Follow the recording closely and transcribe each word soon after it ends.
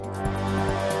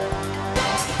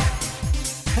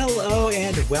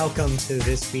welcome to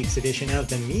this week's edition of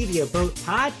the Media Boat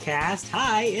Podcast.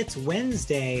 Hi, it's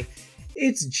Wednesday.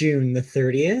 It's June the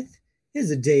 30th.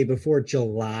 It's a day before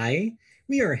July.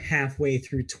 We are halfway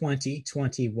through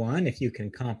 2021, if you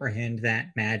can comprehend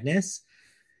that madness.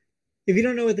 If you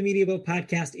don't know what the Media Boat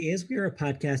Podcast is, we are a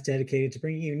podcast dedicated to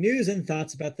bringing you news and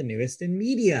thoughts about the newest in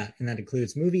media, and that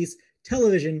includes movies,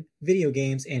 television, video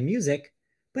games, and music,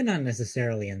 but not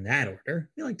necessarily in that order.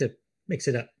 We like to mix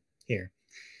it up here.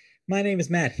 My name is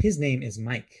Matt. His name is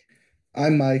Mike.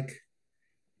 I'm Mike.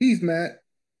 He's Matt.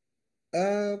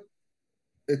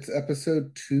 It's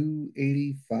episode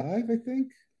 285, I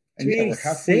think. And yeah, we're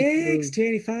halfway 286, through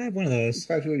 285, one of those.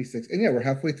 286. And yeah, we're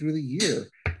halfway through the year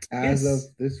as Yes.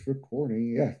 of this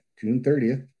recording. Yeah, June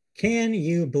 30th. Can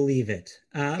you believe it?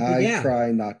 I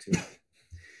try not to.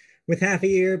 With half a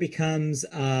year comes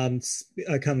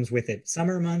with it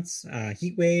summer months,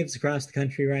 heat waves across the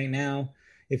country right now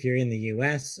if you're in the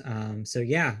US.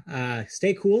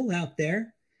 Stay cool out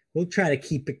there. We'll try to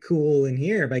keep it cool in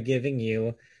here by giving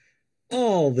you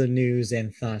all the news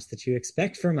and thoughts that you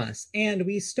expect from us. And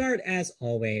we start, as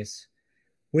always,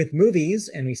 with movies,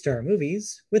 and we start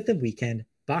movies with the weekend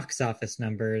box office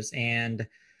numbers. And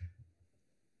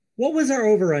what was our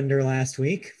over-under last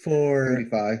week for...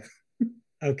 35.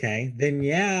 Okay, then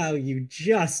yeah, you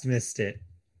just missed it.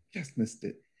 Just missed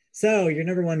it. So your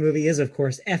number one movie is, of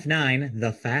course, F9,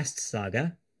 The Fast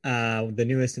Saga, the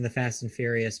newest in the Fast and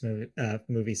Furious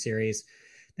movie series.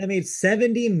 That made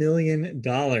 $70 million,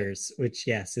 which,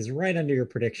 yes, is right under your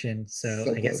prediction.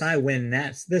 So I guess I win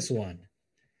this one.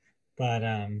 But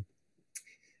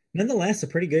nonetheless, a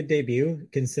pretty good debut,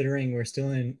 considering we're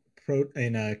still in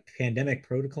a pandemic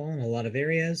protocol in a lot of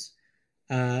areas.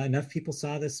 Enough people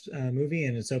saw this movie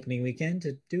in its opening weekend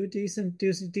to do a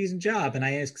decent job, and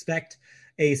I expect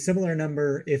a similar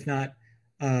number, if not,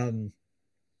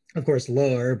 of course,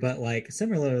 lower, but like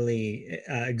similarly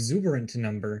exuberant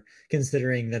number,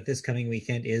 considering that this coming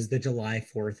weekend is the July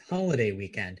 4th holiday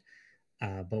weekend.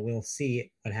 But we'll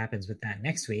see what happens with that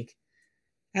next week.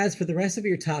 As for the rest of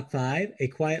your top five, A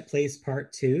Quiet Place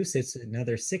Part 2 sits at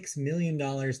another $6 million.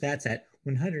 That's at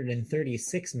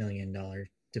 $136 million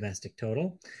domestic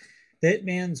total. The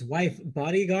Hitman's Wife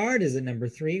Bodyguard is at number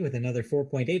 3 with another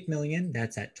 4.8 million.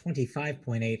 That's at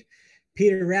 25.8.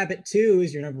 Peter Rabbit 2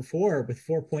 is your number 4 with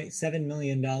 $4.7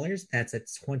 million. That's at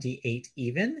 28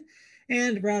 even.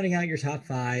 And rounding out your top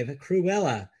 5,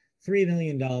 Cruella, $3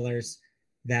 million.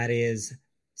 That is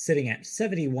sitting at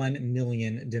 71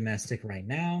 million domestic right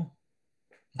now.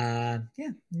 Not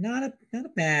a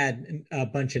bad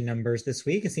bunch of numbers this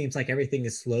week. It seems like everything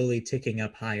is slowly ticking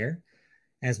up higher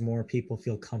as more people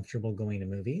feel comfortable going to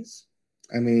movies.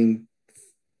 I mean,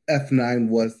 F9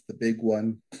 was the big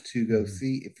one to go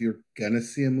see if you're gonna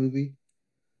see a movie.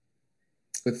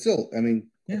 But still, I mean,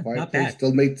 not bad.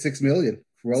 Still made $6 million.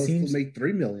 Cruella still made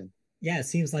 $3 million. Yeah, it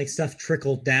seems like stuff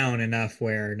trickled down enough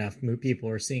where enough people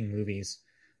are seeing movies.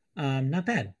 Not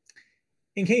bad.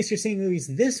 In case you're seeing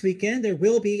movies this weekend, there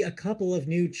will be a couple of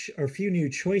few new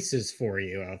choices for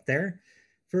you out there.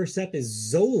 First up is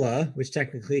Zola, which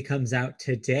technically comes out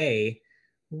today.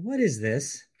 What is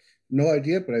this? No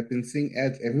idea, but I've been seeing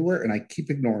ads everywhere, and I keep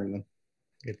ignoring them.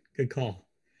 Good call.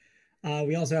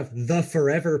 We also have The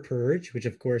Forever Purge, which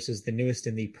of course is the newest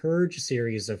in the Purge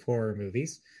series of horror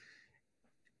movies.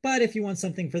 But if you want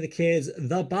something for the kids,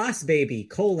 The Boss Baby,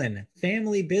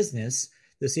 Family Business,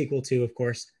 the sequel to, of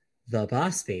course, The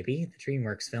Boss Baby, the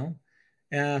DreamWorks film,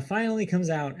 finally comes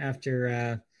out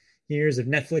after years of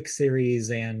Netflix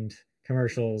series and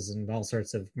commercials and all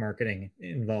sorts of marketing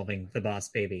involving The Boss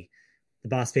Baby. The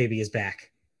Boss Baby is back.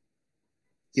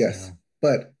 Yes,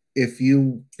 but if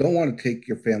you don't want to take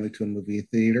your family to a movie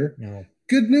theater, no.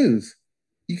 Good news.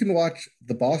 You can watch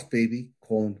The Boss Baby,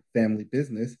 Family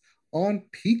Business on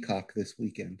Peacock this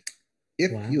weekend.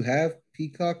 If you have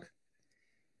Peacock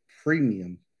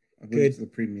Premium. I believe it's the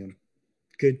premium.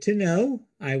 Good to know.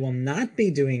 I will not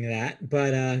be doing that,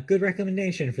 but good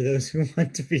recommendation for those who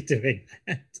want to be doing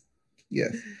that.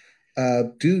 Yes.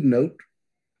 Do note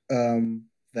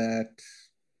that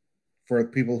for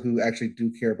people who actually do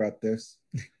care about this,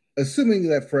 assuming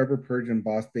that Forever Purge and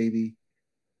Boss Baby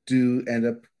do end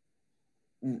up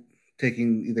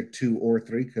taking either 2 or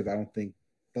 3, because I don't think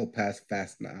they'll pass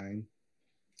Fast 9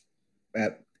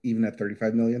 even at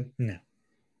 35 million. No.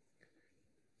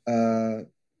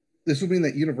 This will mean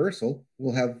that Universal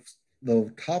will have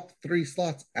the top 3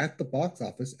 slots at the box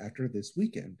office after this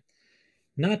weekend.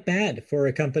 Not bad for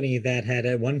a company that had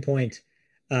at one point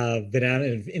been out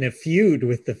in a feud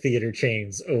with the theater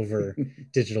chains over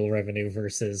digital revenue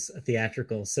versus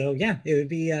theatrical. So yeah, it would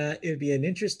be an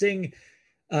interesting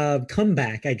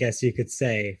comeback, I guess you could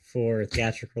say, for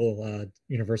theatrical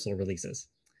Universal releases.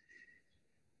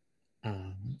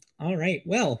 All right,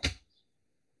 well,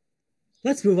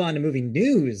 let's move on to movie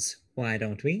news. Why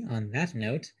don't we? On that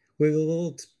note, we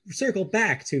will circle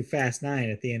back to Fast 9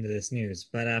 at the end of this news.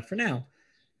 But for now,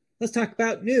 let's talk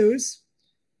about news.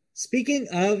 Speaking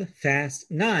of Fast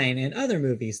 9 and other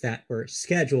movies that were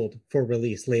scheduled for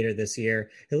release later this year,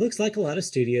 it looks like a lot of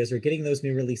studios are getting those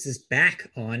new releases back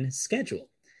on schedule.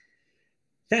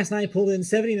 Fast 9 pulled in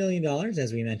 $70 million,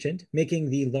 as we mentioned, making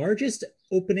the largest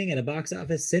opening at a box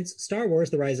office since Star Wars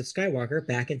The Rise of Skywalker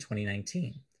back in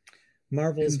 2019.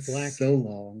 Marvel's Been Black. so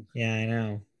long. Yeah, I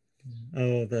know.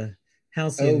 Oh, the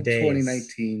halcyon Oh, days.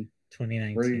 2019.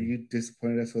 2019. Where you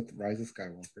disappointed us with Rise of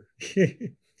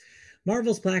Skywalker?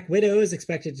 Marvel's Black Widow is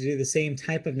expected to do the same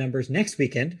type of numbers next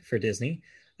weekend for Disney.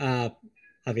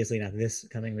 Obviously not this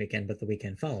coming weekend, but the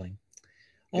weekend following.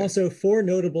 Also, 4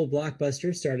 notable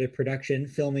blockbusters started production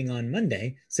filming on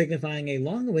Monday, signifying a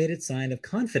long-awaited sign of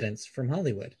confidence from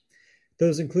Hollywood.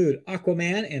 Those include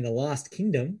Aquaman and the Lost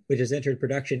Kingdom, which has entered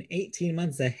production 18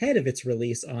 months ahead of its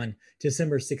release on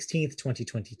December 16th,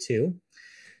 2022.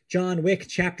 John Wick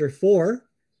Chapter 4,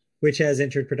 which has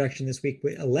entered production this week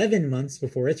 11 months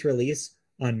before its release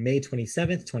on May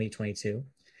 27th, 2022.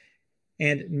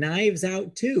 And Knives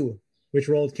Out 2, which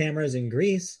rolled cameras in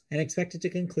Greece and expected to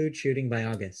conclude shooting by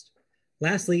August.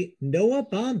 Lastly, Noah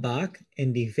Baumbach,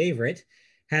 indie favorite,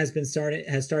 has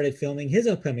started filming his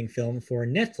upcoming film for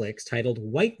Netflix titled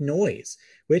White Noise,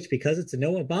 which, because it's a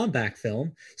Noah Baumbach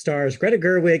film, stars Greta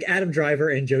Gerwig, Adam Driver,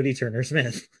 and Jodie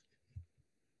Turner-Smith.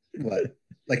 What?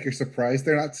 Like you're surprised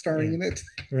they're not starring in it?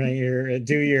 Right,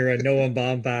 do your Noah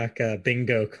Baumbach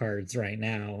bingo cards right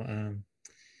now.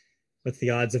 What's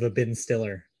the odds of a Ben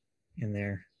Stiller in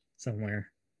there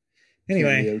somewhere?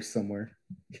 Anyway, cameo somewhere.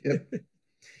 Yep.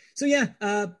 So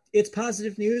yeah, it's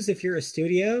positive news if you're a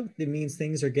studio. It means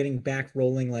things are getting back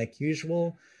rolling like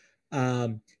usual.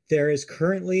 There is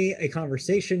currently a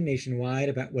conversation nationwide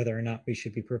about whether or not we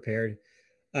should be prepared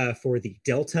for the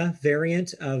Delta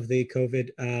variant of the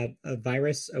COVID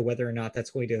virus, whether or not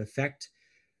that's going to affect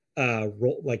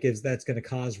if that's going to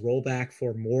cause rollback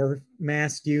for more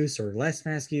mask use or less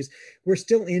mask use. We're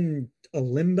still in a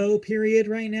limbo period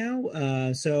right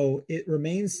now, so it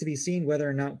remains to be seen whether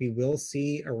or not we will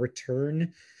see a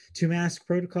return to mask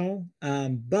protocol.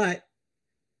 But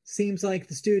seems like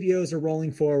the studios are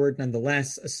rolling forward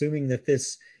nonetheless, assuming that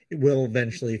this will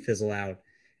eventually fizzle out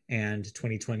and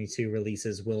 2022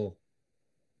 releases will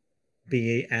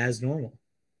be as normal.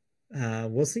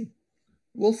 We'll see.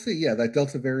 We'll see. Yeah, that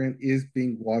Delta variant is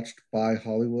being watched by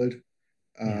Hollywood.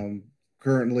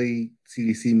 Currently,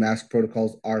 CDC mask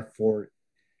protocols are for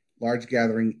large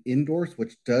gathering indoors,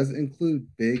 which does include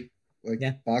big,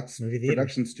 box movie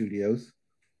production studios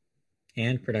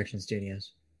and production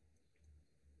studios.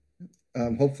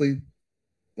 Hopefully,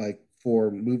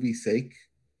 for movie sake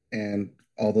and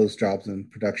all those jobs in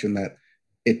production, that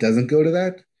it doesn't go to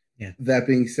that. Yeah. That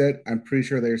being said, I'm pretty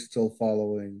sure they're still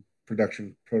following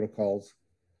production protocols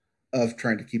of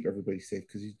trying to keep everybody safe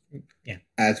because,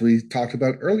 as we talked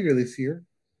about earlier this year,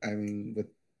 I mean, with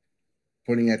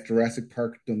pointing at Jurassic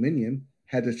Park Dominion,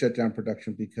 had to shut down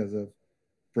production because of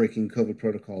breaking COVID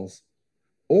protocols.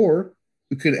 Or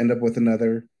we could end up with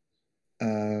another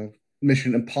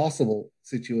Mission Impossible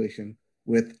situation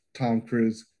with Tom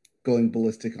Cruise going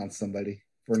ballistic on somebody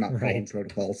for not following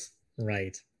protocols.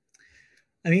 Right.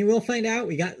 I mean, we'll find out.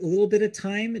 We got a little bit of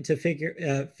time to figure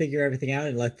everything out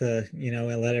and let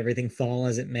everything fall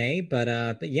as it may.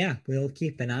 But yeah, we'll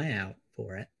keep an eye out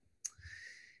for it.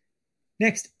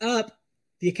 Next up,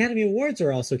 the Academy Awards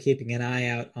are also keeping an eye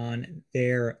out on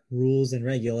their rules and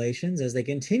regulations as they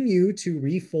continue to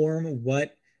reform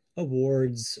what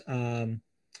awards,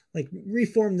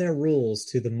 reform their rules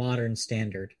to the modern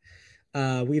standard.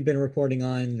 We've been reporting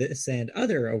on this and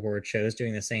other award shows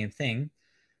doing the same thing.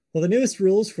 Well, the newest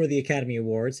rules for the Academy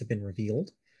Awards have been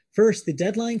revealed. First, the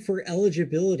deadline for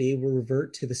eligibility will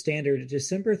revert to the standard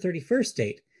December 31st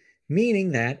date,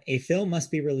 meaning that a film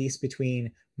must be released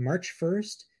between March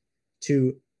 1st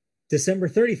to December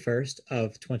 31st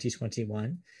of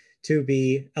 2021 to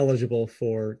be eligible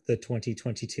for the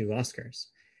 2022 Oscars.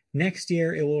 Next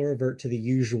year, it will revert to the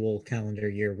usual calendar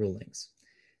year rulings.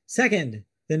 Second,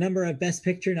 the number of Best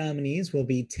Picture nominees will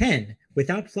be 10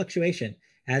 without fluctuation,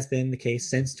 has been the case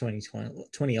since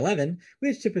 2011,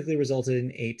 which typically resulted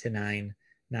in 8 to 9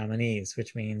 nominees,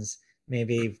 which means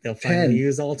maybe they'll finally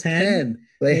use all 10. 10.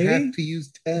 They have to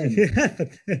use 10.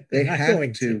 They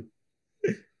have to.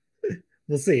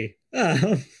 We'll see.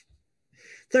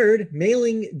 Third,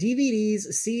 mailing DVDs,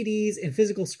 CDs, and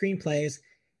physical screenplays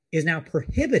is now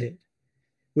prohibited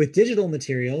with digital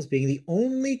materials being the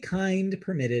only kind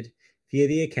permitted via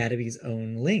the Academy's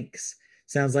own links.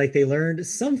 Sounds like they learned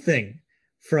something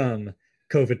from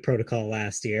COVID protocol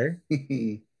last year.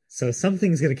 So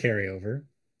something's going to carry over.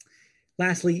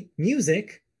 Lastly,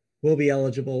 music will be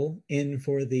eligible in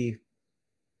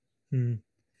hmm,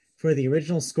 for the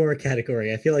original score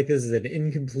category. I feel like this is an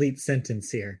incomplete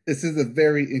sentence here. This is a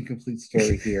very incomplete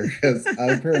story here because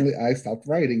apparently I stopped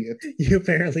writing it You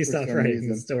apparently for stopped some writing the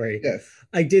reason. story. Yes.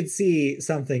 I did see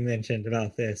something mentioned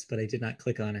about this, but I did not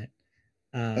click on it.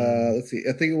 Let's see.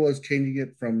 I think it was changing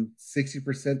it from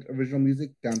 60% original music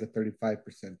down to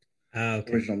 35%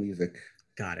 Okay, original music.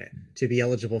 got it. To be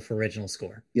eligible for original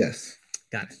score. Yes.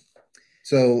 Got it.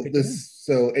 So Good to know.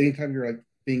 so anytime you're like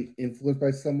being influenced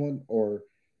by someone or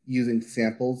using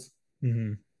samples,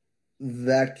 Mm-hmm.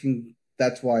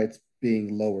 that's why it's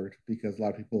being lowered because a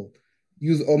lot of people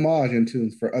use homage in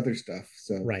tunes for other stuff.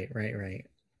 So Right, right, right.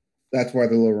 that's why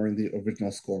they're lowering the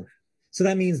original score. So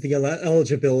that means the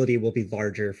eligibility will be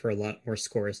larger for a lot more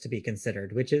scores to be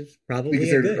considered, which is Be probably a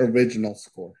considered good. original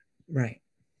score. Right.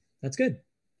 That's good.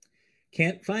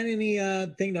 Can't find any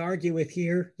thing to argue with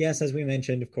here. Yes, as we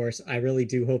mentioned, of course, I really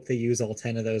do hope they use all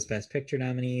 10 of those Best Picture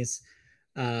nominees.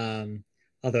 Um,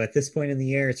 Although at this point in the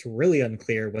year, it's really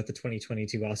unclear what the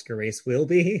 2022 Oscar race will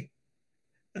be.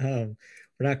 We're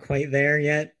not quite there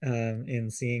yet in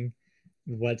seeing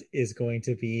what is going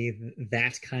to be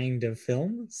that kind of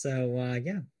film. So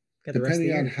yeah, got the rest of the Depending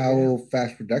year on to figure it how out.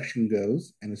 fast production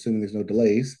goes, and assuming there's no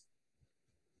delays,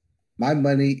 my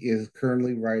money is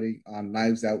currently riding on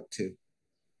Knives Out 2.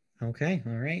 Okay,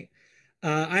 all right.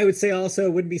 I would say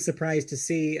also wouldn't be surprised to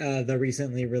see the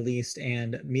recently released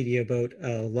and Media Boat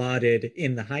lauded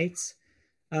In the Heights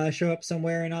show up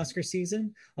somewhere in Oscar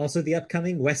season. Also, the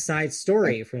upcoming West Side I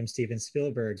Story from Steven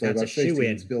Spielberg. was That's a about to say shoe Steven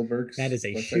in. That Spielberg's is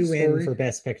a West Side shoe in Story. for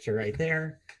Best Picture right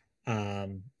there.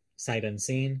 Sight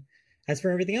unseen. As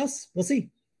for everything else, we'll see.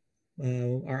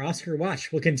 Our Oscar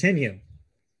watch will continue.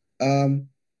 Um,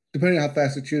 Depending on how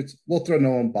fast it shoots, we'll throw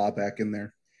Noah and Bob back in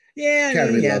there. Yeah, I mean,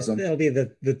 Academy yeah, loves them. that'll be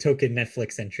the token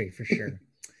Netflix entry for sure.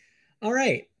 All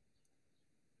right.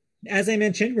 As I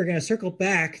mentioned, we're going to circle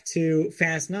back to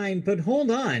Fast Nine, but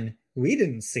hold on. We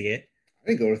didn't see it, I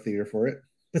didn't go to theater for it.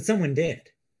 but someone did.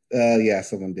 Yeah,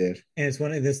 someone did. And it's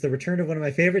one of this the return of one of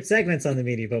my favorite segments on the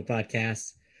Media Boat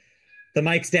podcast, the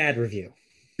Mike's Dad review.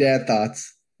 Dad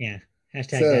thoughts. Yeah. Hashtag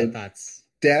dad So thoughts.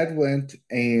 Dad went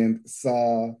and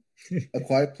saw A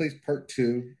Quiet Place Part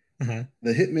Two, Uh-huh.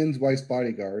 The Hitman's Wife's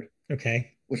Bodyguard,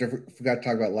 Okay. which I forgot to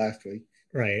talk about last week,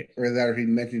 Right. or that he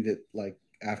mentioned it like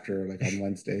after like on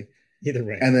Wednesday, Either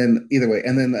way. and then either way,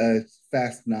 and then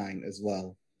Fast Nine as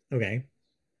well. Okay.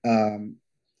 Um,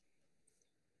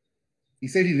 he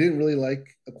said he didn't really like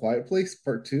A Quiet Place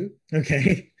Part Two,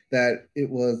 Okay. that it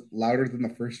was louder than the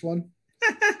first one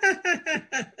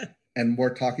and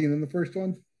more talking than the first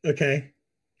one, Okay.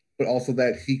 but also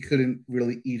that he couldn't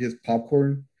really eat his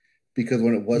popcorn because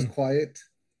when it was Hmm. quiet,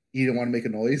 he didn't want to make a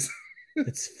noise.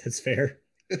 That's fair.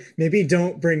 Maybe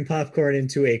don't bring popcorn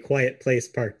into A Quiet Place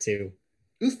Part Two.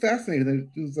 It was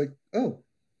fascinating. It was like, oh,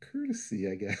 courtesy,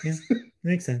 I Yeah, guess.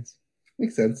 makes sense.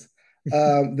 Makes sense.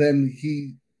 Then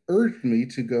he urged me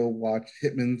to go watch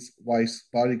Hitman's Wife's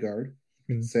Bodyguard,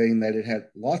 Hmm. saying that it had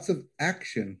lots of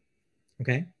action.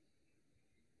 Okay.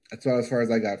 That's about as far as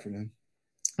I got from him.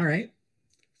 All right.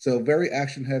 So very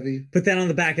action heavy. Put that on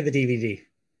the back of the DVD.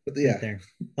 But Right yeah, there.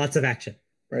 Lots of action.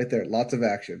 right there, lots of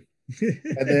action.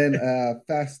 And then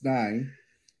Fast Nine,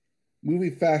 movie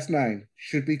Fast Nine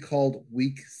should be called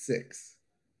Week Six.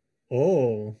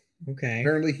 Oh, okay.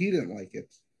 Apparently, he didn't like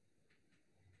it.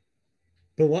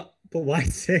 But what? But why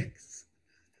six?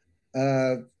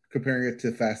 Uh, Comparing it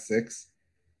to Fast Six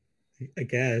I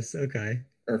guess. Okay.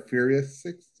 or Furious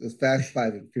Six, it's Fast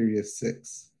Five and Furious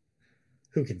Six.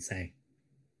 Who can say?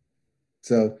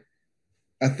 So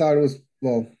I thought it was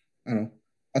well, I don't know.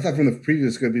 I thought from the preview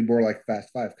it's going to be more like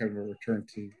Fast Five, kind of a return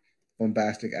to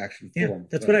bombastic action Yeah, form.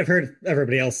 that's what But I've heard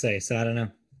everybody else say. So I don't know.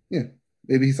 yeah,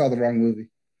 maybe he saw the wrong movie.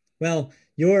 Well,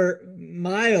 your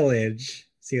mileage,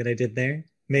 see what I did there?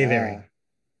 May vary. Ah,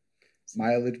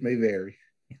 mileage may vary.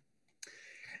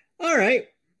 All right.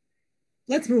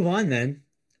 Let's move on then.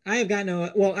 I have got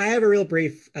no, well, I have a real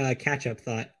brief catch up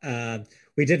thought.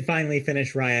 We did finally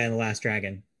finish Raya and the Last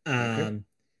Dragon. Okay.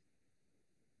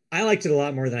 I liked it a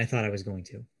lot more than I thought I was going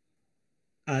to,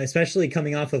 especially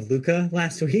coming off of Luca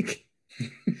last week.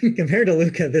 Compared to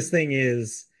Luca, this thing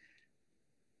is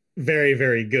very,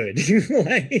 very good.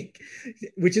 Like,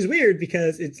 which is weird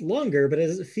because it's longer, but it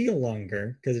doesn't feel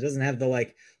longer because it doesn't have the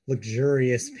like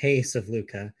luxurious pace of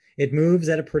Luca. It moves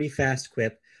at a pretty fast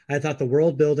quip. I thought the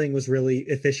world building was really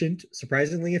efficient,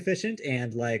 surprisingly efficient,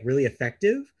 and like really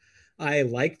effective. I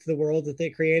liked the world that they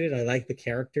created. I liked the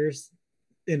characters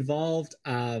involved.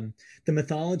 The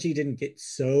mythology didn't get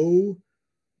so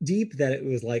deep that it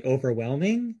was like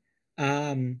overwhelming.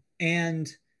 And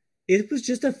it was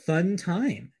just a fun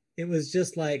time. It was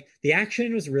just like the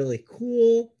action was really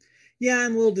cool. Yeah,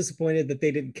 I'm a little disappointed that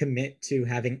they didn't commit to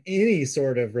having any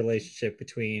sort of relationship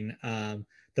between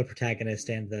the protagonist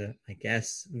and the, I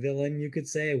guess, villain, you could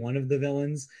say, one of the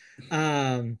villains.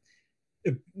 Um,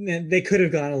 they could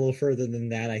have gone a little further than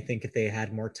that, I think, if they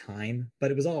had more time, but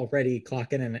it was already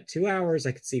clocking in at 2 hours.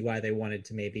 I could see why they wanted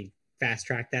to maybe fast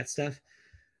track that stuff.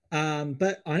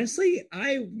 But honestly,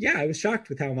 I was shocked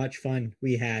with how much fun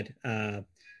we had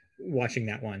watching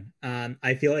that one.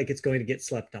 I feel like it's going to get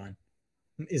slept on,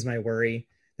 is my worry,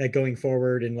 that going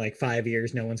forward in like 5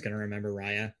 years, no one's going to remember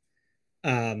Raya.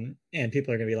 And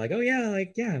people are going to be like, oh yeah,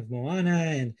 like yeah,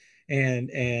 Moana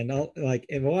and all like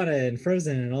and Moana and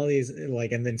Frozen and all these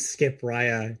like, and then skip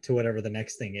Raya to whatever the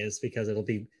next thing is because it'll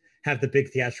be have the big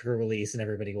theatrical release and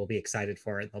everybody will be excited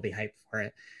for it. They'll be hyped for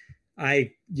it.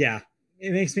 Yeah,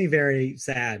 it makes me very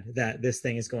sad that this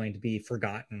thing is going to be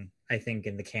forgotten, I think,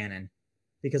 in the canon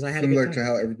because I had a good Similar to time.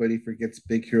 how everybody forgets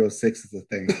Big Hero 6 is a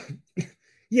thing.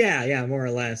 Yeah, more or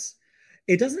less.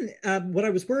 It doesn't. What I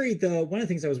was worried though, one of the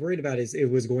things I was worried about is it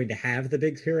was going to have the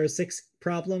Big Hero 6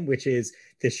 problem, which is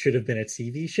this should have been a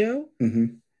TV show. Hmm.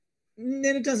 And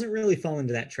it doesn't really fall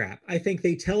into that trap. I think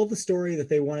they tell the story that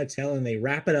they want to tell and they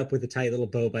wrap it up with a tight little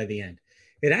bow by the end.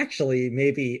 It actually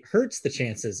maybe hurts the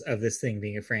chances of this thing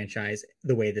being a franchise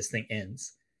the way this thing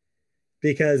ends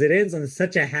because it ends on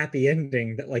such a happy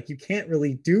ending that like you can't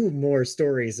really do more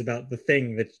stories about the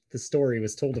thing that the story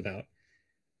was told about.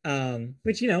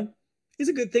 Which is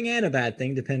a good thing and a bad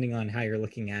thing depending on how you're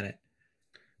looking at it.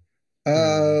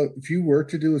 If you were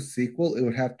to do a sequel, it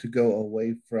would have to go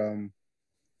away from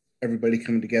everybody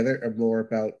coming together and more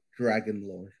about dragon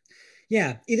lore.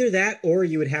 Yeah, either that or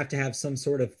you would have to have some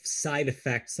sort of side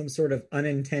effect, some sort of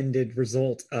unintended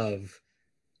result of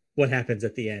what happens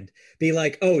at the end. Be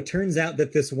like, oh, turns out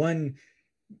that this one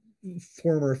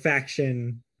former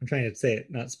faction, I'm trying to say it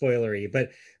not spoilery,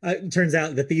 but it turns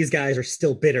out that these guys are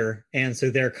still bitter and so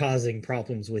they're causing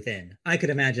problems within. I could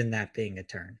imagine that being a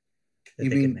turn that You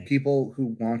they could mean make. people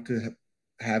who want to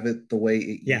have it the way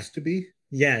it Yeah, used to be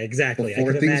yeah, exactly.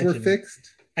 before things were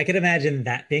fixed? I could imagine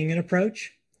that being an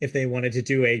approach if they wanted to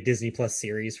do a Disney Plus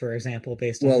series, for example,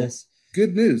 based on Well, this.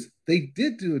 good news. They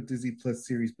did do a Disney Plus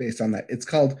series based on that. It's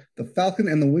called The Falcon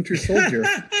and the Winter Soldier.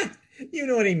 You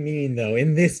know what I mean, though,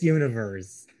 in this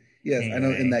universe. Yes, I know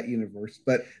in Anyway, that universe,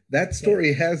 but that yeah,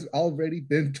 story has already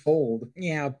been told.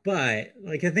 yeah, but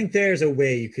like I think there's a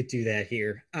way you could do that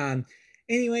here.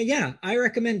 Anyway, yeah, I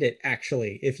recommend it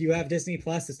actually. If you have Disney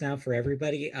Plus, it's now for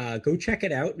everybody. Go check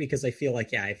it out because I feel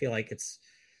like I'm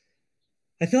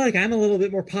a little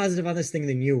bit more positive on this thing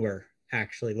than you were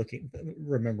actually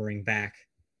remembering back.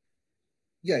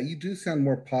 Yeah, you do sound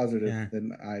more positive Yeah,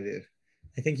 than I did.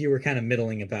 I think you were kind of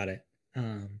middling about it.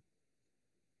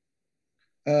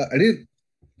 I didn't.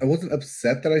 I wasn't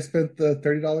upset that I spent the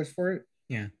 $30 for it.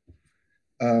 Yeah,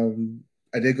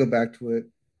 I did go back to it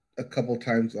a couple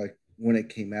times, like when it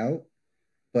came out,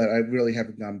 but I really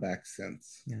haven't gone back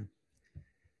since. yeah,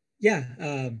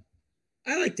 yeah.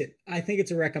 I liked it. I think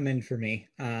it's a recommend for me.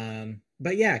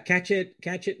 But yeah, catch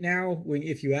it now when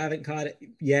if you haven't caught it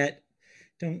yet.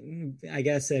 Don't I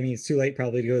guess I mean it's too late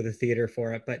probably to go to the theater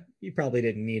for it, but you probably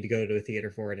didn't need to go to a theater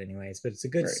for it anyways. But it's a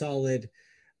good Right. solid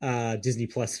Disney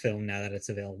Plus film now that it's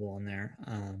available on there.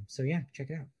 So yeah, check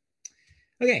it out.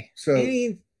 Okay. So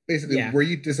Any basically, yeah. were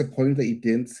you disappointed that you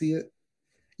didn't see it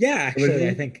Yeah, actually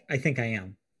originally? I think I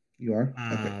am. You are?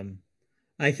 Okay. Um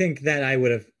I think that I would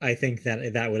have I think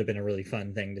that that would have been a really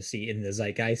fun thing to see in the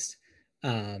zeitgeist.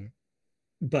 Um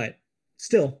but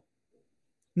still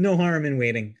no harm in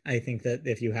waiting. I think that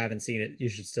if you haven't seen it, you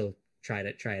should still try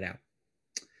it out.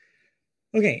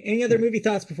 Okay, any other Right. movie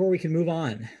thoughts before we can move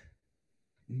on?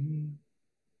 Mm,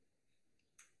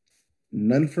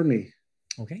 none for me.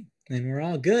 Okay, then we're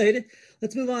all good.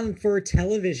 Let's move on for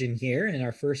television here. And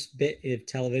our first bit of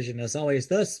television, as always,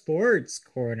 the sports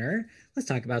corner. Let's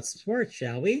talk about sports,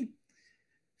 shall we?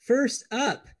 First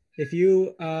up, if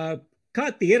you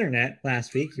caught the internet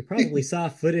last week, you probably saw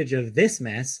footage of this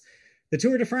mess. The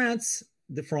Tour de France,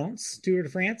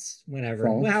 whatever,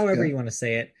 France, however yeah. you want to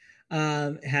say it,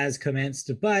 has commenced,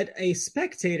 but a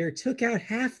spectator took out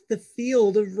half the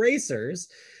field of racers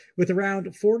with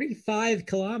around 45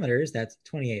 kilometers, that's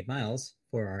 28 miles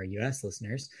for our US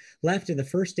listeners, left in the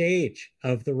first stage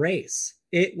of the race.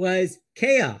 It was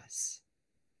chaos.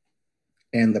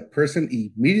 And the person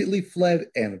immediately fled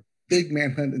and big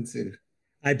manhunt ensued.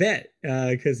 I bet.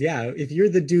 Because yeah, if you're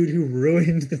the dude who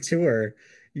ruined the tour,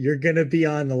 you're gonna be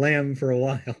on the lam for a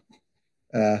while.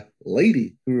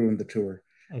 Lady who ruined the tour,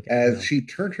 Okay. as Well. she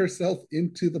turned herself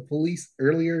into the police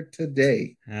earlier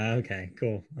today. Okay.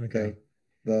 Cool. So Okay.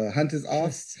 the hunt is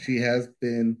off. Just She has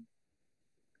been,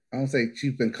 I don't say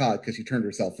she's been caught because she turned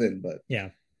herself in, but yeah.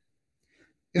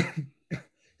 yeah.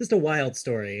 Just a wild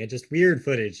story and just weird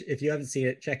footage. If you haven't seen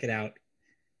it, check it out.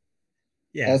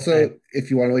 Yeah. Also, if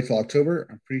you want to wait till October,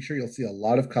 I'm pretty sure you'll see a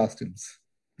lot of costumes.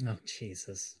 Oh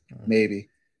Jesus. Maybe.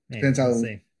 Maybe Depends we'll how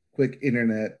see. quick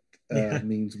internet Yeah.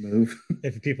 memes move.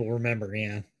 If people remember.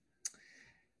 Yeah.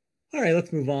 All right.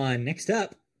 Let's move on. Next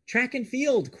up, track and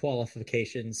field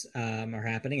qualifications are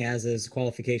happening, as is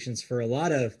qualifications for a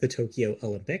lot of the Tokyo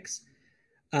Olympics.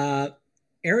 Uh,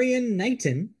 Arian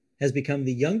Knighton has become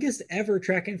the youngest ever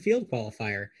track and field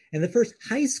qualifier and the first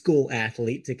high school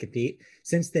athlete to compete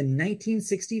since the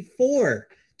 1964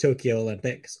 Tokyo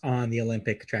Olympics on the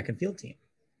Olympic track and field team.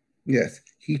 Yes,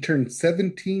 he turned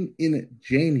 17 in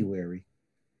January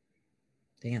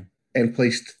Damn. and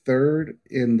placed third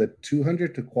in the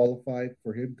 200 to qualify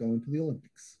for him going to the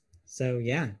Olympics. So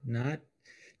yeah, not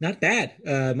bad.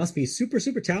 Must be super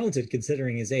talented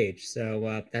considering his age.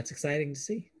 So that's exciting to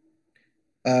see.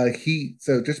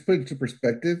 So just put into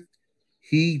perspective,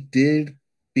 he did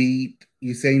beat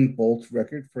Usain Bolt's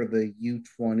record for the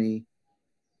U20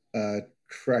 uh,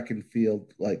 track and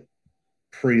field, like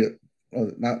pre,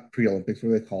 not pre Olympics. What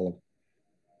do they call them?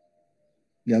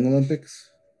 Young Olympics.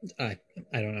 I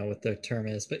I don't know what the term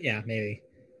is, but yeah, maybe.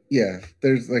 Yeah,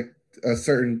 there's like a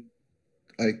certain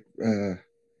like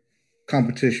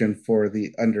competition for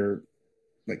the under,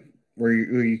 like where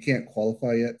you can't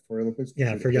qualify yet for Olympics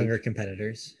Yeah, for for the younger age.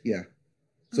 competitors. Yeah,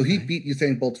 so he Okay. beat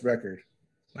Usain Bolt's record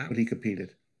Wow. when he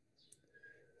competed.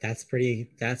 That's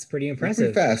pretty That's pretty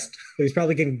impressive. fast. So he's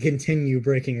probably going to continue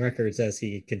breaking records as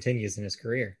he continues in his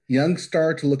career. Young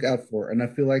star to look out for, and I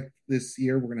feel like this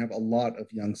year we're gonna have a lot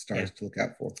of young Yeah, stars to look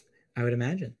out for. I would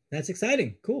imagine. That's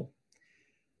exciting. Cool.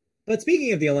 But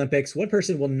speaking of the Olympics, one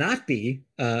person will not be,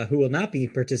 who will not be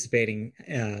participating,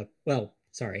 well,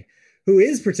 sorry, who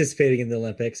is participating in the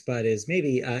Olympics, but is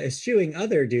maybe eschewing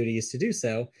other duties to do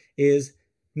so, is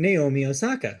Naomi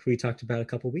Osaka, who we talked about a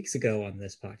couple weeks ago on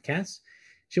this podcast.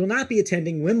 She will not be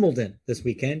attending Wimbledon this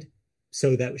weekend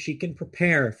so that she can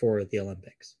prepare for the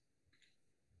Olympics.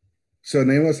 So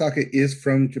Naomi Osaka is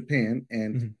from Japan,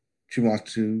 and Mhm. she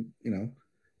wants to,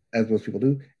 as most people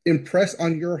do, impress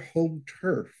on your home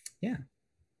turf. Yeah.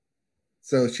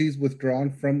 So she's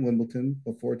withdrawn from Wimbledon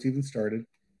before it's even started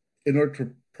in order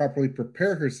to properly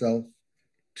prepare herself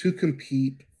to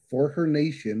compete for her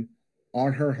nation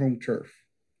on her home turf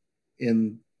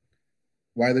in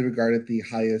widely regarded the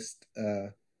highest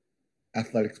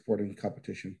athletic sporting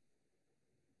competition.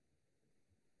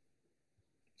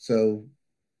 So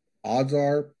odds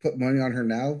are, put money on her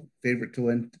now, favorite to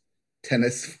win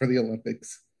tennis for the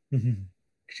Olympics.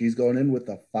 She's going in with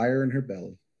a fire in her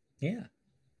belly. Yeah.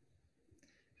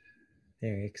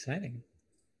 Very exciting.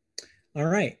 All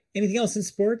right. Anything else in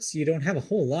sports? You don't have a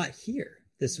whole lot here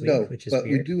this week, No, which is but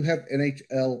we weird. do have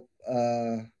NHL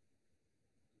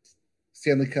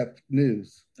Stanley Cup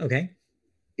news. Okay.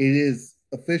 It is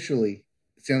officially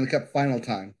Stanley Cup final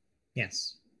time,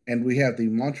 Yes. and we have the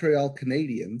Montreal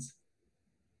Canadiens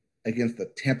against the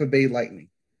Tampa Bay Lightning.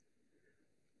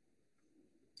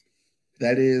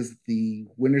 That is the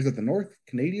winners of the North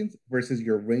Canadiens versus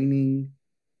your reigning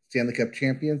Stanley Cup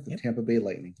champions, the Yep. Tampa Bay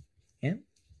Lightning. Yeah.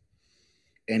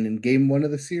 And in game one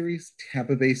of the series,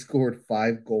 Tampa Bay scored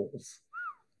 5 goals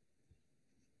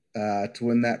to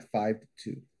win that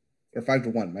 5-2 or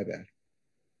 5-1. My bad.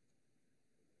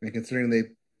 And considering they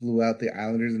blew out the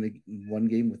Islanders in one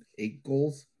game with 8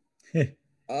 goals,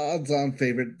 odds on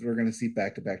favorite we're going to see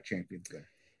back to back champions there.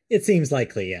 It seems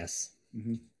likely, yes.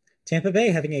 Mm-hmm. Tampa Bay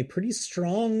having a pretty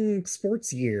strong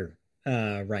sports year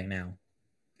right now.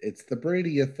 It's the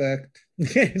Brady effect.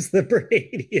 It's the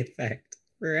Brady effect,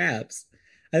 perhaps.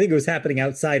 I think it was happening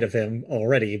outside of him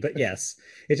already, but yes,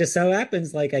 it just so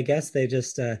happens like I guess they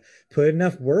just put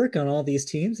enough work on all these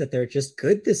teams that they're just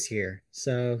good this year.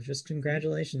 So just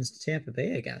congratulations to Tampa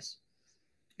Bay, I guess.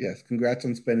 Yes, congrats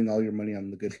on spending all your money on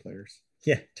the good players.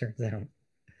 Yeah, turns out.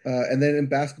 And then in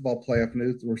basketball playoff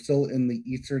news, we're still in the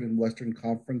Eastern and Western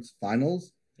Conference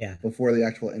finals Yeah. before the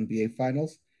actual NBA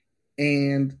finals.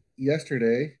 And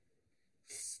yesterday,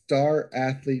 star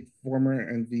athlete, former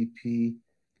MVP,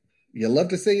 you love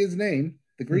to say his name,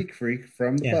 the Hmm. Greek freak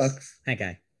from the Yes, Bucks, that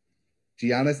guy.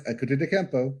 Giannis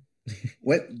Antetokounmpo,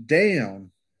 went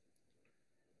down.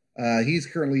 He's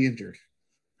currently injured.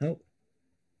 Oh,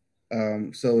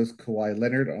 So is Kawhi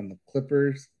Leonard on the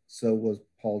Clippers. So was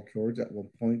Paul George at one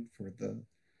point for the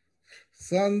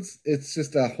Suns. It's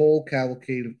just a whole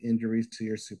cavalcade of injuries to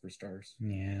your superstars.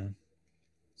 Yeah,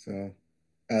 So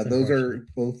it's those unfortunate. are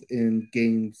both in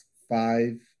games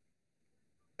 5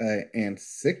 and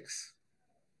 6.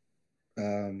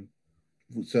 Um,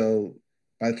 so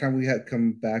by the time we had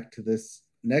come back to this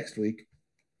next week,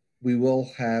 we will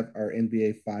have our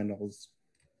NBA Finals,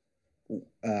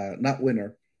 not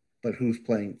winner, but who's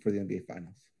playing for the NBA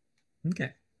Finals.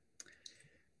 Okay,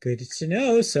 good to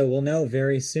know. So we'll know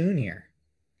very soon here.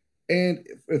 And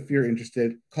if you're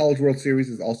interested, College World Series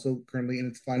is also currently in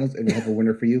its finals, and we'll have a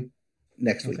winner for you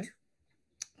next week. Okay,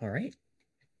 all right.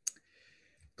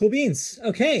 Cool beans.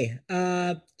 Okay.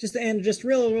 Just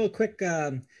real quick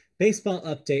baseball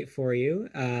update for you.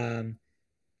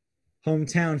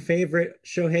 Hometown favorite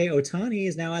Shohei Ohtani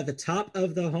is now at the top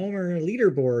of the homer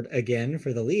leaderboard again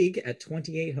for the league at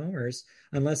 28 homers,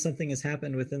 unless something has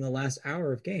happened within the last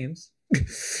hour of games.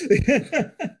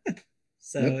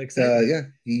 So Yep. exciting. Yeah,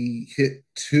 he hit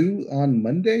two on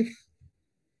Monday,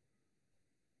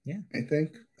 Yeah. I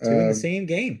think. Two in the same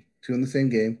game. Two in the same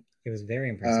game. It was very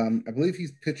impressive. I believe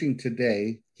he's pitching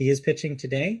today. He is pitching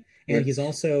today, and he's Which,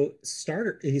 also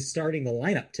he's starting the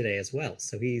lineup today as well.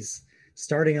 So he's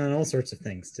starting on all sorts of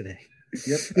things today.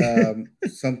 yep,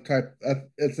 some type.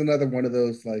 It's another one of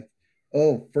those like,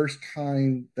 oh, first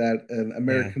time that an Yeah.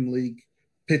 American League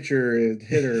pitcher and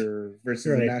hitter versus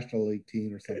a Right. National League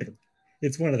team or something.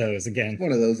 It's one of those It's again.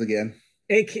 one of those again.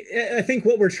 I think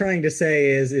what we're trying to say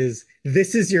is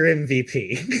this is your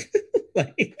MVP.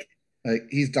 like Like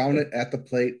he's dominant at the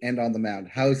plate and on the mound.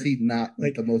 How is he not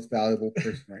like the most valuable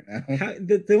person right now?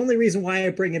 the only reason why I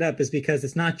bring it up is because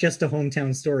it's not just a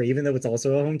hometown story, even though it's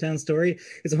also a hometown story.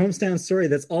 It's a hometown story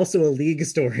that's also a league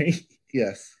story.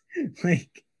 Yes.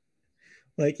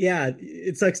 like yeah,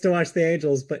 it sucks to watch the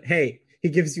Angels, but hey, he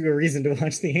gives you a reason to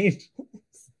watch the Angels.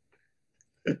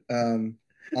 Um,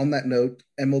 on that note,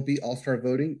 MLB All Star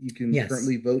voting, you can Yes,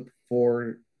 currently vote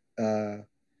for uh,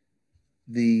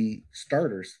 the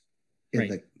starters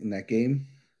right, in that game,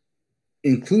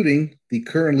 including the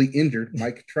currently injured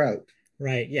Mike Trout.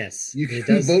 right, yes, You he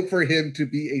can does. vote for him to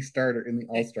be a starter in the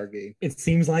All It, Star game. it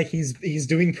seems like he's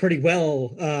doing pretty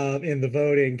well in the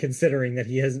voting, considering that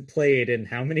he hasn't played in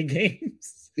how many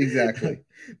games. Exactly.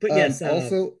 But yes,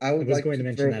 Also, I I would was like going to to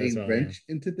mention throw that as a well. Yeah. wrench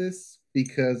into this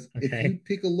because if you Okay.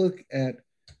 take a look at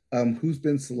who's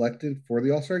been selected for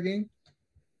the All Star game,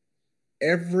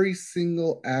 every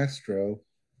single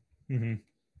Hmm.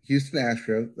 Houston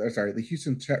Astros, sorry, the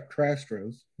Houston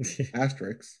Trastros,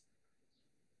 asterisks,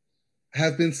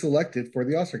 have been selected for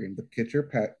the All Star game. The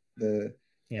a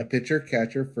Yep. pitcher,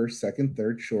 catcher, first, second,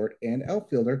 third, short, and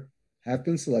outfielder have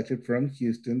been selected from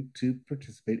Houston to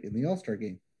participate in the All Star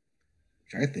game,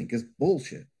 which I think is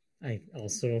bullshit. I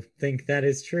also think that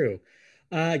is true.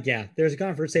 Yeah, there's a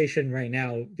conversation right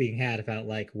now being had about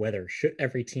like whether should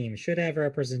every team should have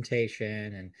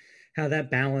representation and how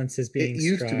that balance is It being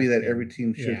used to be struck. that every And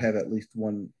team should yeah, have at least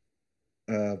one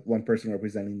person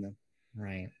representing them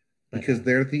right. But because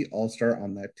they're the all star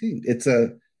on that team. It's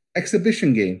a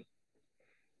exhibition game.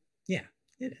 yeah,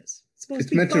 it is. It's supposed It's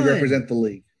to be meant to fun. represent the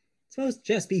league. It's supposed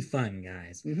to just be fun,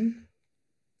 guys. Mm-hmm.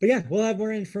 But yeah, we'll have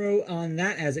more info on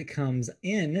that as it comes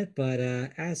in. But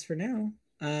as for now,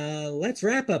 let's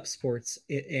wrap up sports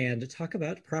and talk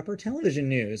about proper television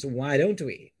news. Why don't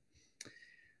we?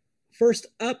 First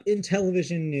up in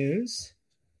television news,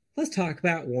 let's talk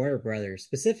about Warner Brothers,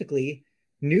 specifically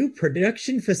new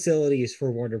production facilities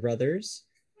for Warner Brothers.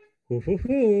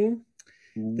 Hoo-hoo-hoo.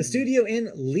 The studio in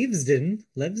Levesden?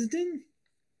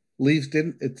 Leaves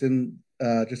didn't. It's in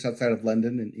just outside of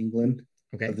London in England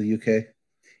of Okay, the UK.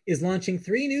 is launching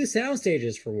three new sound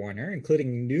stages for Warner,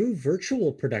 including new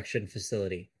virtual production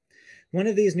facility. One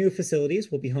of these new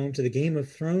facilities will be home to the Game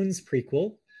of Thrones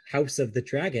prequel, House of the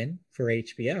Dragon, for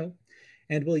HBO,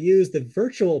 and will use the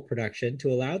virtual production to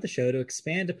allow the show to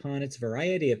expand upon its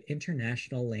variety of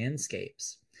international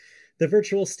landscapes. The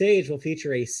virtual stage will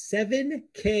feature a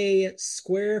 7K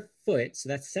square foot, so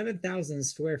that's 7,000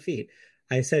 square feet.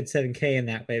 I said 7K in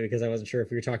that way because I wasn't sure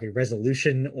if we were talking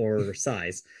resolution or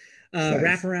size. Size.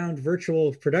 Wraparound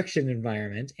virtual production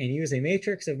environment and use a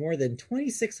matrix of more than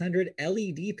 2,600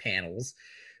 LED panels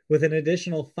with an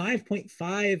additional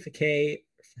 5.5K,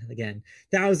 again,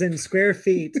 thousand square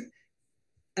feet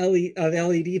of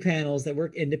LED panels that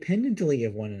work independently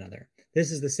of one another.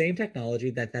 This is the same technology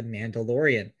that The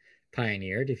Mandalorian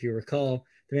pioneered. If you recall,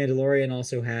 The Mandalorian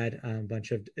also had a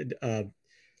bunch of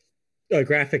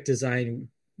graphic design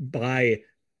by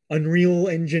Unreal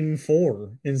Engine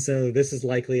 4. And so this is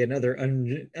likely another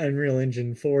Unreal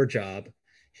Engine 4 job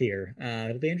here.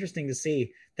 It'll be interesting to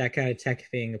see that kind of tech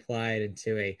being applied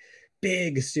into a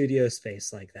big studio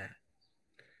space like that.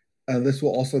 This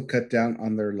will also cut down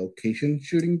on their location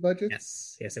shooting budgets,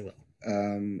 Yes, yes, it will.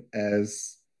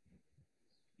 as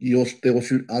they will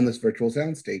shoot on this virtual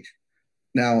soundstage.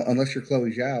 Now, unless you're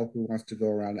Chloe Zhao, who wants to go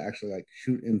around and actually like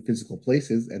shoot in physical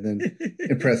places and then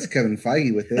impress Kevin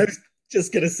Feige with I it, was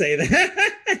just gonna say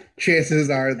that. chances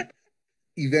are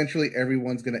eventually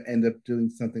everyone's going to end up doing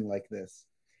something like this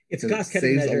It's a because it cost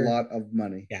cutting saves a measure. lot of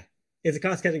money. Yeah, it's a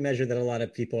cost cutting measure that a lot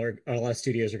of people are, or a lot of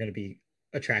studios are going to be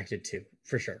attracted to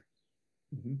for sure.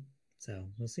 Mm-hmm. So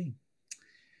we'll see.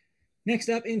 Next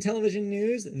up in television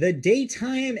news, the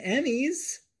daytime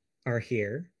Emmys are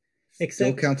here. Still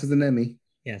Except, counts as an Emmy.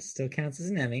 yes, still counts as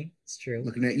an Emmy. It's true.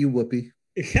 Looking at you, Whoopi.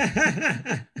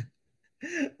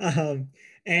 um,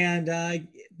 and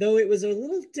though it was a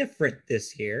little different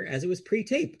this year, as it was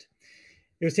pre-taped.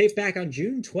 It was taped back on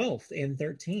June 12th and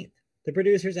 13th. The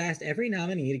producers asked every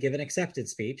nominee to give an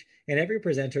acceptance speech, and every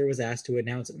presenter was asked to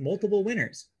announce multiple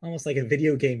winners, almost like a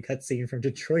video game cutscene from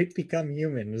Detroit Become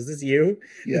Human. Was this you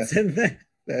that Yes, said that?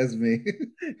 that's me.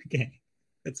 Okay,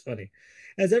 that's funny.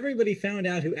 As everybody found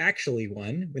out who actually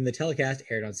won when the telecast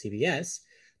aired on CBS,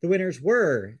 the winners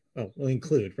were, oh, we'll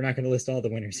include, we're not going to list all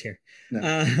the winners here. No.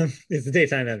 It's the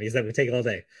daytime Emmys that would take all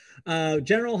day.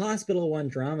 General Hospital won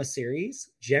drama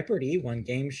series. Jeopardy won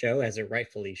game show, as it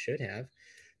rightfully should have.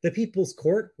 The People's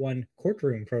Court won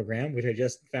courtroom program, which I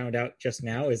just found out just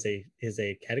now is a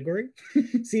category.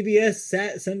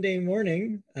 CBS Sunday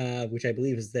Morning, which I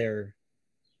believe is their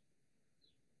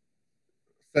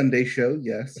Sunday show,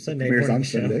 yes. Sunday Premieres morning on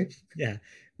show. Sunday. Yeah.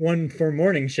 One for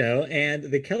morning show, and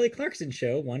the Kelly Clarkson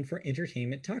show, one for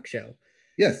entertainment talk show.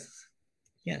 Yes.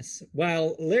 Yes.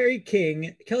 While Larry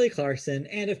King, Kelly Clarkson,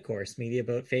 and of course, Media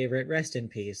Boat favorite, rest in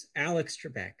peace, Alex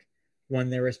Trebek, won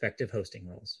their respective hosting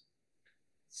roles.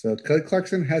 So Kelly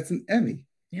Clarkson has an Emmy.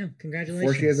 Yeah, congratulations.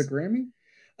 Before she has a Grammy?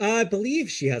 I believe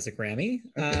she has a Grammy.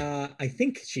 Okay. I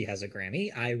think she has a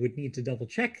Grammy. I would need to double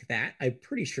check that. I'm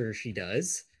pretty sure she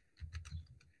does.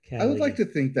 Kelly I would like to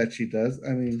think that she does.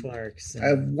 I mean, Clarkson.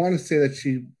 I want to say that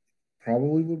she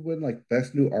probably would win like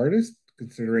Best New Artist,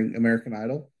 considering American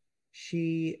Idol.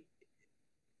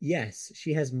 Yes,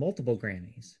 she has multiple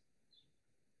Grammys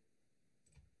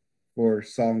for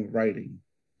songwriting.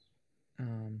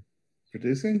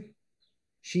 Producing.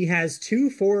 She has 2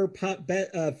 for pop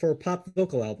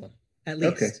vocal album at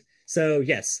least. Okay. So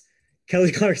yes,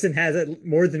 Kelly Clarkson has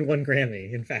more than one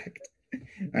Grammy. In fact.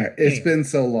 All right, it's been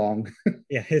so long.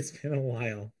 Yeah, it's been a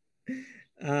while.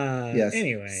 Yes.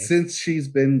 Anyway, since she's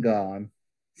been gone.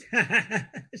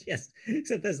 Yes,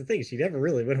 except that's the thing. She never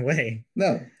really went away.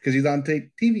 No, because she's on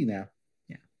TV now.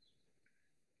 Yeah.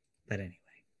 But anyway.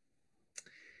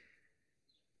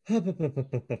 And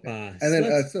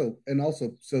then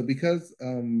so because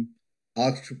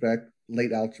Alex Trebek,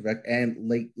 late Alex Trebek, and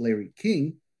late Larry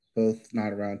King, both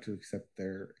not around to accept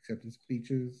their acceptance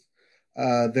speeches,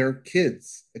 their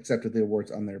kids accepted the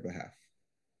awards on their behalf.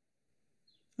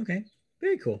 Okay,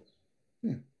 very cool.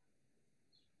 Yeah.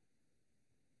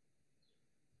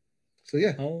 So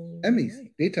yeah, Emmys,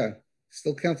 right. Daytime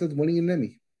still counts as winning an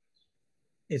Emmy.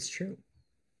 It's true.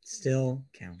 Still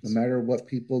counts. No matter what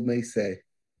people may say.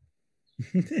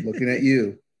 Looking at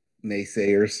you,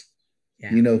 naysayers.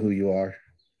 Yeah. You know who you are.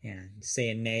 Yeah,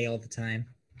 saying nay all the time.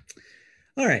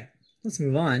 All right, let's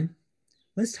move on.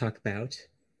 Let's talk about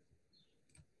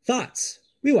thoughts.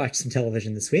 We watched some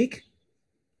television this week.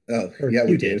 Oh, yeah,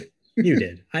 we did. You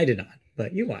did. I did not,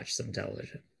 but you watched some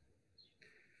television.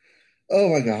 Oh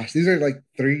my gosh, these are like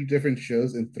 3 different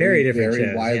shows in 3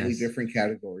 very widely different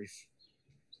categories.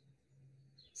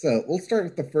 So we'll start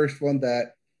with the first one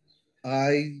that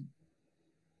I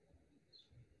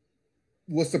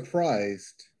was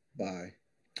surprised by.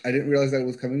 I didn't realize that it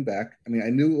was coming back. I mean, I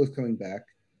knew it was coming back.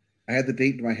 I had the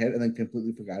date in my head and then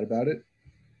completely forgot about it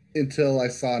until I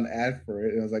saw an ad for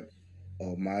it. And I was like,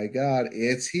 oh my God,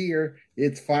 it's here.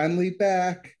 It's finally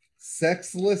back.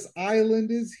 Sexless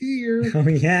Island is here. Oh,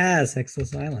 yeah,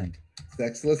 Sexless Island.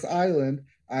 Sexless Island.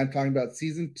 I'm talking about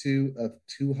season 2 of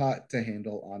Too Hot to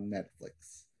Handle on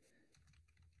Netflix.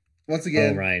 Once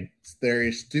again, right.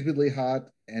 They're stupidly hot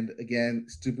and again,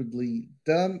 stupidly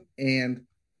dumb and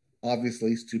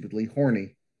obviously stupidly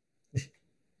horny.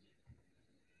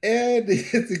 And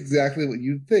it's exactly what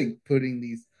you'd think, putting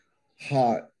these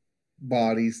hot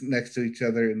bodies next to each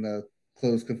other in a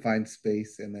closed, confined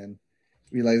space and then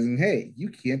realizing, hey, you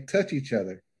can't touch each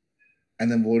other. And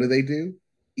then what do?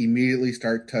 Immediately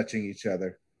start touching each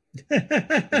other.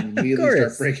 Immediately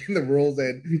start breaking the rules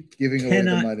and giving away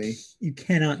the money. You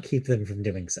cannot keep them from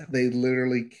doing so. They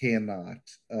literally cannot.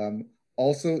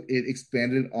 also it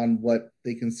expanded on what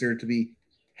they consider to be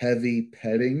heavy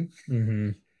petting, Hmm.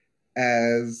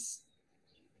 as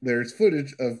there's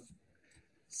footage of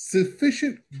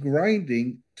sufficient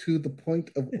grinding to the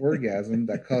point of orgasm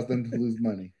that caused them to lose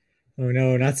money. Oh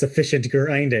no, not sufficient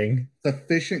grinding.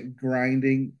 Sufficient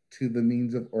grinding to the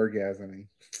means of orgasming.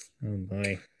 Oh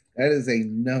boy. That is a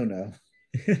no-no.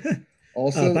 By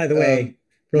Also, the way,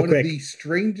 real one of the quick.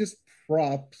 strangest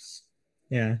props,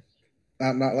 Yeah.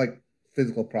 not like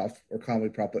physical props or comedy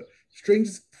prop, but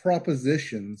strangest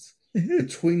propositions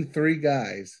between three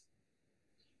guys,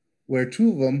 where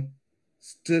two of them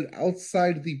stood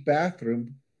outside the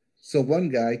bathroom so one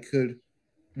guy could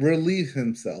relieve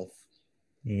himself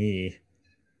Eh,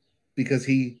 because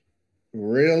he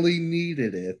really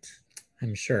needed it.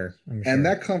 I'm sure. I'm And sure.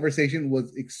 that conversation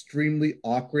was extremely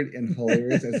awkward and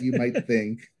hilarious, as you might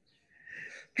think,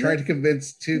 trying to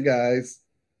convince two guys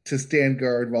to stand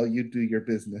guard while you do your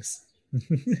business.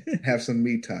 Have some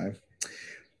me time.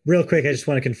 Real quick, I just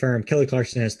want to confirm Kelly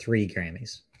Clarkson has 3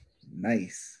 Grammys.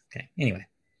 Nice. Okay. Anyway,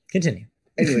 continue.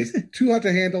 Anyways, Too Hot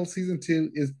to Handle season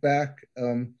 2 is back.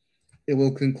 It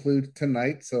will conclude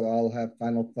tonight, so I'll have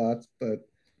final thoughts, but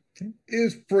Okay.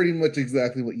 it's pretty much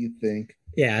exactly what you think.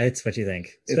 Yeah, it's what you think,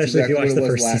 It's especially if you exactly what watch it the was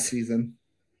first last season. season.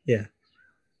 Yeah.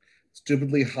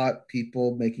 Stupidly hot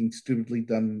people making stupidly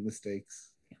dumb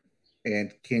mistakes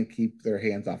and can't keep their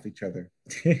hands off each other.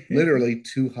 Literally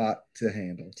too hot to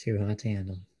handle. Too hot to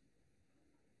handle.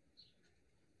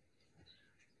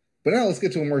 But now let's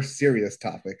get to a more serious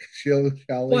topic, shall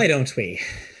Why we? don't we?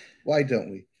 Why don't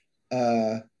we?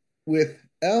 Uh, with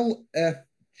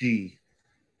LFG,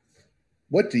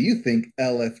 what do you think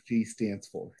LFG stands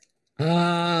for?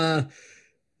 Uh,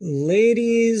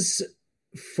 Ladies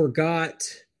forgot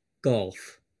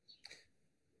golf.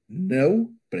 No,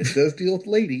 but it does deal with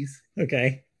ladies.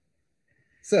 Okay.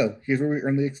 So here's where we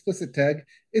earn the explicit tag.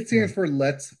 It stands Oh. for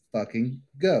Let's Fucking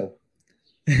Go.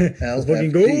 Let's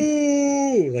fucking LFG.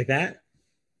 go like that.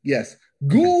 Yes.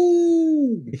 Okay.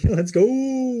 Go! Let's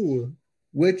go.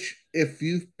 Which, if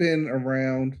you've been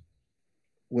around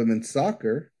women's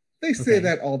soccer, they say Okay.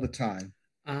 that all the time.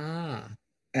 Ah,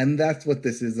 And that's what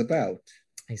this is about.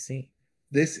 I see.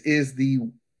 This is the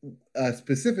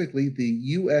specifically the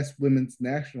U.S. women's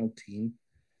national team,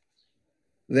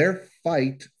 their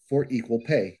fight for equal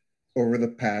pay over the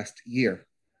past year.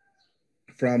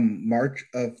 From March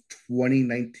of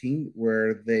 2019,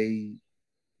 where they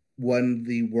won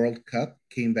the World Cup,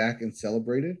 came back and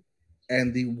celebrated,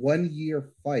 and the 1 year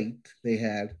fight they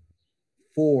had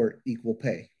for equal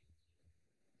pay.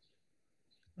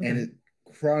 And Okay. it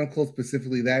chronicles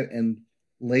specifically that and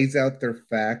lays out their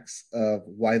facts of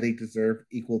why they deserve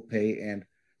equal pay and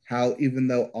how, even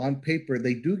though on paper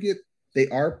they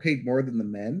are paid more than the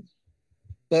men,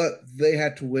 but they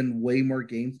had to win way more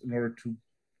games in order to.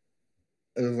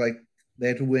 It was like they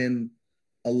had to win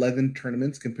 11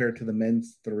 tournaments compared to the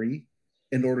men's three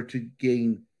in order to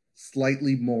gain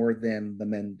slightly more than the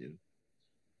men do.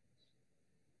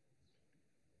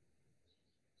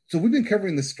 So we've been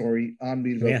covering this story on Oh,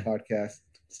 Media yeah, Podcast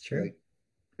it's true. like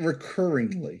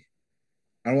recurringly.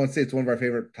 I don't want to say it's one of our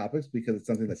favorite topics because it's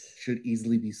something that should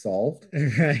easily be solved.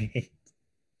 Right.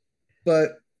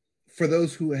 But for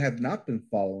those who have not been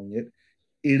following it,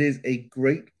 it is a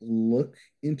great look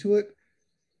into it,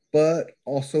 but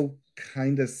also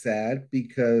kind of sad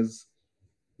because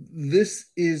this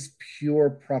is pure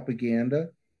propaganda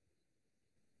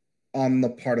on the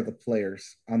part of the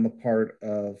players, on the part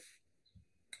of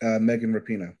Megan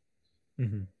Rapinoe.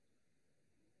 Hmm.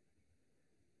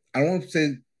 I don't want to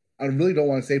say, I really don't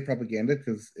want to say propaganda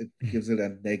because it gives it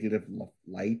a negative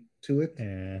light to it,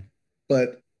 Yeah.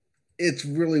 but it's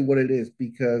really what it is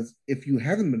because if you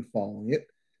haven't been following it,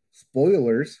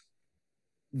 spoilers,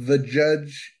 the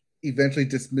judge eventually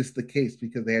dismissed the case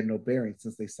because they had no bearing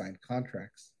since they signed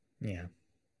contracts, Yeah.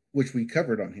 which we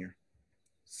covered on here.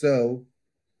 So,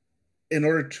 in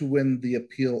order to win the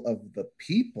appeal of the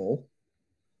people,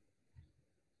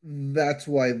 that's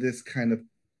why this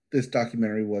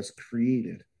documentary was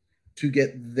created to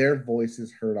get their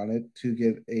voices heard on it, to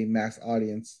get a mass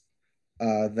audience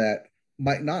that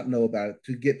might not know about it,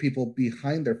 to get people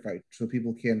behind their fight so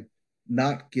people can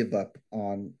not give up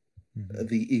on Hmm.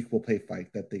 the equal pay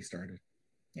fight that they started.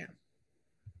 Yeah.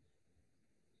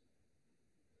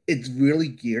 It's really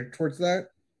geared towards that.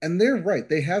 And they're right.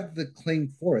 They have the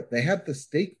claim for it, they have the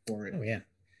stake for it. Oh, yeah.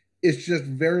 It's just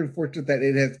very unfortunate that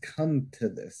it has come to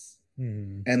this.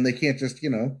 Hmm. And they can't just,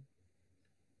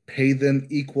 pay them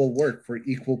equal work for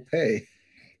equal pay.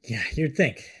 Yeah, you'd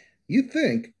think. You'd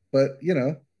think, but,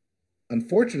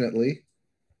 unfortunately,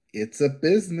 it's a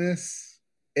business.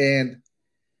 And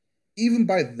even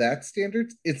by that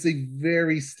standards, it's a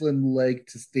very slim leg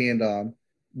to stand on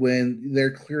when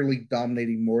they're clearly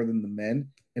dominating more than the men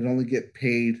and only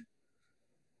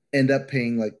end up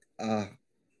paying like what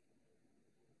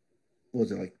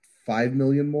was it, like 5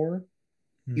 million more,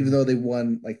 even Hmm. though they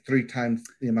won like three times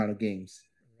the amount of games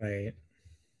Right.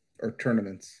 or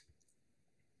tournaments.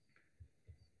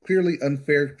 Clearly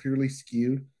unfair, clearly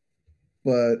skewed,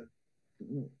 but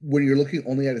when you're looking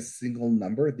only at a single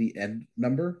number, the end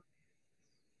number,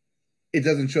 it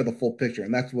doesn't show the full picture,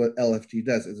 and that's what LFG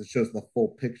does. Is it shows the full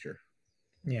picture.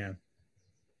 Yeah.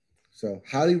 So,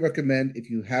 highly recommend if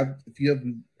you have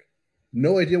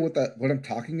no idea what I'm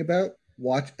talking about,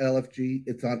 watch LFG.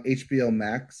 It's on HBO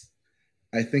Max.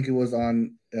 I think it was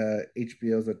on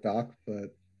HBO's a doc,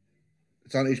 but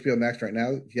it's on HBO Max right now.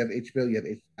 If you have HBO, you have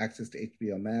access to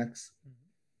HBO Max.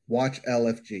 Watch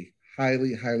LFG.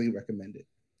 Highly, highly recommend it.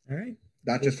 All right.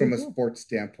 Not Cool, just cool, from a cool. sports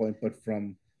standpoint, but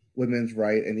from women's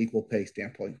right and equal pay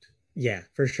standpoint. Yeah,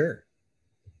 for sure.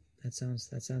 That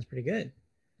sounds pretty good.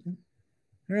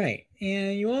 All right.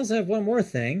 And you also have one more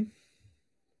thing.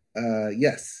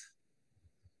 Yes.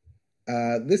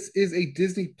 This is a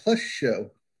Disney Plus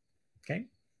show Okay.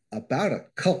 about a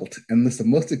cult, and this is the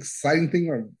most exciting thing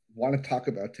I want to talk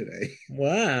about today.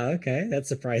 Wow, okay. That's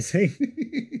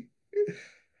surprising.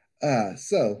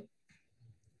 So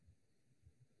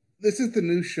this is the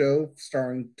new show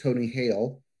starring Tony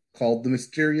Hale called The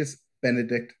Mysterious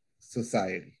Benedict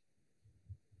Society.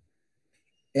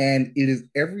 And it is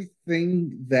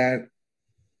everything that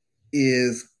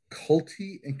is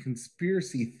culty and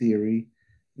conspiracy theory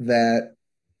that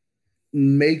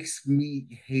makes me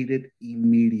hate it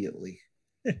immediately.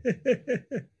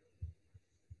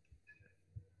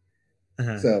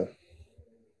 Uh-huh. So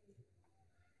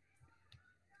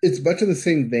it's much of the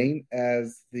same vein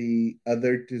as the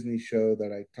other Disney show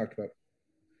that I talked about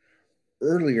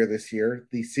earlier this year,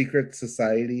 The Secret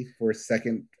Society for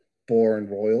Second Born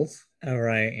Royals, All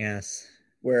right, yes.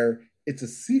 where it's a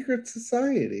secret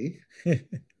society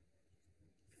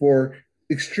for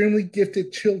extremely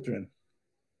gifted children.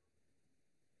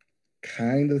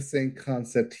 Kind of the same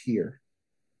concept here,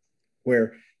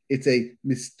 where it's a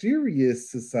mysterious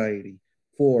society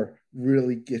for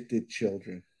really gifted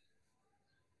children.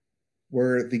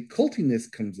 Where the cultiness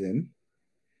comes in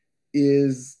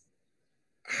is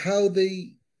how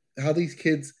they how these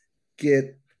kids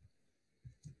get,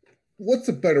 what's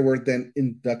a better word than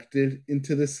inducted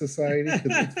into this society,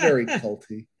 because it's very I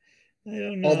culty.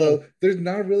 don't know. Although there's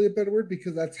not really a better word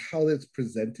because that's how it's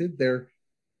presented. They're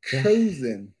Yeah.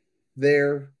 chosen,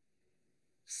 they're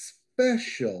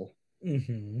special.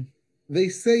 Hmm. They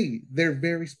say they're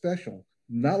very special,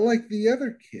 not like the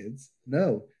other kids.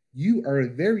 No, you are a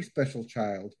very special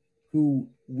child who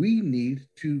we need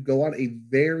to go on a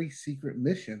very secret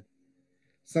mission,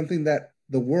 something that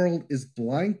the world is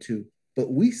blind to,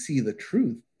 but we see the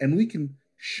truth and we can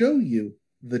show you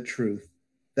the truth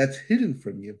that's hidden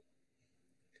from you.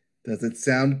 Does it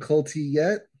sound culty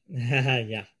yet?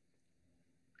 Yeah.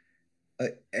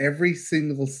 Every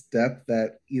single step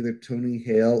that either Tony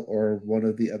Hale or one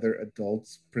of the other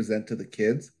adults present to the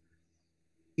kids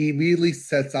immediately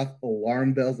sets off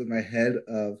alarm bells in my head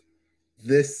of,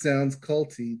 this sounds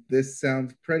culty, this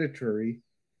sounds predatory.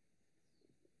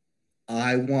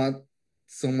 I want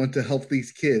someone to help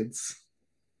these kids.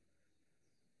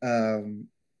 Um,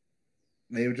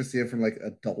 Maybe just see it from like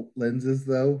adult lenses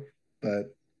though,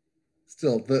 but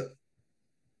still, the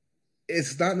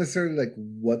it's not necessarily like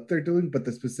what they're doing, but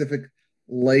the specific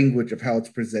language of how it's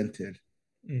presented.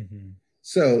 Hmm.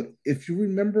 So if you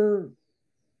remember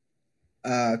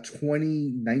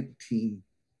 2019,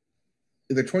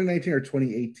 either 2019 or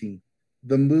 2018,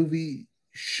 the movie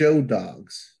Show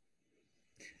Dogs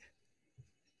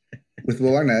with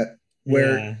Will Arnett,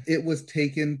 where Yeah. it was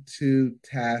taken to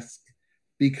task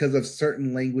because of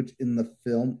certain language in the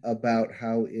film about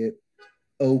how it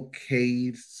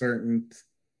okayed certain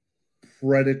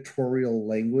predatorial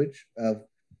language of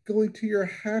going to your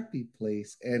happy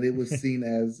place, and it was seen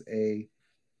as a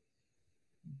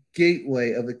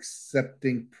gateway of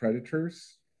accepting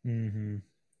predators. Hmm.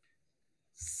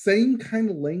 Same kind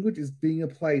of language is being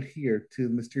applied here to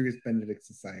Mysterious Benedict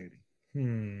Society.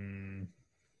 Hmm.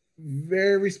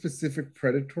 Very specific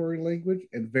predatory language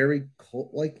and very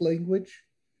cult like language,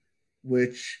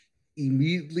 which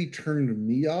immediately turned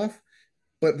me off,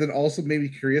 but then also made me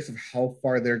curious of how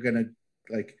far they're going to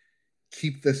like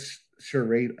keep this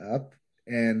charade up.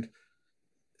 And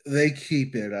they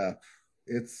keep it up.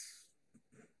 It's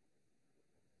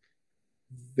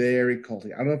very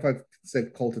culty. I don't know if I've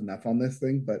said cult enough on this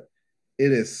thing, but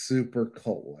it is super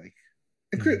cult like.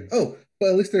 And Hmm. oh, but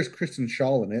at least there's Kristen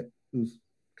Shaw in it, who's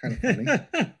Kind of funny.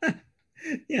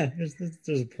 Yeah, there's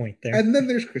a point there. And then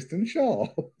there's Kristen Shaw.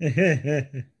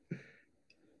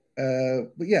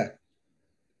 But yeah,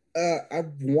 I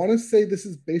want to say this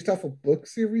is based off a book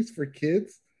series for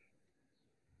kids,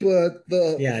 but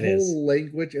the Yeah, it is. whole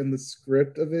language and the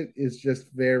script of it is just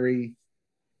very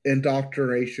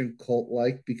indoctrination cult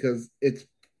like because it's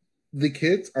the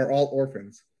kids are all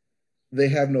orphans. They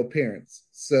have no parents.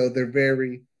 So they're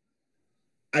very,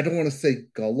 I don't want to say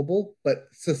gullible, but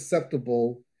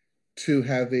susceptible to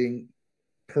having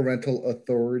parental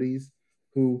authorities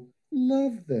who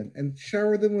love them and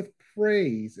shower them with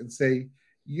praise and say,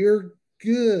 "You're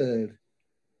good.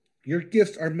 Your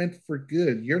gifts are meant for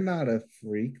good. You're not a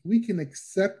freak. We can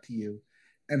accept you."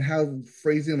 And how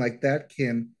phrasing like that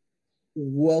can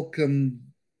welcome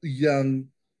young,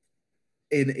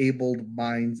 enabled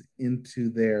minds into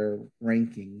their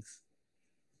rankings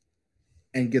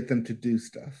and get them to do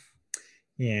stuff.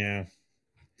 Yeah.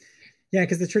 Yeah,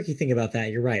 because the tricky thing about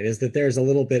that, you're right, is that there's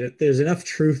enough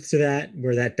truth to that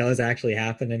where that does actually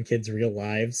happen in kids' real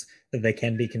lives that they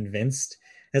can be convinced,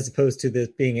 as opposed to this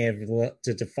being able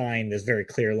to define this very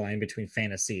clear line between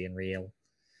fantasy and real.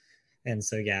 And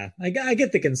so, yeah, I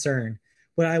get the concern.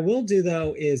 What I will do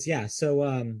though is, yeah,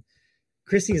 so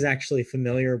Chrissy is actually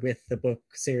familiar with the book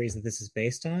series that this is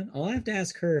based on. I'll have to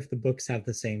ask her if the books have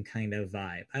the same kind of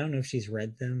vibe. I don't know if she's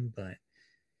read them, but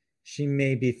she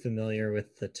may be familiar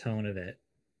with the tone of it.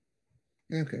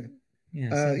 Okay. Yeah,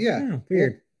 so Yeah. oh, Well,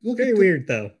 weird. look Very at the. weird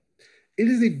though. It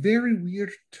is a very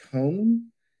weird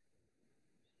tone,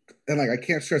 and like I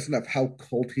can't stress enough how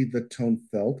culty the tone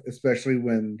felt, especially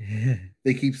when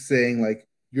they keep saying like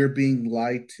you're being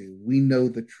lied to. We know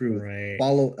the truth. Right.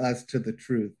 Follow us to the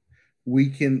truth.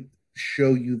 We can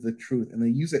show you the truth, and they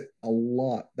use it a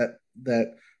lot. That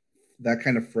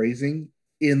kind of phrasing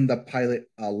in the pilot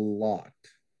a lot.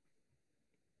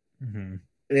 Mm-hmm.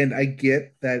 And I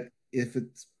get that if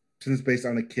it's since it's based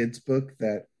on a kid's book,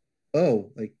 that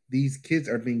oh, like these kids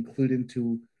are being clued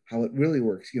into how it really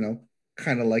works.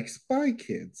 Kind of like Spy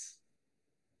Kids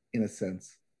in a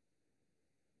sense.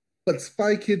 But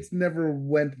Spy Kids never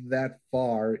went that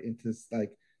far into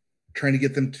like trying to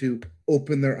get them to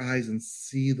open their eyes and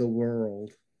see the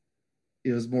world.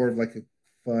 It was more of like a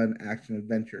fun action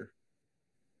adventure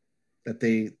that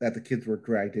the kids were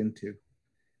dragged into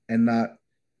and not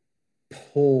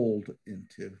pulled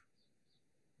into.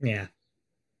 Yeah,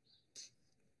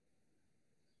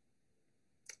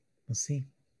 we'll see.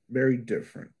 Very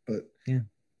different, but Yeah.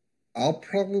 I'll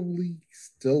probably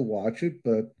still watch it,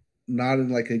 but not in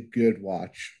like a good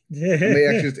watch. I may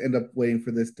actually just end up waiting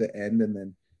for this to end and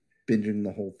then binging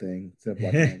the whole thing instead of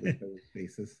watching on a week by week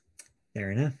basis.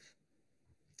 Fair enough.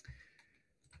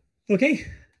 Okay.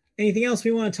 Anything else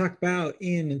we want to talk about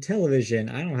in television?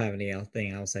 I don't have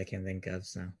anything else I can think of.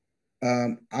 So,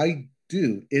 I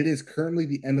do. It is currently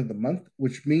the end of the month,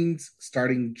 which means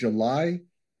starting July,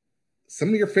 some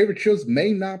of your favorite shows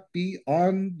may not be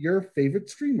on your favorite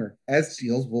streamer as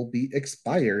deals will be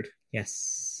expired.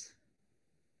 yes.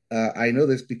 I know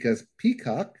this because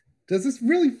Peacock does this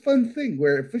really fun thing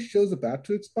where if a show's about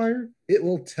to expire, it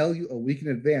will tell you a week in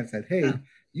advance that, Oh. hey,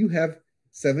 you have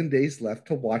 7 days left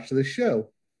to watch the show.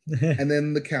 And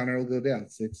then the counter will go down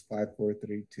 6, 5, 4,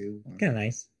 3, 2, 1. Kind of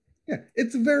nice. Yeah,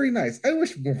 it's very nice. I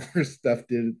wish more stuff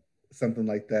did something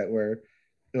like that where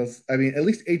it was, I mean, at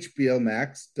least HBO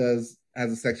Max has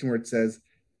a section where it says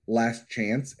last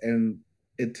chance and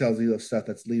it tells you of stuff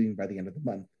that's leaving by the end of the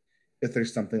month if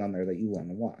there's something on there that you want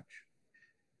to watch.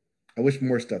 I wish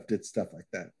more stuff did stuff like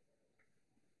that.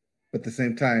 But at the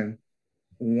same time,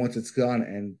 once it's gone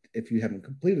and if you haven't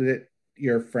completed it,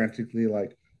 you're frantically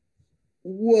like,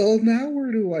 well, now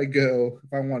where do I go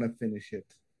if I want to finish it?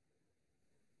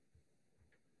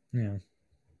 Yeah.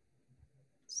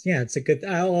 Yeah, it's a good.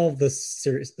 All of the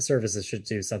services should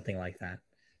do something like that.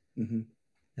 Mm-hmm.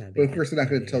 That'd But be of good. course, they're not That'd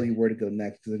going be to tell good. you where to go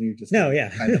next because then you're just No, going to yeah.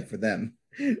 sign up for them.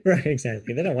 Right,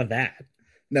 exactly. They don't want that.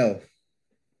 No.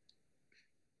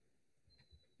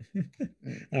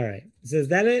 All right. So is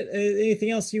that it?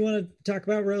 Anything else you want to talk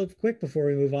about real quick before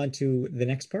we move on to the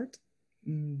next part?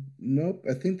 Nope.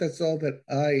 I think that's all that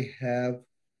I have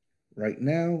right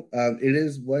now. It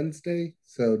is Wednesday,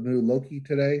 so new Loki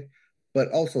today. But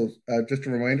also, just a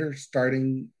reminder,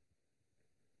 starting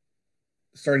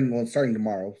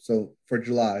tomorrow. So for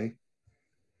July,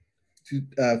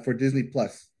 for Disney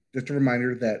Plus, just a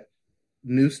reminder that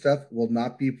new stuff will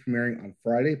not be premiering on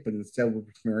Friday, but instead will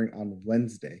be premiering on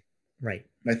Wednesday. Right.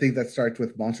 And I think that starts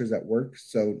with Monsters at Work.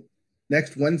 So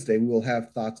next Wednesday, we will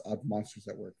have thoughts on Monsters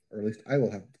at Work, or at least I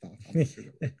will have thoughts on Monsters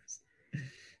at Work.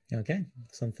 Okay.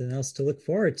 Something else to look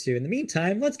forward to. In the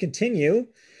meantime, let's continue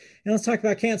And let's talk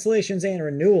about cancellations and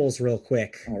renewals real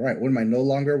quick. All right. What am I no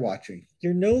longer watching?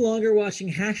 You're no longer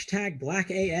watching hashtag Black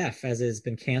AF as it has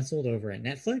been canceled over at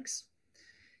Netflix.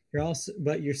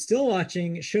 But you're still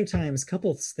watching Showtime's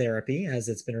Couples Therapy as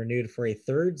it's been renewed for a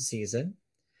third season.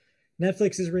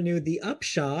 Netflix has renewed The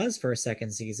Upshaws for a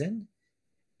second season.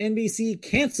 NBC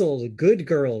canceled Good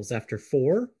Girls after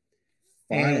 4.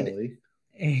 Finally.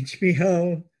 And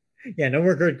HBO, yeah, no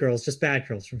more Good Girls, just Bad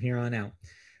Girls from here on out.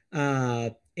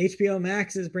 HBO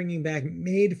Max is bringing back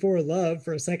Made for Love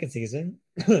for a second season.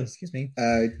 Excuse me.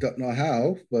 I don't know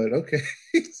how, but okay.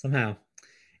 Somehow.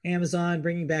 Amazon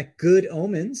bringing back Good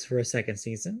Omens for a second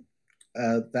season.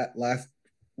 That last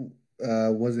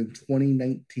was in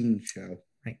 2019 show.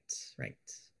 Right.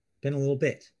 Been a little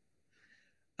bit.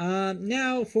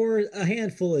 Now for a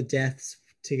handful of deaths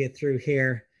to get through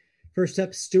here. First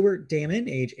up, Stuart Damon,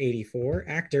 age 84,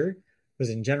 actor, was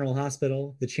in General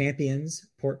Hospital, The Champions,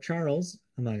 Port Charles,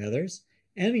 among others.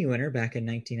 Emmy winner back in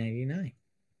 1999.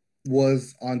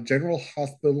 Was on General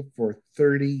Hospital for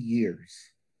 30 years.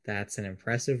 That's an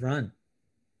impressive run.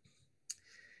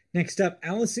 Next up,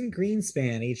 Allison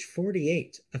Greenspan, age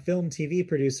 48, a film and TV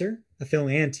producer,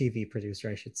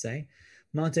 I should say.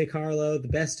 Monte Carlo, The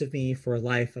Best of Me, For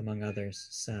Life, among others.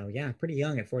 So yeah, pretty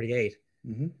young at 48.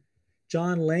 Mm-hmm.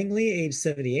 John Langley, age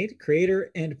 78, creator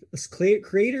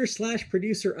slash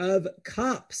producer of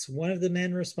Cops, one of the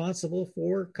men responsible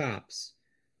for Cops,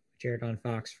 which aired on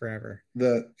Fox forever.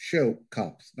 The show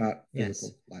Cops, not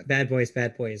physical. Yes. Live. Bad Boys.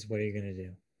 What are you going to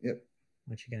do? Yep.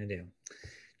 What you going to do?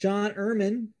 John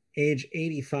Erman, age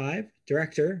 85,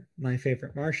 director, My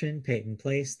Favorite Martian, Peyton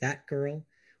Place, That Girl,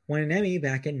 won an Emmy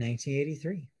back in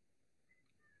 1983.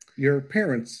 Your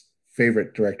parents'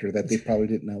 favorite director that they probably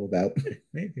didn't know about.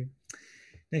 Maybe.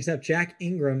 Next up, Jack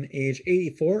Ingram, age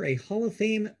 84, a Hall of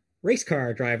Fame race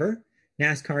car driver,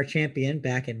 NASCAR champion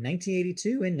back in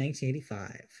 1982 and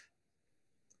 1985.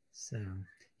 So,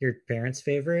 your parents'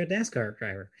 favorite NASCAR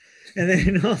driver. And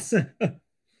then also,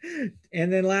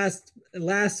 and then last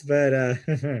but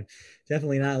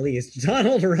definitely not least,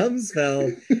 Donald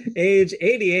Rumsfeld, age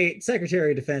 88,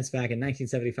 Secretary of Defense back in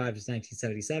 1975 to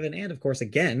 1977, and of course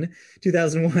again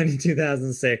 2001 and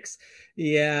 2006.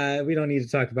 Yeah, we don't need to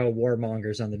talk about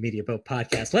warmongers on the Media Boat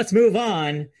podcast. Let's move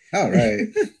on. All right.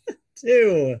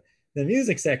 To the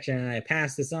music section. I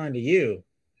pass this on to you.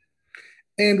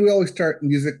 And we always start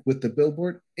music with the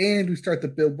Billboard, and we start the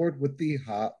Billboard with the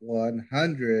Hot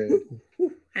 100.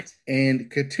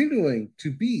 And continuing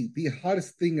to be the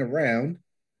hottest thing around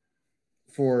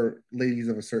for ladies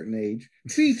of a certain age,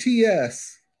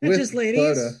 BTS. Not just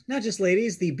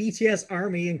ladies. The BTS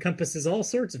army encompasses all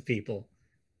sorts of people,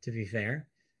 to be fair.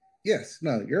 Yes,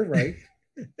 no, you're right.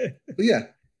 But yeah,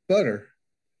 Butter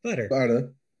is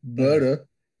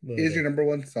your number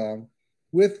one song,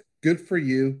 with Good For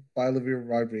You by Olivia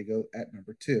Rodrigo at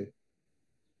number 2.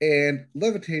 And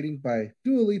Levitating by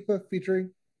Dua Lipa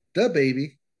featuring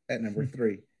DaBaby at number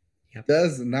 3. Yep.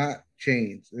 Does not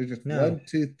change. There's just 1,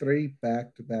 2, 3,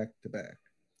 back to back to back.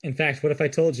 In fact, what if I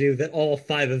told you that all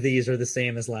 5 of these are the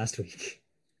same as last week?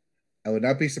 I would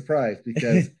not be surprised,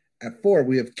 because at 4,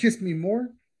 we have Kiss Me More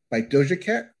by Doja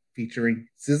Cat featuring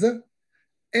SZA.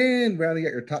 And rounding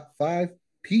out your top 5,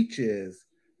 Peaches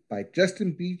by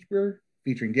Justin Bieber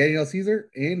featuring Danielle Caesar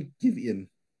and Giveon.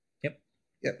 Yep,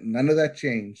 none of that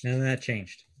changed. We're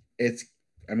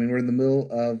in the middle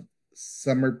of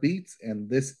summer beats, and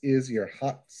this is your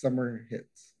hot summer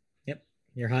hits. Yep,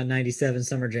 your hot 97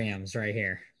 summer jams right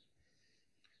here.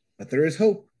 But there is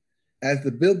hope, as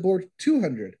the Billboard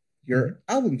 200, your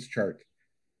albums chart.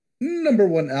 Number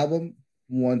 1 album,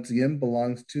 once again,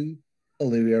 belongs to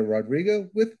Olivia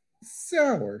Rodrigo with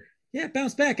Sour. Yeah,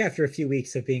 bounced back after a few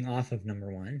weeks of being off of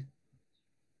number 1.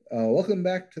 Welcome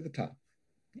back to the top.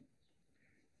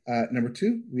 Number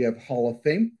 2, we have Hall of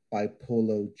Fame by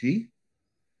Polo G.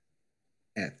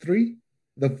 At 3,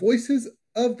 The Voices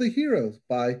of the Heroes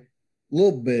by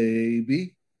Lil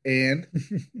Baby and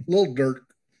Lil Durk.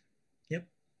 Yep.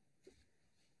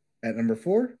 At number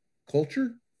 4,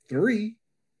 Culture 3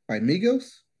 by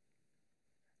Migos.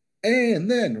 And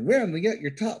then rounding out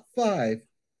your top 5,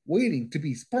 waiting to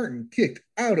be Spartan kicked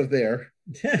out of there,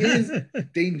 is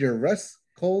Dangerous,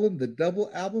 the double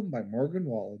album by Morgan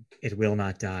Wallen. It will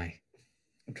not die.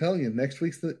 I'm telling you, next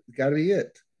week's got to be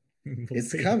it.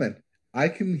 It's coming. I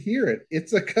can hear it.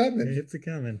 It's a coming.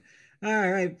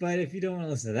 All right, but if you don't want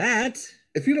to listen to that,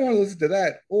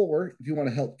 or if you want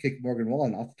to help kick Morgan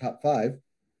Wallen off the top 5,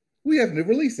 we have new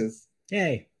releases.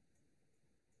 Yay.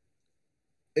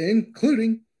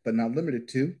 Including, but not limited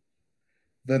to,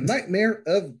 The Nightmare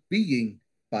of Being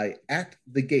by At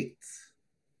the Gates.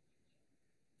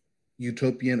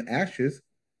 Utopian Ashes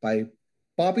by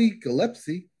Bobby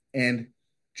Gillespie and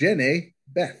Jenna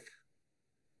Beth.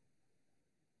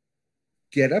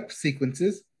 Get Up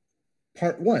Sequences,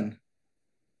 Part 1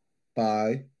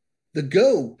 by the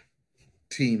Go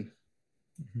Team.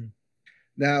 Mm-hmm.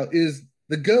 Now, is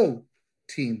the Go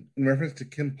Team in reference to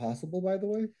Kim Possible, by the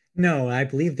way? No, I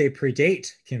believe they predate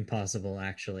Kim Possible,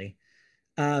 actually.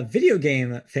 Video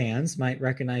game fans might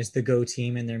recognize the Go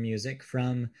Team and their music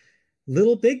from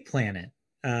Little Big Planet,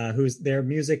 whose their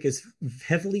music is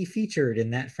heavily featured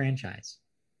in that franchise.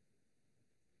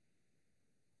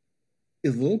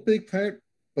 Is Little Big Planet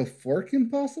before Kim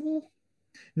Possible?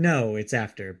 No, it's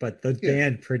after, but the Yeah.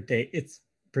 band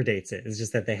predates it. It's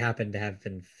just that they happen to have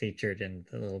been featured in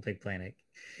the Little Big Planet.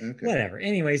 Okay. Whatever.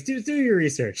 Anyways, do your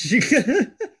research. I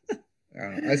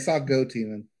don't know. I saw Go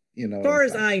Team and you know what I'm Far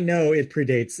as talking I know, it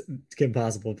predates Kim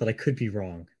Possible, but I could be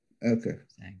wrong. about. Okay.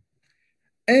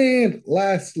 And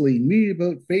lastly, Media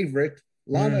Boat favorite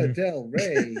Lana Mm, Del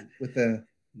Rey with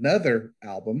another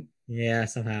album, yeah,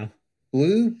 somehow.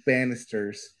 Blue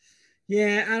Bannisters.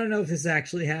 Yeah, I don't know if this is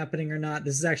actually happening or not.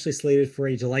 This is actually slated for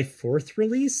a July 4th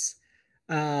release.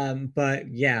 But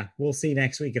yeah, we'll see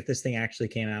next week if this thing actually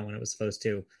came out when it was supposed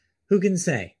to. Who can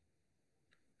say?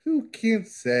 Who can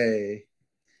say?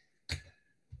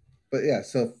 But yeah,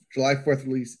 so July 4th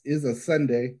release is a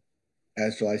Sunday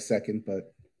as July 2nd,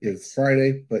 but is Nice.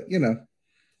 Friday. But you know,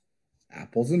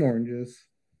 apples and oranges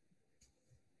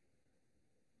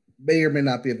may or may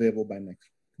not be available by next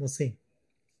week. We'll see.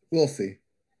 We'll see.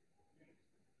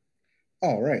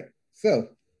 All right. So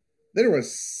there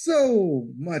was so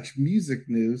much music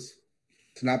news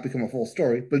to not become a full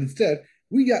story, but instead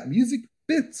we got music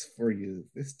bits for you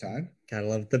this time. Gotta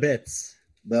love the bits.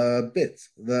 The bits,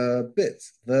 the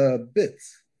bits, the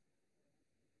bits.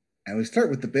 And we start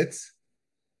with the bits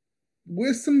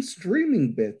with some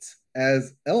streaming bits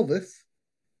as Elvis,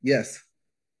 yes,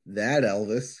 that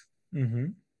Elvis, Mm-hmm.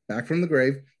 back from the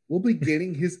grave, will be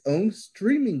getting his own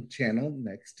streaming channel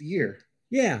next year.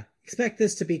 Yeah, expect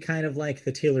this to be kind of like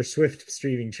the Taylor Swift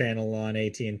streaming channel on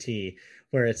AT&T,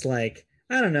 where it's like,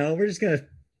 I don't know, we're just gonna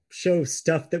show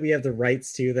stuff that we have the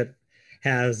rights to that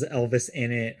has Elvis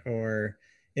in it or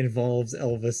involves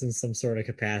Elvis in some sort of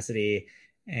capacity,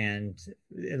 and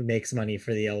it makes money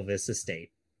for the Elvis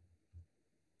estate.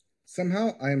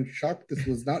 Somehow, I am shocked this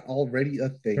was not already a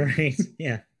thing. Right?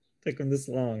 Yeah. Took them this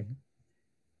long.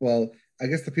 Well, I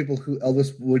guess the people who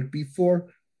Elvis would be for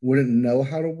wouldn't know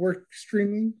how to work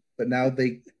streaming, but now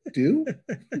they do,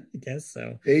 I guess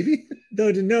so. maybe.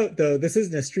 Though to note, though, this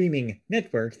isn't a streaming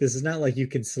network. This is not like you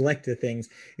can select the things.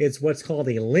 It's what's called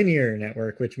a linear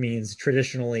network, which means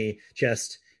traditionally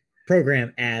just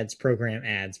program ads, program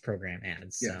ads, program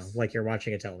ads. So, Yes. like you're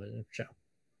watching a television show.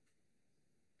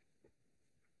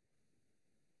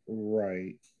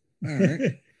 Right. All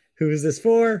right. Who is this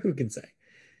for? Who can say?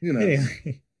 Who knows?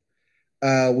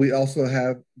 Anyway, We also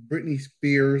have Britney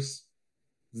Spears'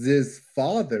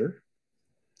 father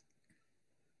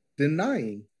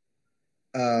denying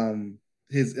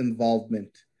his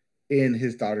involvement in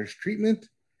his daughter's treatment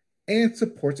and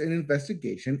supports an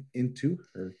investigation into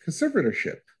her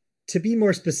conservatorship. to be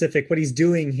more specific, what he's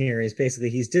doing here is basically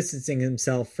he's distancing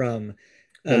himself from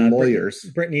The lawyers.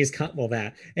 Brittany's well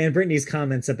that and Brittany's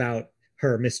comments about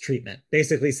her mistreatment,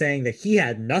 basically saying that he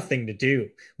had nothing to do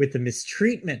with the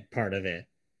mistreatment part of it,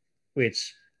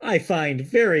 which I find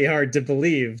very hard to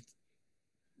believe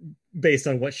based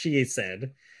on what she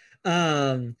said.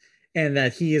 Um, and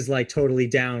that he is like totally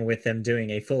down with them doing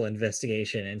a full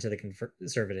investigation into the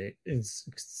conservatorship.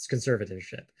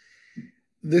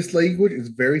 This language is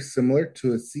very similar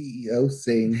to a CEO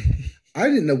saying, I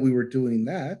didn't know we were doing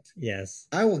that. Yes.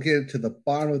 I will get to the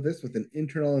bottom of this with an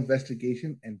internal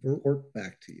investigation and report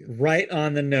back to you. Right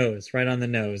on the nose, right on the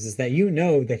nose is that you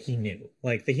know that he knew,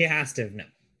 like that he has to have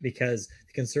known because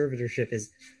the conservatorship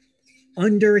is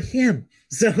under him.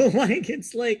 So like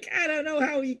it's like I don't know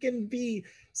how he can be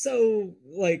so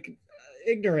like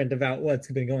ignorant about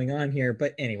what's been going on here.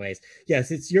 But anyways,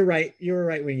 yes, it's you're right. You're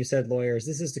right when you said lawyers.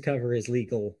 This is to cover his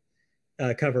legal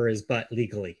cover his butt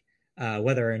legally.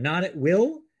 Whether or not it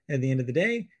will at the end of the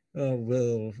day,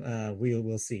 we'll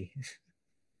see.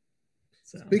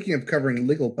 So Speaking of covering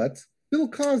legal butts, Bill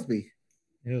Cosby.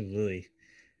 oh, really,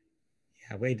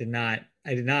 yeah, Wade did not.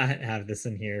 I did not have this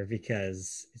in here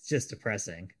because it's just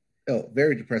depressing. Oh,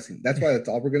 very depressing. That's why that's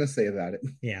all we're going to say about it.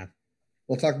 Yeah,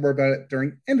 We'll talk more about it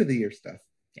during end of the year stuff.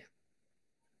 yeah,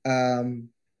 Um,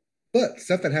 but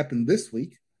stuff that happened this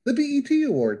week, the BET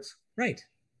Awards. right.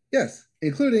 Yes,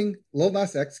 including Lil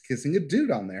Nas X kissing a dude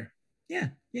on there. Yeah,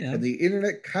 And the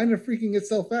internet kind of freaking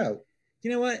itself out. you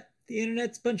know what? The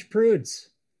internet's a bunch of prudes.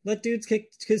 Let dudes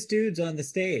kiss dudes on the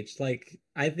stage. Like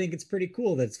I think it's pretty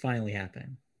cool that it's finally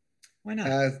happening. Why not?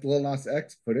 As Lil Nas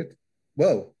X put it,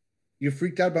 whoa, you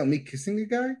freaked out about me kissing a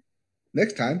guy?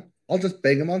 Next time, I'll just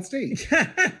bang him on stage.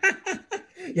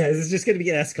 Yeah, this is just going to be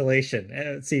an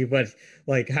escalation. See what,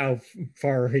 like, how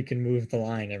far he can move the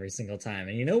line every single time.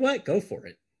 And you know what? Go for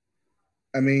it.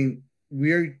 I mean,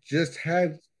 we just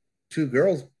had two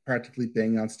girls practically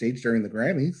bang on stage during the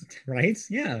Grammys. Right?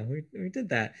 Yeah, we did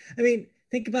that. I mean,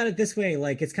 think about it this way.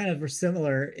 Like, it's kind of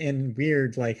similar and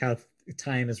weird, like how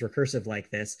time is recursive like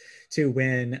this to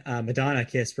when Madonna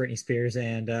kissed Britney Spears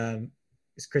and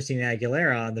Christina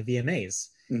Aguilera on the VMAs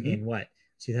Mm-hmm. in what,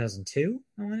 2002,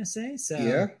 I want to say. So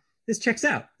Yeah. this checks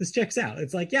out. This checks out.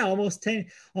 It's like, yeah, almost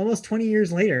 20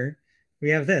 years later,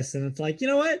 we have this. And it's like, you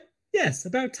know what? Yes,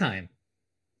 about time.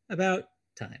 About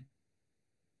time.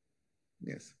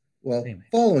 Yes. Well, Anyway,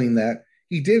 following that,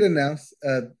 he did announce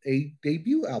a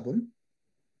debut album,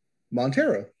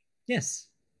 Montero, yes.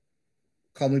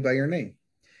 Call Me By Your Name.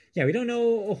 Yeah, we don't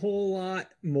know a whole lot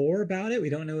more about it. We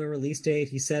don't know a release date.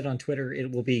 He said on Twitter it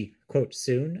will be, quote,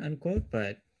 soon, unquote,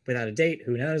 but without a date,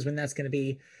 who knows when that's going to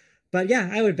be. But yeah,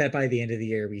 I would bet by the end of the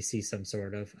year we see some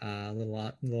sort of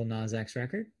little Nas X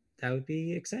record. That would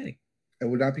be exciting. I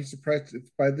would not be surprised if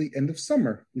by the end of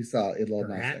summer we saw a Lil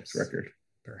Nas X Perhaps, record.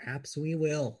 perhaps we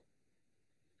will.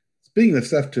 Speaking of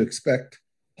stuff to expect,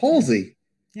 Yeah, Halsey,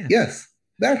 yeah, yes,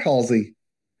 that Halsey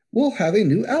will have a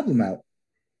new album out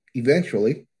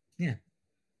eventually yeah.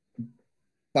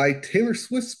 by Taylor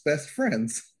Swift's best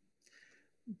friends.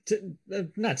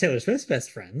 Not Taylor Swift's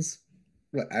best friends.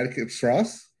 What, Atticus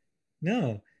Ross?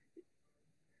 No,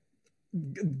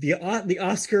 the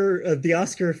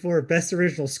Oscar for best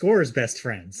original score is best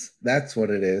friends. That's what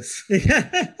it is.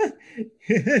 Yeah.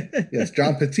 Yes,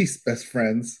 John Batiste's best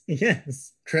friends,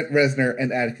 Yes. Trent Reznor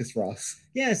and Atticus Ross.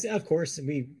 Yes, of course.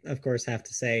 We, of course, have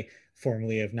to say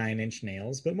formerly of Nine Inch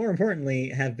Nails, but more importantly,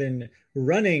 have been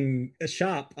running a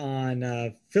shop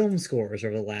on film scores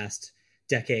over the last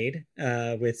decade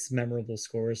with memorable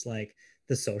scores like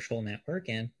The Social Network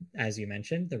and, as you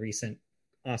mentioned, the recent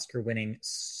Oscar winning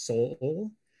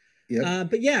Soul. Yep.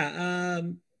 But yeah,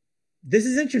 this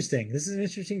is interesting. This is an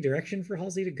interesting direction for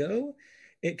Halsey to go.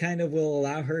 It kind of will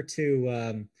allow her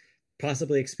to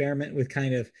possibly experiment with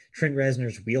kind of Trent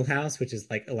Reznor's wheelhouse, which is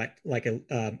like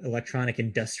a electronic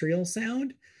industrial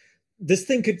sound. This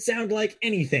thing could sound like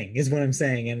anything, is what I'm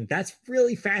saying, and that's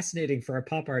really fascinating for a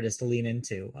pop artist to lean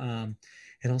into.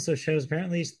 It also shows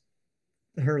apparently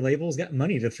her label's got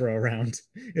money to throw around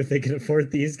if they can afford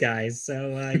these guys.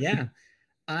 So yeah,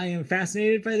 I am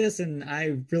fascinated by this, and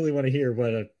I really want to hear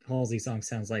what a Halsey song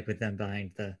sounds like with them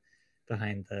behind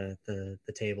the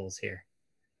tables here.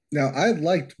 Now, I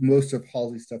liked most of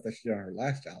Halsey's stuff that she did on her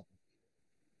last album.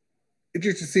 It's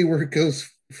just to see where it goes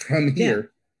from Yeah,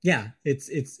 here. yeah,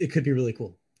 it could be really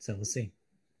cool. So we'll see.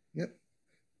 Yep.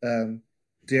 Um,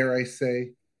 dare I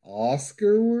say,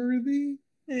 Oscar worthy?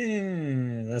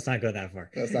 Let's not go that far.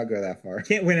 Let's not go that far.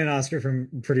 Can't win an Oscar from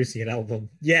producing an album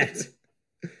yet.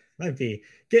 Might be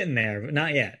getting there, but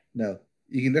not yet. No,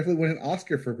 you can definitely win an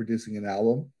Oscar for producing an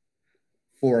album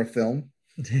for a film,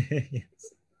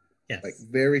 Yes, like yes,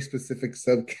 very specific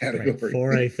right. subcategory.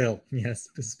 For a film, yes,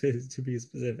 to be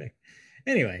specific.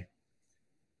 Anyway,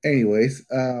 Anyways,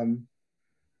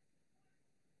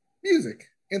 music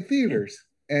and yeah, theaters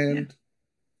yeah, and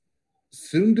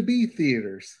soon to be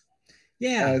theaters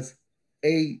yeah. as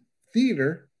a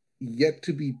theater yet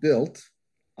to be built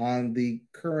on the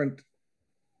current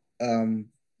um,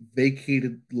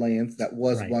 vacated lands that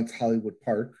was Right. once Hollywood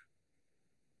Park.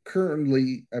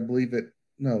 Currently, I believe it.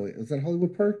 No, is that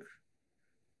Hollywood Park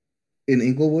in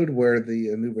Inglewood, where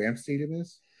the new Ram Stadium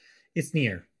is? It's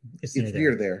near. It's near It's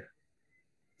near there. there.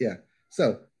 Yeah.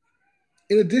 So,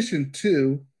 in addition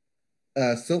to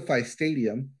SoFi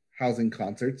Stadium housing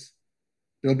concerts,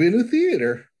 there'll be a new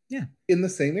theater Yeah. in the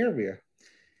same area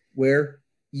where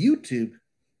YouTube,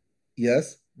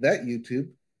 yes, that YouTube,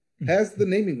 has the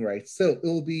naming rights. So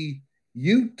it'll be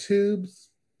YouTube's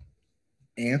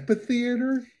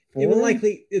amphitheater It will forum.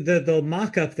 likely the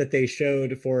mock-up that they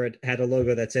showed for it had a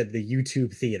logo that said the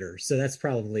YouTube Theater. So that's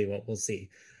probably what we'll see.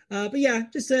 But yeah,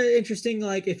 just interesting.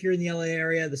 Like if you're in the LA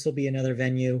area, this will be another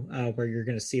venue where you're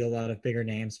going to see a lot of bigger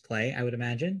names play, I would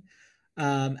imagine.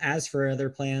 As for other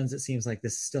plans, it seems like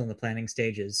this is still in the planning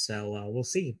stages. So we'll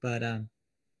see. But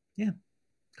yeah,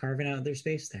 carving out their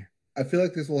space there. I feel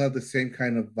like this will have the same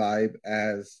kind of vibe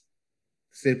as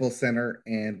Staples Center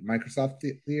and Microsoft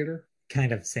Theater,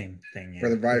 Kind of same thing, where yeah,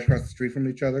 they're for right across sure. the street from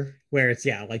each other. Where it's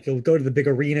yeah, like you'll go to the big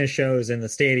arena shows in the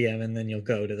stadium, and then you'll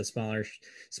go to the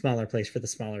smaller place for the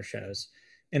smaller shows.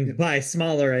 And You know, by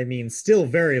smaller, I mean still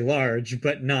very large,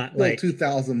 but not still like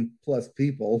 2,000 plus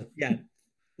people. yeah,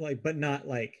 like, but not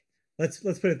like, let's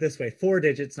put it this way: 4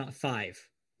 digits, not five.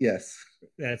 Yes.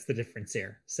 That's the difference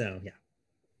here. So yeah.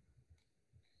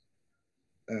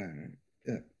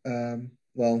 Yeah.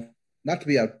 Well, not to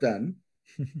be outdone,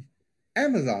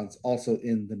 Amazon's also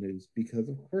in the news because,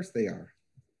 of course, they are,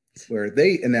 where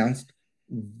they announced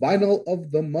Vinyl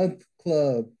of the Month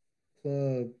Club,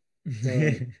 Club,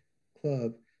 Club,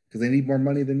 because they need more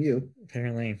money than you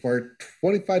Apparently. for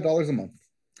 $25 a month.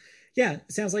 Yeah,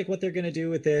 sounds like what they're going to do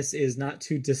with this is not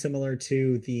too dissimilar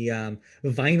to the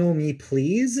Vinyl Me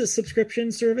Please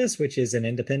subscription service, which is an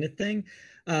independent thing,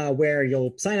 where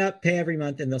you'll sign up, pay every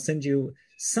month, and they'll send you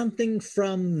something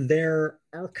from their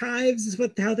archives, is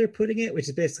what how they're putting it, which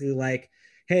is basically like,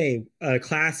 hey, a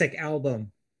classic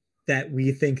album that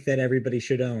we think that everybody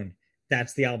should own.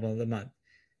 That's the album of the month.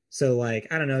 So like,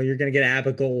 I don't know, you're gonna get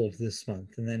ABBA Gold this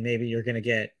month, and then maybe you're gonna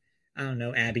get, I don't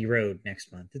know, Abbey Road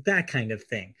next month. That kind of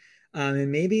thing.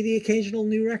 And maybe the occasional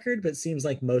new record, but it seems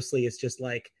like mostly it's just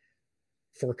like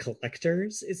for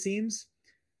collectors, it seems.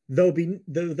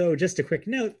 Though just a quick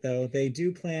note though, they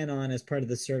do plan on as part of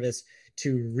the service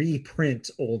to reprint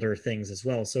older things as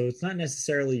well. So it's not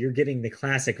necessarily you're getting the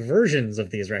classic versions of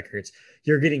these records,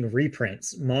 you're getting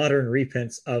reprints, modern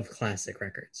reprints of classic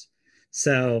records.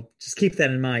 So just keep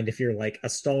that in mind if you're like a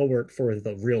stalwart for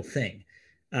the real thing.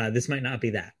 This might not be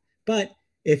that. But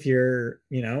if you're,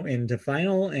 into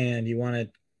vinyl and you want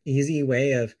an easy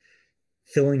way of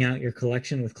filling out your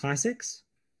collection with classics,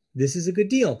 this is a good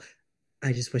deal.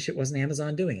 I just wish it wasn't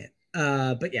Amazon doing it.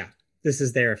 But yeah, this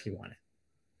is there if you want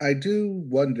I do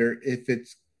wonder if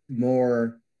it's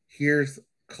more here's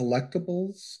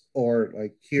collectibles or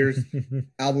like here's it.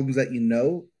 albums that you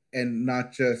know, and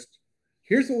not just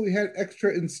here's what we had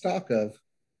extra in stock of.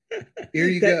 Here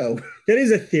you that go. that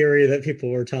is a theory that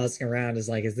people were tossing around, is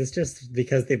like, is this just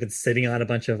because they've been sitting on a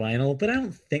bunch of vinyl? But I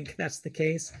don't think that's the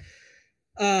case.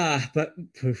 But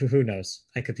who knows?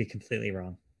 I could be completely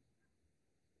wrong.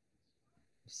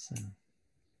 So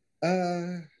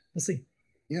Uh, we'll see.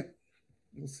 yeah,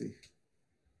 we'll see.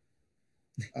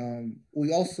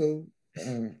 We also,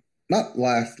 not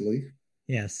lastly,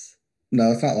 Yes.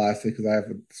 no, it's not lastly because I have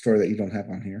a story that you don't have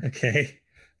on here. Okay.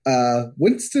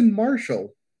 Winston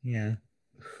Marshall, Yeah.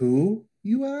 who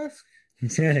you ask?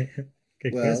 Good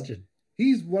Well, question.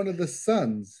 he's one of the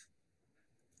sons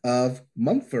of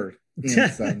Mumford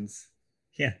and Sons.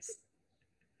 Yes.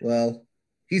 Well,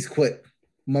 he's quit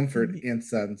Mumford and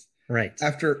Sons Right.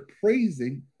 after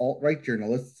praising alt-right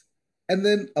journalists and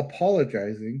then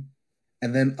apologizing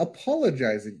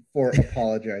for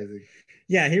apologizing.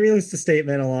 Yeah, he released a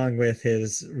statement along with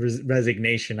his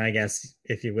resignation, I guess,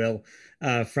 if you will,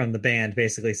 from the band,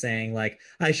 basically saying, like,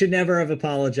 I should never have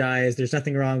apologized. There's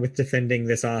nothing wrong with defending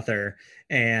this author.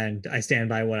 And I stand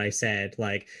by what I said.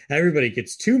 Like, everybody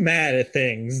gets too mad at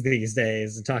things these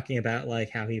days, and talking about, like,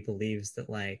 how he believes that,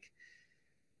 like,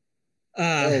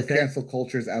 Oh, that cancel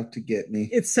culture's out to get me.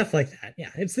 it's stuff like that.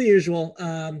 Yeah, it's the usual.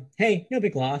 Hey, no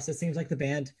big loss. It seems like the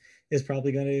band is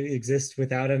probably going to exist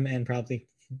without him, and probably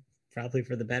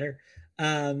for the better.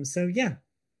 So yeah,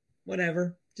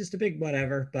 whatever. Just a big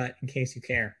whatever, but in case you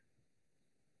care,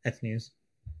 that's news.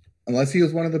 Unless he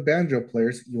was one of the banjo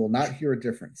players, you will not hear a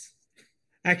difference.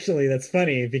 Actually, that's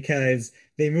funny because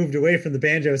they moved away from the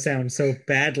banjo sound so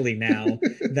badly now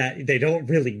that they don't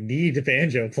really need a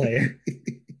banjo player.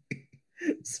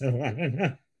 So I don't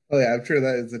know. Oh yeah, I'm sure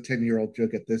that is a 10-year-old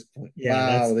joke at this point. Yeah,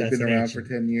 Wow, they've that's been an around for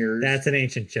ancient 10 years. that's an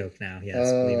ancient joke now.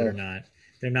 Yes, believe it or Oh, not.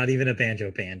 They're not even a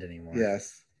banjo band anymore.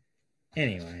 yes.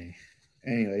 Anyway.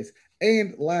 Anyways,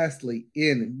 and lastly,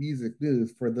 in music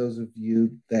news, for those of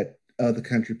you that of the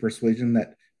country persuasion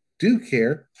that do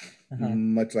care, Uh-huh.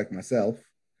 much like myself,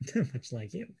 Much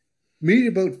like you.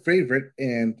 media boat favorite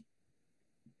and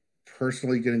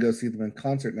personally going to go see them in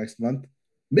concert next month,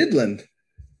 Midland.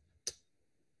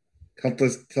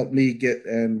 Helped me get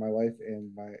and my wife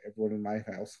and my everyone in my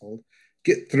household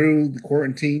get through the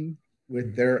quarantine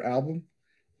with Mhm. their album.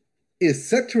 Is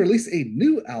set to release a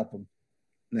new album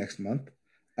next month.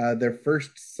 Their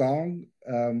first song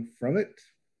from it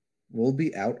will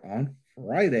be out on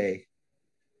Friday.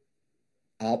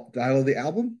 Title of the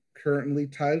album currently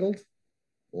titled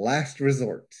 "Last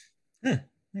Resort." Huh,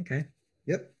 okay.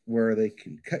 Yep, where they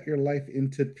can cut your life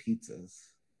into pizzas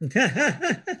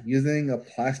using a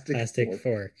plastic Plastic fork.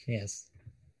 fork, yes.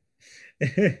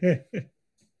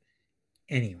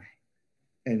 Anyway,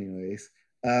 Anyways,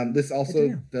 this good to also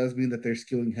know. does mean that they're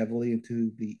skewing heavily into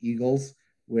the Eagles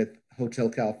with Hotel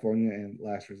California and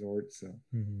Last Resort. So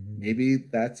Hmm. maybe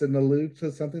that's an allude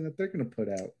to something that they're going to put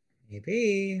out.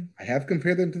 Maybe I have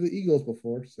compared them to the Eagles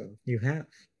before, so you have.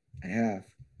 I have.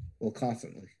 Well,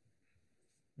 constantly.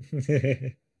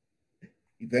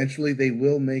 Eventually, they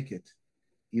will make it,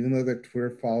 even though their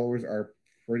Twitter followers are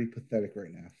pretty pathetic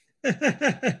right now.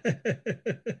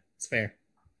 It's fair.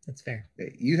 That's fair.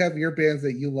 Okay, you have your bands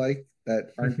that you like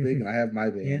that aren't big, and I have my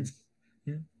Yeah, bands.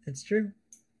 yeah, that's true.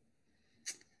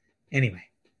 Anyway,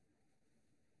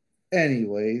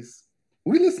 Anyways,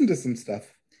 we listened to some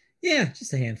stuff. yeah,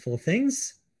 just a handful of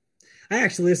things. I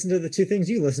actually listened to the two things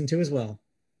you listened to as well.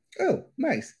 Oh,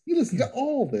 nice. You listened Yeah. to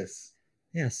all this.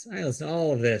 Yes, I listened to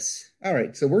all of this. All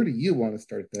right. So where do you want to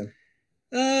start then?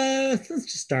 Let's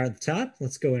just start at the top.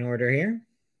 Let's go in order here.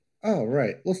 All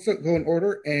right. Let's go in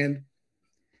order and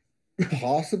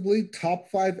possibly top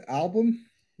five album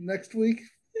next week,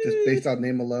 just Eh, based on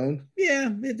name alone. yeah,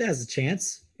 it has a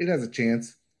chance. It has a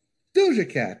chance. Doja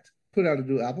Cat put out a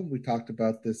new album. We talked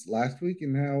about this last week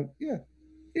and how, yeah,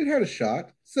 it had a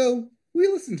shot. So we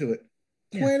listened to it.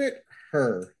 Yeah, Planet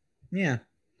Her. yeah.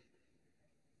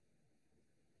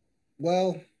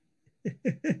 Well,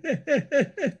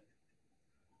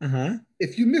 Uh-huh.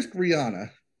 if you missed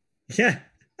Rihanna, Yeah.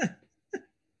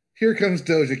 here comes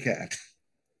Doja Cat.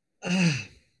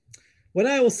 What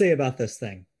I will say about this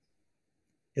thing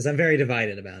is I'm very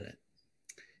divided about it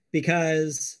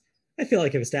because I feel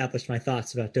like I've established my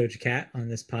thoughts about Doja Cat on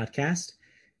this podcast.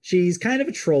 She's kind of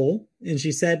a troll and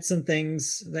she said some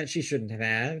things that she shouldn't have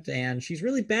had, and she's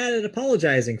really bad at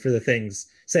apologizing for the things,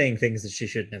 saying things that she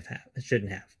shouldn't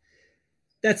have.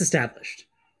 That's established.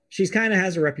 She's kind of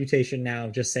has a reputation now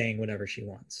of just saying whatever she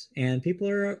wants. And people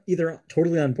are either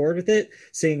totally on board with it,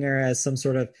 seeing her as some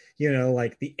sort of,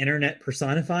 like the internet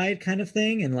personified kind of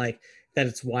thing, and like that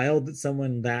it's wild that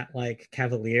someone that like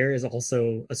cavalier is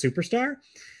also a superstar.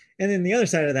 And then the other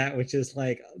side of that, which is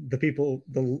like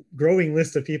the growing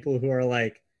list of people who are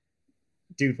like,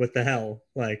 dude, what the hell?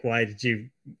 Like, why did you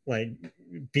like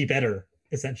be better,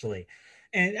 essentially?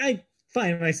 And I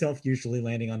find myself usually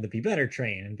landing on the be better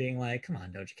train and being like, come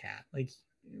on, Doja Cat. Like,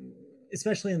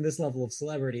 especially in this level of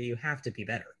celebrity, you have to be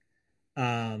better.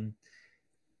 Um,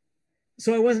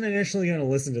 so I wasn't initially going to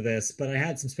listen to this, but I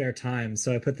had some spare time.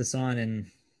 So I put this on, and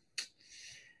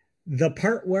the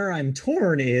part where I'm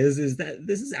torn is that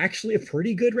this is actually a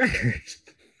pretty good record.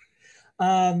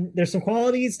 There's some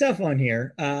quality stuff on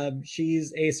here.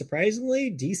 She's a surprisingly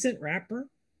decent rapper,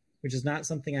 which is not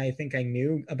something I think I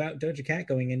knew about Doja Cat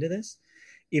going into this,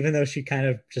 even though she kind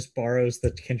of just borrows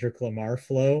the Kendrick Lamar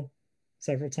flow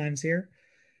several times here.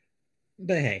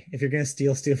 But hey, if you're gonna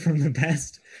steal from the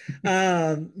best.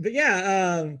 But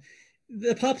yeah,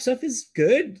 the pop stuff is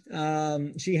good.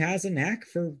 She has a knack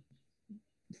for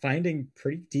finding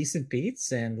pretty decent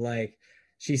beats, and like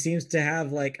she seems to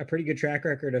have like a pretty good track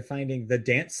record of finding the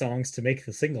dance songs to make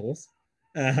the singles.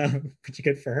 Pretty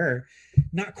good for her.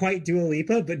 Not quite Dua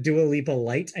Lipa, but Dua Lipa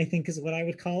light, I think is what I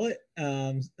would call it.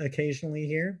 Occasionally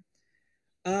here.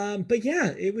 But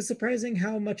yeah, it was surprising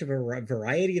how much of a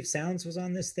variety of sounds was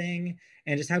on this thing,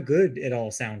 and just how good it all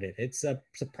sounded. It's a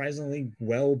surprisingly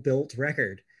well built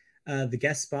record. The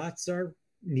guest spots are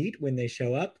neat when they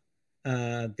show up.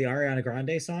 The Ariana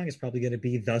Grande song is probably going to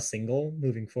be the single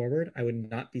moving forward. I would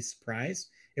not be surprised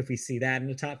if we see that in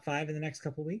the top five in the next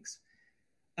couple weeks.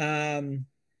 Um,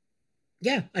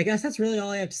 yeah, I guess that's really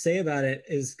all I have to say about it.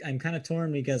 Is I'm kind of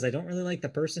torn because I don't really like the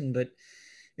person, but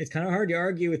it's kind of hard to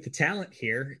argue with the talent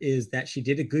here. Is that she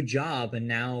did a good job, and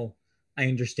now I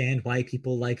understand why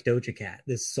people like Doja Cat.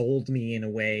 This sold me in a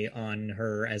way on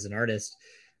her as an artist,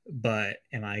 but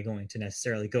am I going to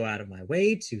necessarily go out of my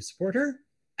way to support her?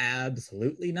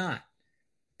 Absolutely not.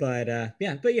 But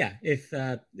yeah, if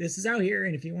this is out here,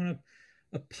 and if you want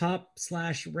a pop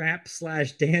slash rap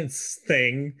slash dance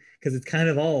thing, because it's kind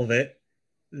of all of it,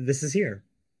 this is here,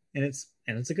 and it's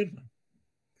a good one.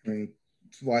 I mean,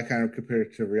 that's why I kind of compared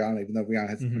it to Rihanna, even though Rihanna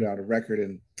hasn't put Mm-hmm. out a record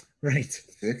in Right.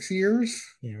 6 years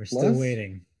Yeah, we're still plus.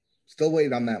 waiting. Still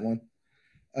waiting on that one.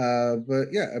 But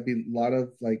yeah, I mean, a lot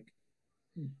of like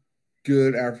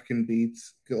good African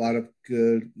beats, a lot of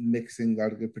good mixing, a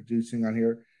lot of good producing on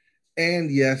here.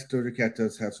 And yes, Doja Cat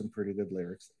does have some pretty good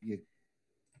lyrics. You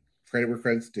credit where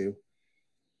credit's due.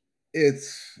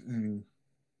 It's, I mean,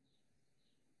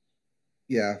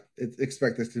 yeah,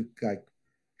 expect this to like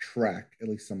track at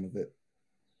least some of it.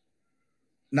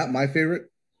 Not my favorite,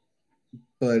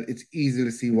 but it's easy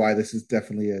to see why this is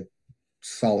definitely a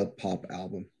solid pop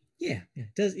album. Yeah, yeah,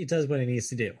 it does what it needs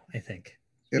to do. I think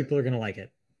Yep. people are gonna like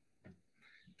it.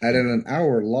 And in an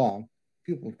hour long,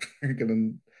 people are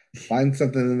going to find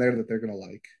something in there that they're going to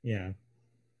like. Yeah.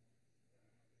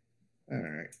 All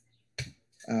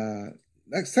right.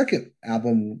 Next second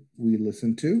album we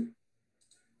listened to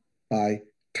by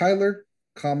Tyler,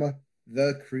 comma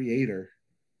the Creator,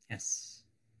 Yes.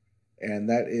 and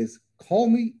that is "Call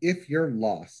Me If You're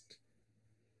Lost."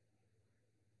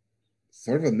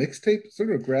 sort of a mixtape,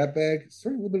 sort of a grab bag,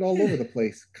 sort of a little bit all Yeah, over the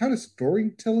place. Kind of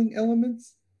storytelling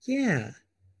elements, yeah,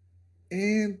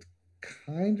 and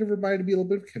kind of reminded me a little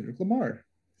bit of Kendrick Lamar.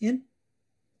 and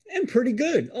and pretty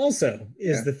good also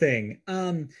is Yeah. the thing.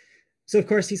 So of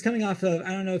course he's coming off of,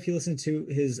 I don't know if you listened to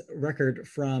his record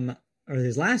from, or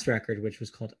his last record, which was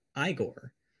called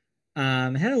Igor.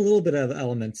 Had a little bit of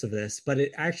elements of this, but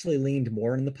it actually leaned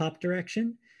more in the pop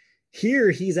direction.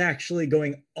 Here he's actually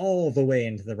going all the way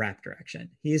into the rap direction.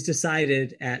 He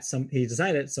decided at some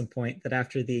point that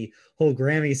after the whole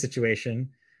Grammy situation,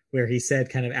 where he said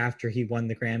kind of after he won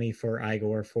the Grammy for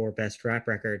Igor for best rap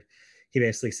record, he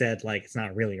basically said like it's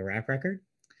not really a rap record.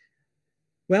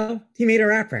 Well, he made a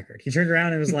rap record. He turned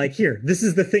around and was like, "Here, this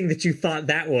is the thing that you thought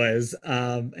that was,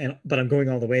 and but I'm going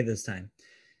all the way this time."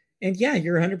 And yeah,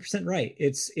 you're 100% right.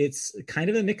 It's kind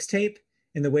of a mixtape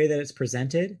in the way that it's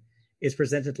presented. It's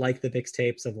presented like the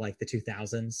mixtapes of like the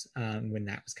 2000s, when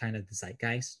that was kind of the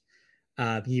zeitgeist.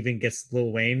 He even gets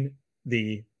Lil Wayne,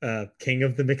 the king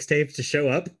of the mixtape, to show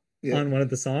up Yep. on one of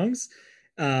the songs,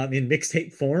 in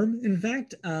mixtape form, in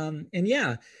fact. And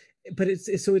yeah, but it's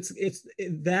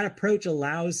that approach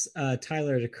allows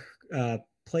Tyler to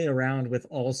play around with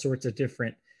all sorts of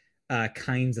different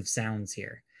kinds of sounds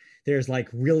here. There's like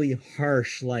really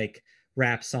harsh like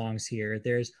rap songs here.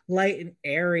 There's light and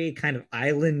airy kind of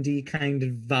islandy kind of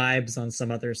vibes on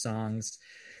some other songs.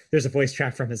 There's a voice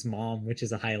track from his mom, which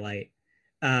is a highlight.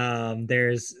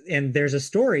 There's a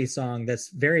story song that's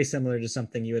very similar to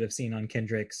something you would have seen on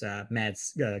Kendrick's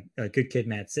Good Kid,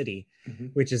 Mad City, Mm-hmm.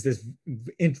 which is this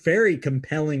very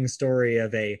compelling story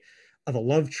of a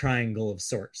love triangle of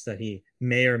sorts that he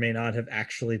may or may not have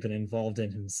actually been involved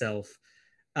in himself.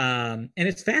 And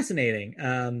it's fascinating,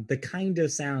 the kind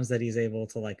of sounds that he's able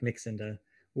to like mix into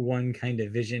one kind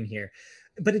of vision here,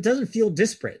 but it doesn't feel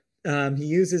disparate. He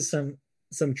uses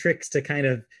some tricks to kind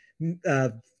of uh,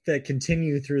 that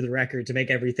continue through the record to make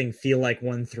everything feel like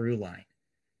one through line,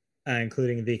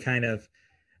 including the kind of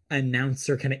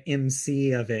announcer kind of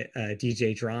MC of it,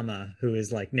 DJ Drama, who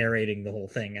is like narrating the whole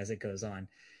thing as it goes on.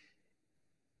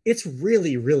 It's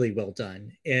really, really well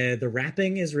done. The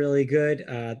rapping is really good.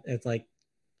 It's like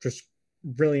just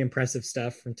really impressive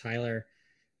stuff from Tyler.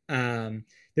 Um,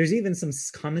 there's even some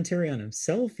commentary on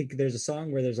himself. There's a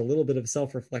song where there's a little bit of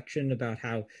self-reflection about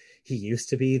how he used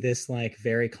to be this like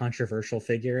very controversial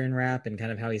figure in rap and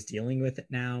kind of how he's dealing with it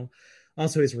now.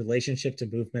 Also, his relationship to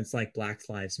movements like Black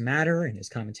Lives Matter and his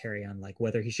commentary on like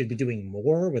whether he should be doing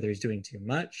more, whether he's doing too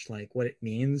much, like what it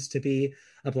means to be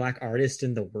a black artist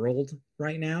in the world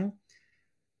right now.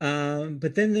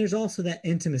 But then there's also that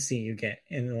intimacy you get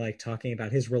in like talking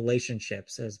about his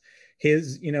relationships as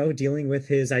his, dealing with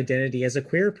his identity as a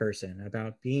queer person,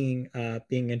 about being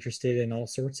interested in all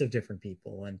sorts of different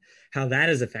people and how that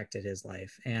has affected his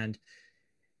life. And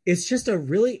it's just a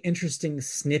really interesting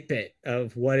snippet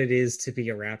of what it is to be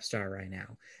a rap star right now.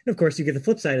 And of course, you get the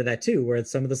flip side of that too, where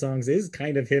some of the songs is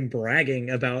kind of him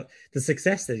bragging about the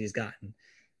success that he's gotten,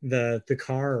 the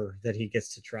car that he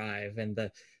gets to drive, and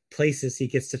the places he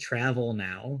gets to travel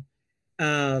now.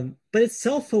 But it's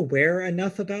self-aware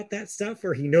enough about that stuff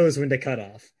where he knows when to cut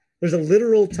off. There's a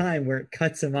literal time where it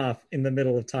cuts him off in the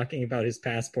middle of talking about his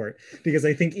passport because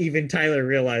I think even Tyler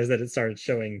realized that it started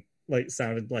showing like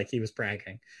sounded like he was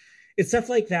bragging. It's stuff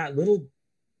like that, little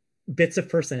bits of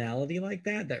personality like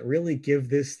that that really give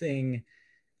this thing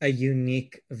a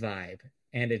unique vibe.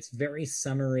 And it's very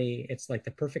summery. It's like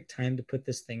the perfect time to put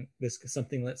this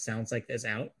something that sounds like this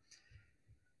out.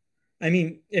 I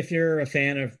mean, if you're a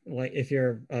fan of like if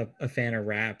you're a fan of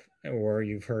rap or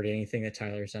you've heard anything that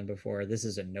Tyler's done before, this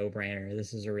is a no-brainer.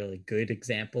 This is a really good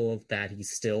example of that.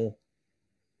 He's still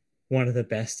one of the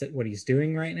best at what he's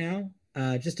doing right now.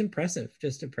 Just impressive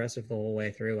the whole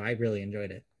way through. I really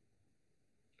enjoyed it.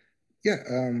 Yeah.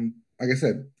 Like I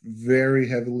said, very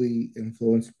heavily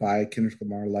influenced by Kendrick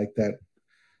Lamar, like that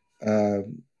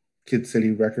Kid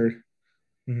City record.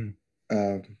 Mhm.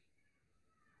 Um,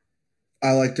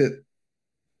 I liked it.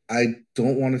 I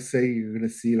don't want to say you're going to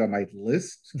see it on my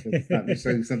list because it's not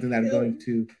necessarily something that I'm going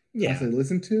to Yeah. constantly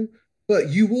listen to, but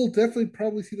you will definitely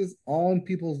probably see this on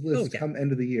people's Oh lists yeah. come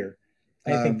end of the year.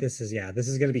 I think Um, this is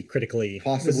going to be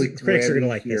Possibly critics are going to Grammy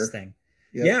like this here. thing.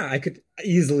 Yep. Yeah, I could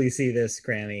easily see this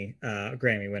Grammy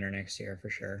winner next year for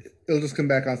sure. It'll just come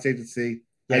back on stage and say,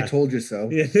 I Yeah. told you so,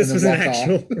 Yeah, and this then was an walk off.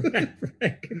 actual rap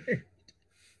record.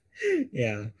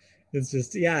 Yeah. It's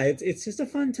just a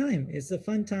fun time. It's a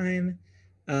fun time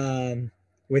um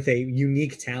with a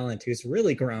unique talent who's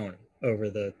really grown over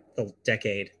the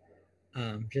decade.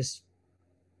 Just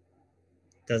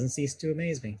doesn't cease to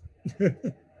amaze me.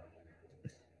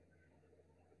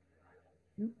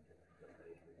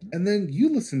 And then you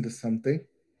listened to something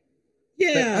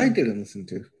that I Yeah, didn't listen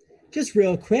to. just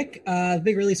real quick. The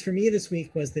big release for me this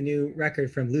week was the new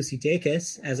record from Lucy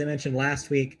Dacus. As I mentioned last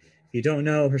week, if you don't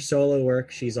know her solo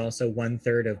work, she's also one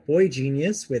third of Boy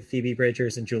Genius with Phoebe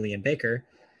Bridgers and Julian Baker,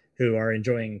 who are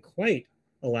enjoying quite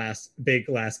a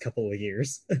last couple of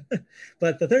years.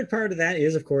 But the third part of that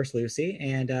is, of course, Lucy,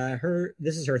 and her.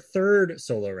 This is her third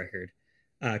solo record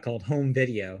called Home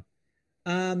Video.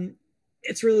 Um,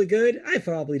 it's really good. I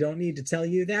probably don't need to tell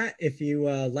you that. If you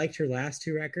liked her last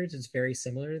two records, it's very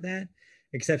similar to that,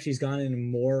 except she's gone in a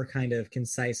more kind of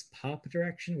concise pop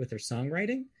direction with her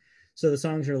songwriting. So the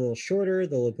songs are a little shorter,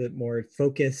 they're a little bit more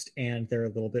focused, and they're a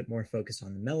little bit more focused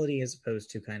on the melody as opposed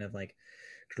to kind of like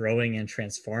growing and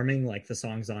transforming like the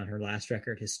songs on her last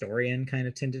record, Historian, kind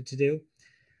of tended to do.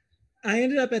 I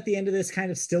ended up at the end of this kind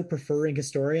of still preferring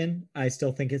Historian. I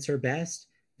still think it's her best.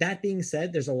 That being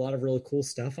said, there's a lot of really cool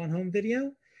stuff on home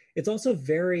video. It's also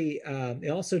very, it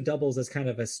also doubles as kind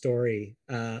of a story,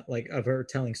 like of her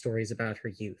telling stories about her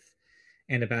youth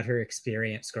and about her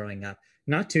experience growing up.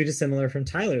 Not too dissimilar from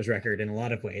Tyler's record in a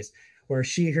lot of ways, where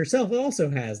she herself also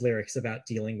has lyrics about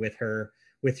dealing with her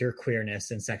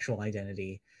queerness and sexual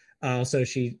identity. Also,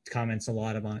 she comments a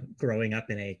lot about growing up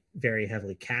in a very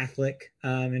heavily Catholic,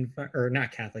 or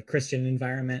not Catholic, Christian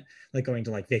environment, like going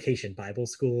to like vacation Bible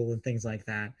school and things like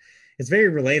that. It's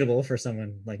very relatable for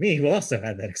someone like me who also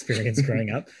had that experience growing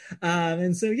up.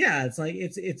 And so, yeah, it's like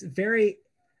it's very,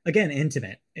 again,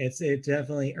 intimate. It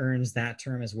definitely earns that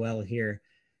term as well here.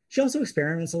 She also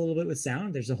experiments a little bit with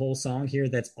sound. There's a whole song here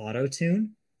that's auto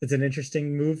tune. It's an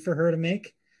interesting move for her to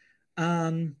make.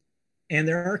 Um, and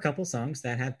there are a couple songs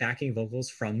that have backing vocals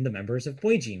from the members of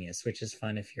Boy Genius, which is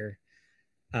fun if you're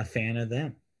a fan of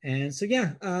them. And so,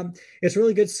 yeah, it's a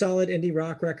really good, solid indie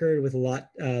rock record with a lot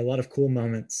of cool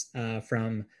moments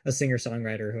from a singer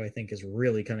songwriter who I think is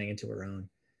really coming into her own.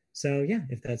 So, yeah,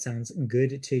 if that sounds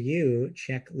good to you,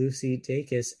 check Lucy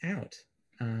Dacus out.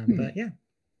 Hmm. But yeah,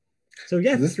 so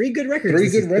yeah, So this three good records three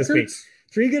good this week. records.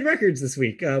 Three good records this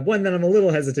week. One that I'm a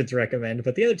little hesitant to recommend,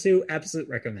 but the other two absolute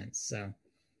recommends. So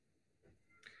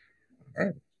All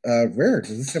right. Rare.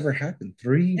 Does this ever happen?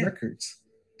 Three yeah, records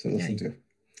to yeah. listen to.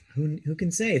 Who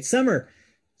can say it's summer?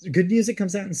 Good music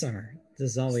comes out in summer.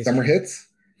 This is always Summer true. hits.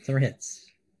 Summer hits.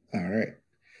 All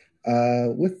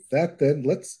right. With that, then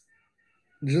let's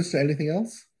just anything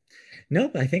else.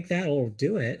 Nope, I think that'll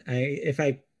do it. I if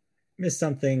I miss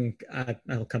something,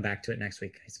 I'll come back to it next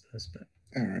week, I suppose. But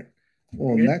All right.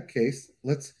 Well, you're in good. that case,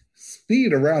 let's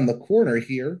speed around the corner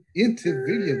here into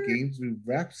video games. We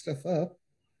wrap stuff up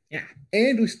Yeah,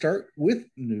 and we start with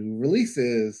new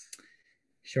releases,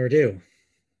 sure do.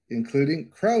 including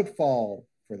Crowdfall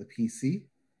for the PC,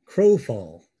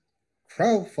 Crowfall.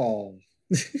 Crowdfall,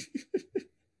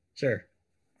 Sure.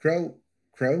 Crow,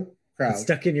 Crow, It's Crowd,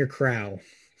 stuck in your crow.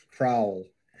 Crowl,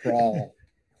 Crawl,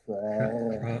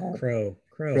 Crawl, Crow.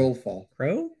 Crow. Crowfall,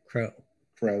 Crow. Crow.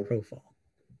 Crow. Crowfall.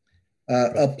 A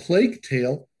Crowfall. Plague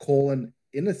Tale: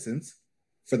 Innocence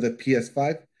for the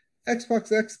PS5,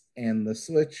 Xbox X, and the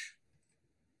Switch.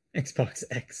 Xbox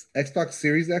X. Xbox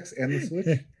Series X and the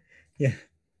Switch. Yeah.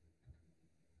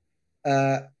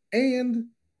 And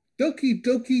Doki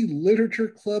Doki Literature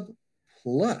Club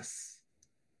Plus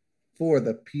for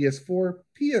the PS4,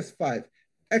 PS5,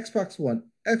 Xbox One,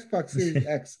 Xbox Series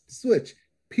X, Switch,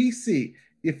 PC.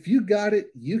 If you got it,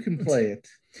 you can play it.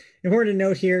 Important to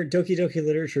note here, Doki Doki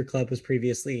Literature Club was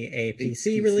previously a A PC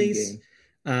PC release. game.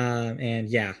 And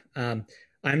yeah, I'm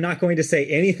not going to say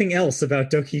anything else about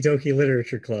Doki Doki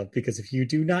Literature Club because if you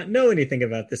do not know anything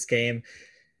about this game,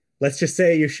 let's just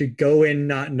say you should go in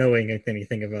not knowing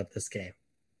anything about this game.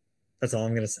 That's all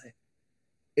I'm going to say.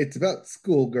 It's about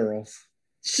schoolgirls.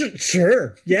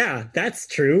 Sure. Yeah, that's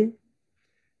true.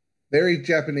 Very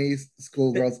Japanese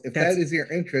schoolgirls. If That's that is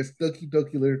your interest, Doki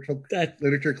Doki that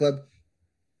Literature Club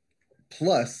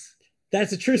Plus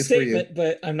that's a true is for you. statement,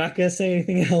 but I'm not going to say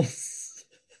anything else.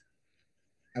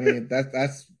 I mean,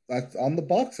 that's on the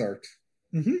box art.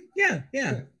 Yeah, yeah.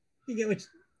 Yeah. You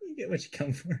get what you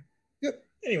come for. Yep.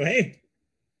 Anyway.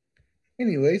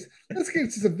 Anyways, let's get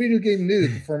into some video game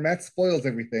news before Matt spoils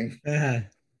everything.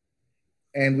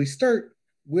 And we start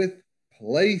with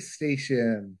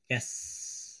PlayStation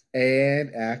Yes.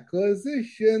 and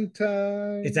acquisition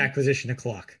time. It's acquisition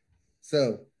o'clock.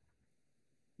 So,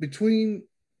 between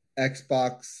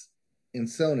Xbox and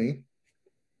Sony,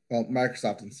 well,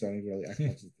 Microsoft and Sony, really,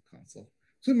 Xbox is the console.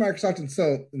 Between Microsoft and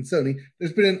Sony,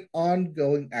 there's been an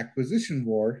ongoing acquisition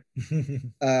war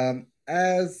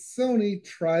as Sony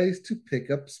tries to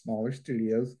pick up smaller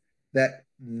studios that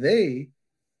they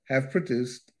have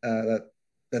produced, the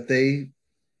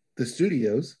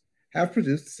studios have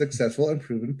produced successful and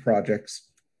proven projects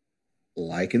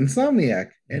like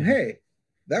Insomniac. And Yeah. hey,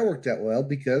 that worked out well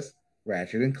because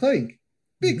Ratchet and Clank,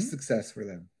 big Hmm. success for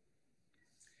them.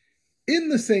 In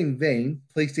the same vein,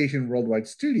 PlayStation Worldwide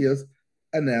Studios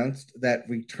announced that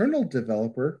Returnal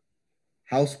developer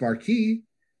Housemarque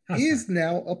Housemark. is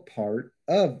now a part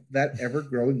of that ever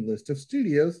growing list of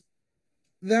studios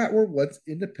that were once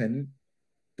independent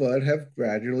but have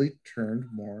gradually turned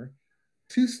more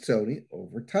to Sony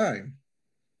over time.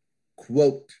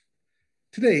 Quote,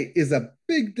 today is a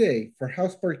big day for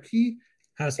Housemarque, and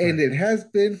Housemark. it has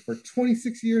been for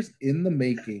 26 years in the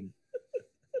making.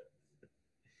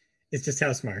 It's just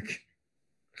Housemark.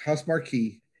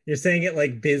 Housemarque. You're saying it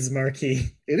like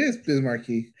Bismarcky. It is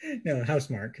Bismarcky. No,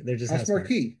 Housemark. They're just Housemark.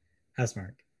 Housemarque.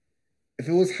 Housemark. If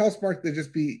it was Housemark, they'd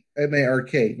just be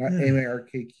M-A-R-K, not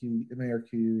M-A-R-K-Q,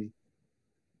 M-A-R-Q-U-E.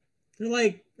 They're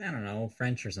like, I don't know,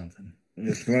 French or something.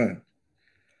 Just fun.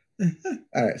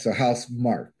 All right, so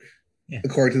Housemark, Yeah.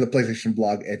 according to the PlayStation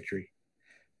blog entry.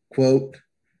 Quote,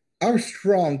 our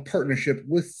strong partnership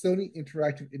with Sony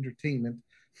Interactive Entertainment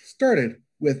started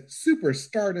with Super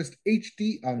Stardust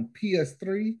HD on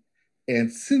PS3,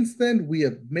 and since then we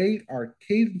have made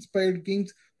arcade inspired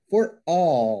games for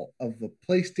all of the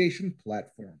PlayStation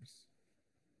platforms.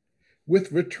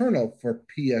 With Returnal for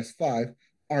PS5,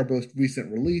 our most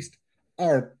recent release,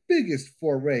 our biggest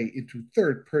foray into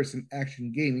third person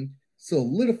action gaming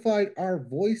solidified our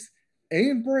voice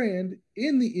and brand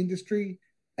in the industry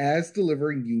as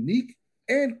delivering unique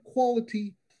and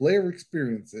quality player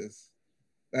experiences.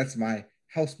 That's my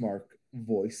housemark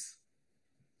voice.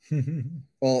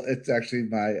 Well, it's actually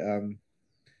my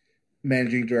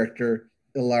managing director,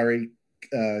 Ilari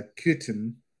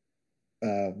Kitten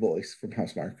voice from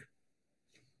Housemark.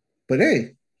 But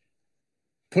hey,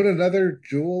 put another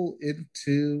jewel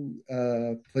into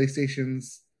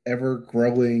PlayStation's ever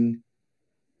growing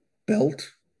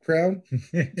belt crown.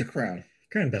 It's a crown.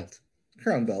 Crown belt.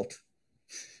 Crown belt.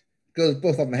 Goes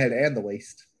both on the head and the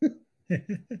waist.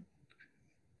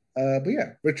 But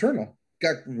yeah, Returnal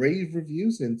got rave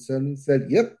reviews, and Sony said,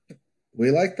 "Yep,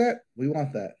 we like that. We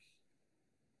want that."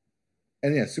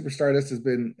 And yeah, Super Stardust has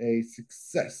been a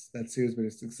success. That series has been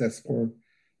a success for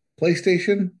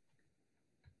PlayStation.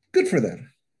 Good for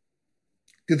them.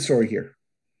 Good story here.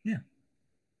 Yeah.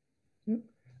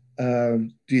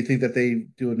 Do you think that they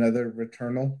do another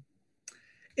Returnal?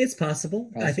 It's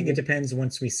possible. I think it Possible. depends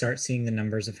once we start seeing the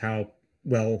numbers of how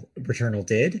well Returnal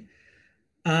did.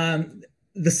 Um,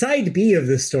 the side B of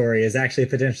this story is actually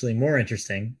potentially more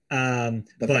interesting. The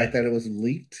fact But that it was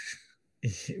leaked.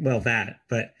 well, that.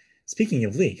 But speaking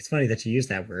of leak, it's funny that you use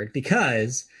that word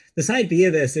because the side B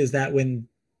of this is that when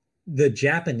the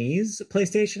Japanese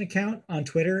PlayStation account on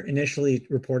Twitter initially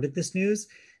reported this news,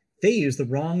 they used the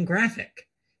wrong graphic.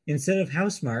 Instead of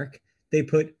Housemark, they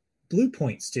put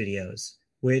Bluepoint Studios,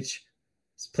 which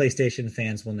PlayStation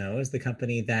fans will know is the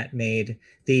company that made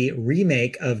the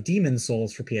remake of Demon's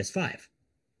Souls for PS5,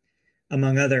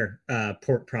 among other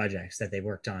port projects that they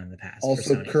worked on in the past for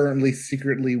Also, Sony. currently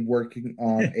secretly working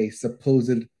on a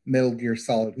supposed Metal Gear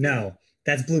Solid game. No,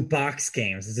 that's Blue Box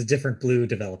Games. It's a different Blue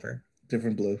developer.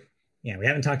 Different blue. Yeah, we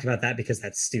haven't talked about that because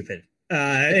that's stupid.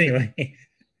 Anyway,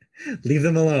 leave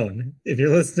them alone. If you're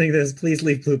listening to this, please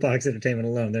leave Blue Box Entertainment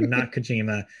alone. They're not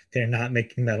Kojima. They're not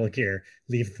making Metal Gear.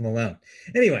 Leave them alone.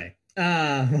 Anyway,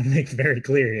 I want to make it very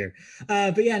clear here.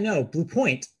 But yeah, no, Blue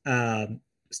Point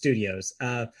Studios.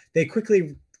 They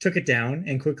quickly took it down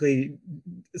and quickly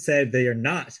said they are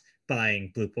not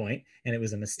buying Blue Point, and it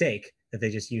was a mistake that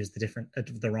they just used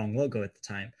the wrong logo at the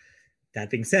time. That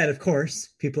being said, of course,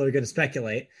 people are going to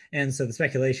speculate, and so the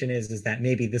speculation is that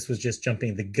maybe this was just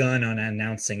jumping the gun on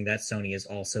announcing that Sony is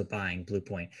also buying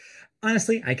Bluepoint.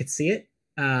 Honestly, I could see it.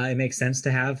 It makes sense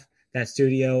to have that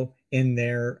studio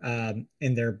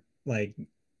like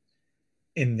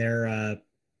in their I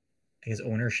guess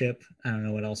ownership. I don't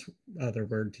know what else other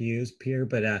word to use here,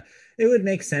 but it would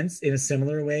make sense in a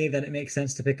similar way that it makes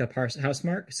sense to pick up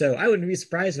Housemark. So I wouldn't be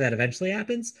surprised if that eventually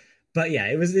happens. But yeah,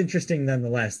 it was interesting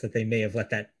nonetheless that they may have let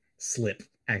that slip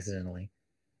accidentally.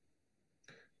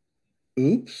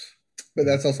 Oops. But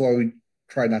Yeah. that's also why we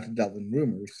try not to delve in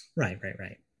rumors Right, right,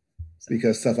 right. So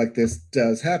because stuff like this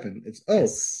does happen. It's, oh,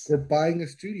 yes. we're buying a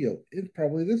studio. It's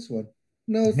probably this one.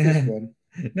 No, it's this one.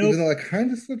 Even Nope. though I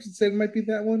kind of slipped and said it might be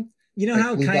that one. You know Like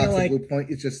how Blue kind of Box and Blue like Point,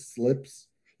 it just slips.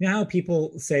 you know how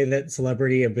people say that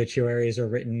celebrity obituaries are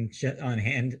written on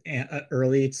hand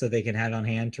early so they can have on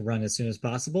hand to run as soon as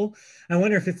possible? I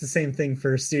wonder if it's the same thing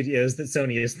for studios that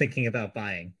Sony is thinking about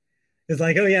buying. It's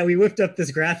like, oh yeah, we whipped up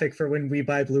this graphic for when we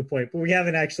buy Bluepoint, but we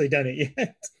haven't actually done it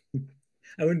yet.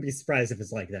 I wouldn't be surprised if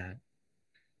it's like that.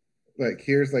 Like,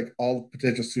 here's like all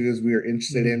potential studios we are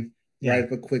interested Mm, in. Write yeah,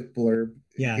 up a quick blurb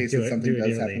in yeah, case that do something it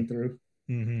does happen immediately. through.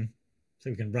 Hmm. So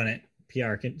we can run it.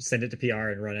 PR can send it to PR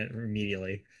and run it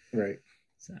immediately. Right.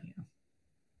 So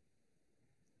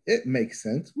It makes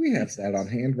sense. We have makes that on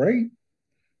sense. hand, right?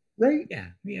 Right? Yeah,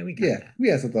 we got Yeah, that. we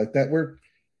have something like that. We're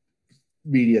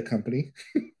media company.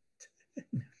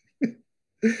 All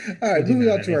We right, do moving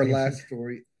not on have to our anything. last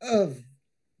story of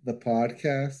the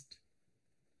podcast.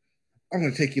 I'm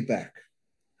going to take you back.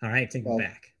 All right, take me Well,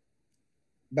 back.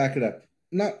 back it up.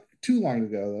 Not too long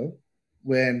ago, though,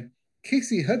 when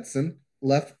Casey Hudson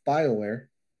left BioWare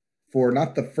for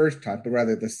not the first time, but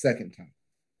rather the second time.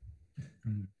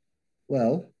 Mm.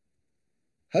 Well,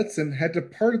 Hudson had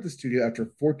departed the studio after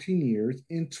 14 years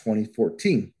in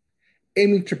 2014,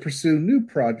 aiming to pursue new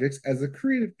projects as a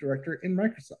creative director in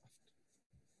Microsoft.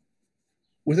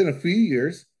 Within a few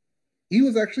years, he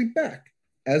was actually back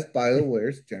as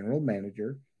BioWare's general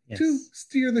manager to Yes.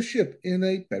 steer the ship in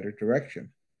a better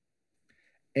direction.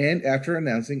 And after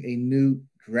announcing a new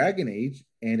Dragon Age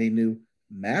and a new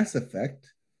Mass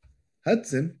Effect,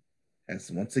 Hudson has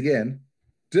once again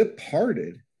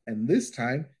departed, and this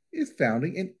time is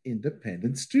founding an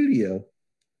independent studio.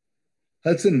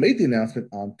 Hudson made the announcement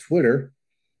on Twitter,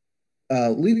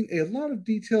 leaving a lot of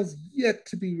details yet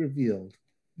to be revealed,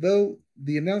 though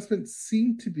the announcement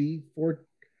seemed to be for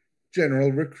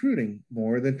general recruiting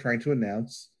more than trying to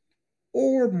announce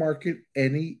or market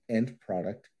any end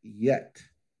product yet.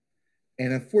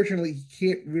 And unfortunately, he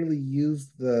can't really use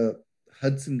the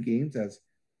Hudson games as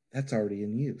that's already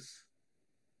in use.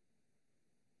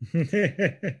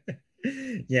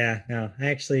 Yeah, no,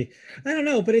 actually, I don't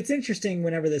know, but it's interesting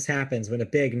whenever this happens, when a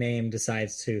big name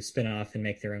decides to spin off and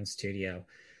make their own studio.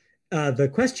 The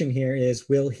question here is,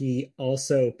 will he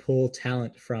also pull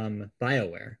talent from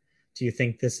BioWare? Do you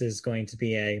think this is going to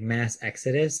be a mass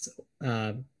exodus,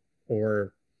 uh,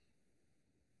 or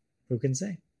who can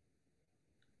say?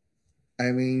 I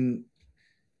mean,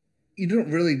 you don't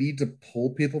really need to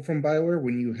pull people from Bioware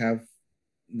when you have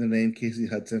the name Casey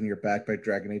Hudson, you're backed by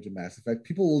Dragon Age and Mass Effect.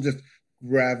 People will just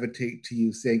gravitate to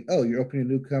you saying, "Oh, you're opening a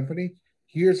new company.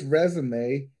 Here's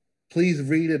resume. Please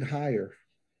read and hire."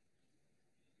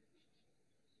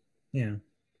 Yeah.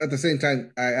 At the same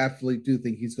time, I absolutely do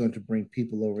think he's going to bring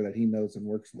people over that he knows and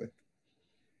works with.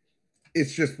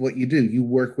 It's just what you do. You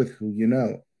work with who you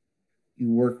know. You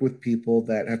work with people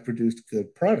that have produced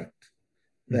good product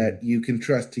Mhm. that you can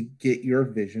trust to get your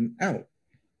vision out.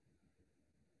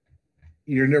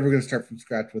 You're never going to start from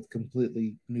scratch with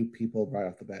completely new people right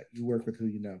off the bat. You work with who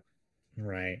you know.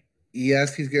 Right.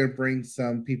 Yes, he's going to bring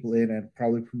some people in and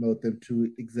probably promote them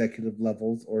to executive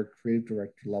levels or creative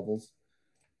director levels.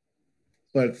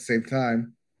 But at the same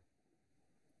time,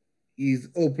 he's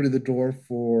opening the door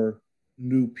for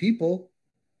new people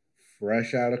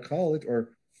fresh out of college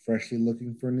or freshly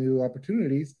looking for new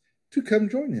opportunities to come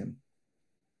join him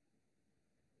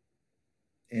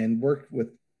and work with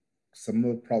some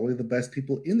of probably the best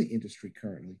people in the industry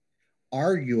currently.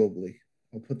 Arguably,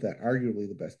 I'll put that arguably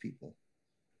the best people.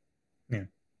 Yeah.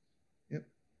 Yep.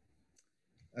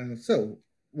 So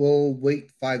we'll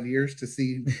wait 5 years to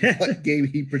see what game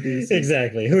he produces.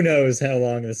 Exactly. Who knows how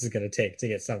long this is going to take to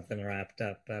get something wrapped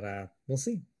up, but we'll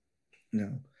see.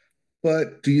 No.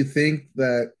 But do you think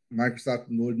that Microsoft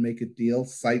would make a deal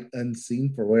sight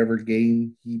unseen for whatever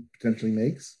game he potentially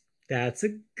makes? That's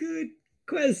a good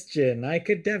question. I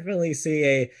could definitely see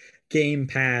a Game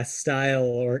Pass style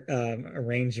or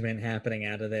arrangement happening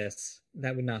out of this.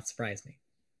 That would not surprise me.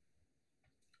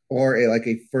 Or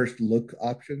a first look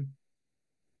option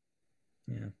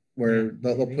Yeah. Yeah, where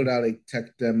they'll put maybe. out a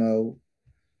tech demo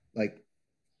like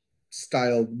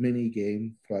style mini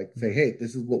game, like say, Mhm. hey,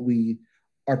 this is what we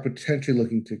are potentially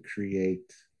looking to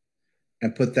create,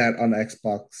 and put that on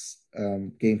Xbox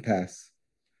Game Pass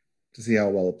to see how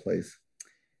well it plays.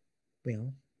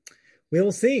 Well,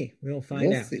 we'll see. We'll find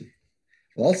We'll out. see.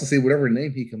 We'll also see whatever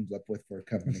name he comes up with for a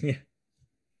company. Yeah.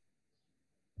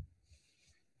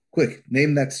 Quick,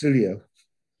 name that studio.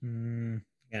 Yeah,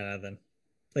 nothing.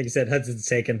 Like you said, Hudson's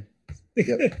taken.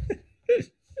 Yep.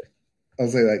 I'll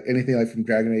say like anything like from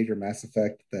Dragon Age or Mass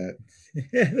Effect that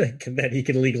That he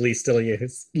can legally still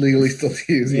use. legally still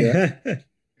use. Yeah. Yeah. All right.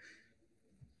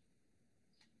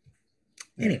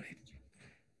 Anyway,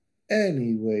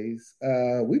 Anyways,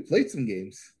 we played some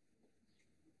games.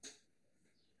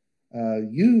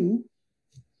 You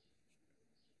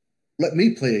let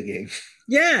me play a game.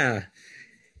 yeah,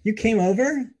 you came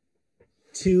over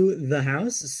to the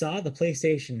house, saw the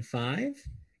PlayStation 5,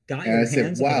 got And your I said,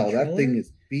 hands on a wow, that thing controller,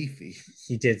 is beefy.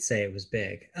 he did say it was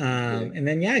big. It's big. And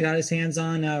then yeah, got his hands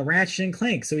on Ratchet and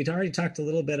Clank. So we'd already talked a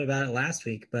little bit about it last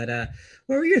week, but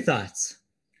what were your thoughts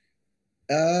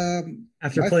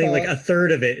after My playing like a thoughts,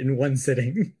 third of it in one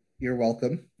sitting? you're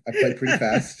welcome. I played pretty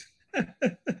fast.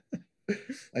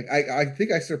 Like I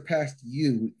think I surpassed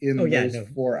you Oh in yeah, those no,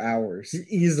 4 hours. you're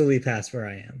easily past where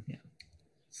I am. Yeah,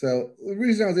 So the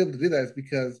reason I was able to do that is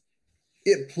because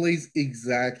it plays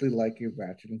exactly like a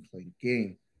Ratchet and Clank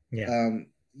game. yeah. Um,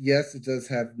 yes, it does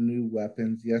have new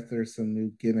weapons. Yes, there's some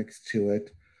new gimmicks to it,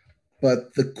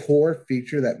 but the core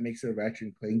feature that makes it a Ratchet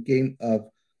and Clank game of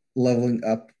leveling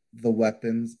up the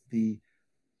weapons, the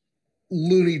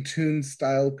Looney Tune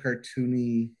style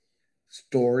cartoony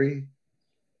story,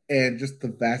 and just the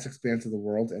vast expanse of the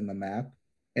world and the map,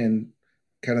 and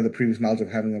kind of the previous knowledge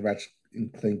of having a Ratchet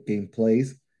and Clank game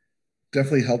plays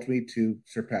definitely helped me to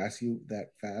surpass you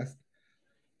that fast.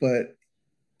 But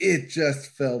it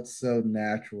just felt so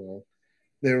natural.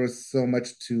 There was so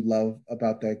much to love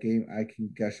about that game. I can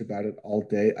gush about it all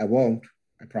day. I won't,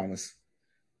 I promise,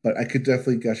 but I could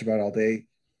definitely gush about it all day.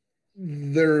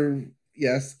 There,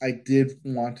 yes, I did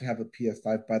want to have a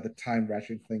PS5 by the time Ratchet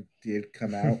and Clank did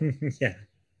come out. Yeah.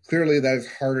 Clearly, that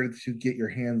is harder to get your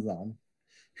hands on.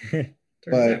 Turns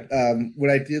But out.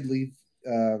 when I did leave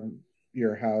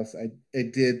your house, I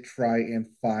did try and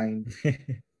find,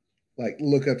 like,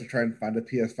 look up to try and find a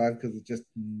PS5 because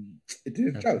it did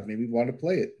its job. It made me want to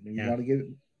play it. It made me Yeah. want to get it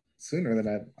sooner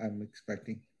than I'm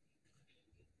expecting.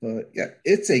 But yeah,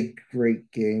 it's a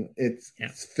great game. It Yeah.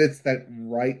 fits that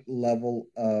right level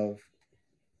of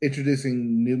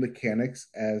introducing new mechanics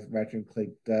as Ratchet and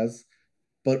Clank does,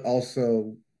 but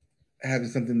also having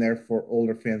something there for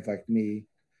older fans like me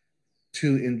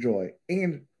to enjoy.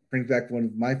 And brings back one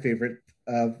of my favorite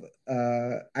of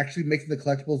actually making the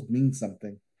collectibles mean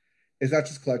something. It's not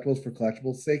just collectibles for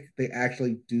collectibles' sake. They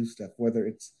actually do stuff, whether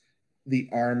it's the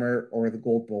armor or the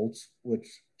gold bolts, which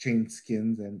change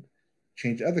skins and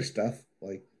change other stuff.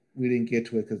 Like we didn't get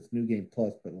to it because it's New Game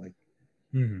Plus, but like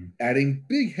Mhm. adding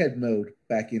big head mode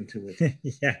back into it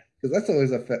Yeah. because that's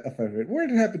always a favorite. Where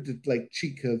did it happen to like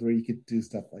cheat codes where you could do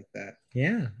stuff like that?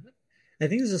 Yeah. I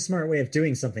think there's a smart way of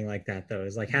doing something like that, though,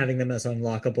 is like having them as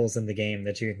unlockables in the game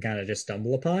that you can kind of just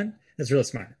stumble upon. That's real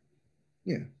smart.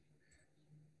 Yeah,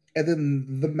 and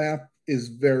then the map is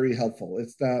very helpful.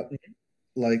 It's not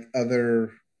like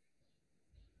other.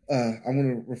 I'm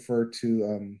going to refer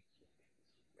to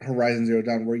Horizon Zero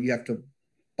Dawn, where you have to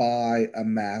buy a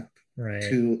map Right.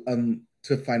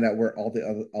 to find out where all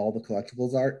the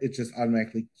collectibles are. It just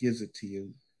automatically gives it to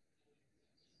you,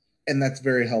 and that's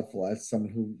very helpful as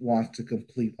someone who wants to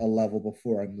complete a level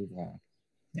before I move on.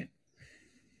 Yeah.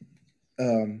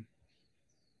 Um,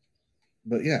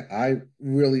 but yeah, I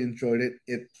really enjoyed it.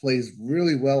 It plays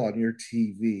really well on your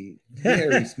TV,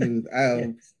 very smooth.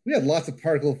 Yes. We had lots of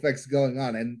particle effects going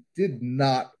on, and did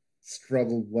not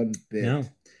struggle one bit. No.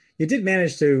 You did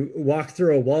manage to walk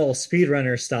through a wall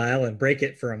speedrunner style and break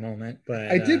it for a moment, but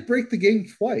I did break the game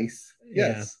twice.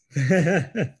 yeah.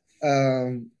 Yes.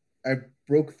 I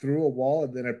broke through a wall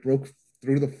and then I broke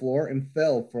through the floor and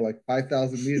fell for like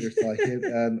 5,000 meters till I hit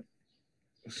a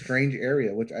strange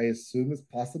area, which I assume is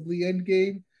possibly end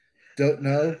game. Don't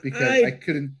know because I I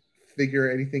couldn't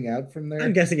figure anything out from I'm there.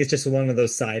 guessing it's just one of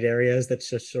those side areas that's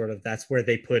just sort of that's where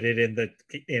they put it in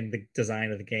the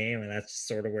design of the game, and that's just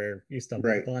sort of where you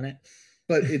stumbled Right. upon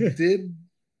But it it. did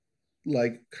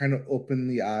like kind of open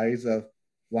the eyes of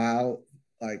wow,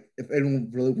 like if anyone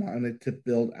really wanted to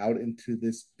build out into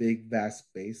this big vast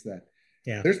space that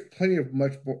Yeah. there's plenty of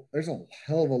much more there's a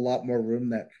hell of a lot more room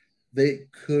that they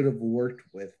could have worked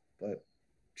with but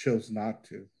chose not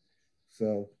to.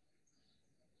 So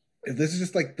if this is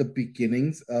just like the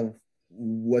beginnings of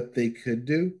what they could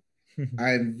do,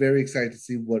 I'm very excited to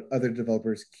see what other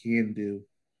developers can do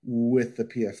with the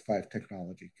PS5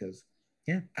 technology because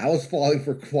Yeah. I was falling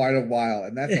for quite a while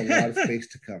and that's a lot of space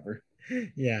to cover.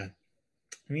 Yeah.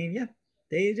 I mean, yeah,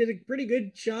 they did a pretty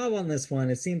good job on this one.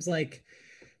 It seems like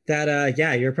that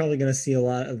yeah, you're probably going to see a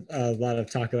lot of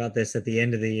talk about this at the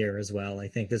end of the year as well. I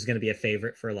think this is going to be a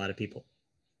favorite for a lot of people.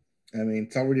 I mean,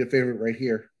 it's already a favorite right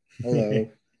here. Hello.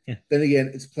 Yeah. Then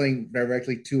again, it's playing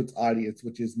directly to its audience,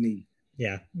 which is me.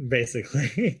 Yeah,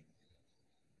 basically.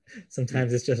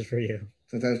 Sometimes it's just for you.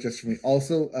 Sometimes just for me.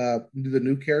 Also, the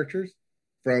new characters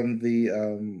from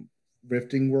the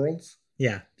Rifting Worlds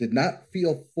Yeah. did not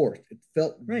feel forced. It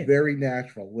felt Right. very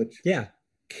natural, which Yeah.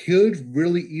 could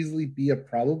really easily be a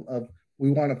problem of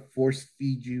we want to force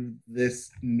feed you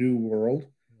this new world,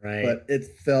 Right. but it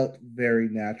felt very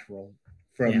natural Yeah.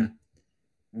 from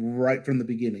right from the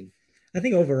beginning. I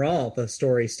think overall the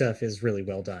story stuff is really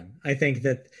well done. I think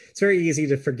that it's very easy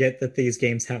to forget that these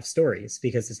games have stories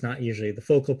because it's not usually the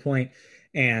focal point,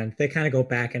 and they kind of go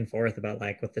back and forth about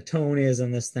like what the tone is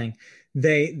on this thing.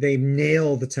 They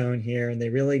nail the tone here and they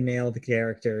really nail the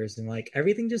characters, and like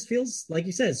everything just feels like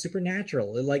you said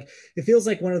supernatural. It feels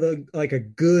like one of the like a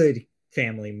good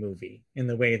family movie in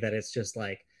the way that it's just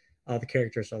like all the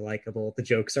characters are likable, the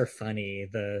jokes are funny,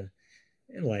 the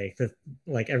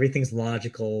like everything's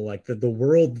logical, like the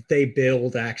world that they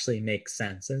build actually makes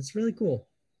sense, and it's really cool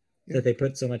Yeah. that they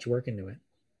put so much work into it.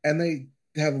 And they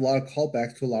have a lot of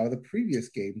callbacks to a lot of the previous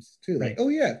games too. Like, Right. oh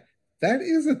yeah, that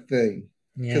is a thing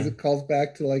because Yeah. it calls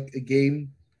back to like a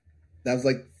game that was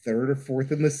like third or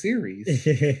fourth in the series.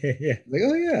 Yeah. Like,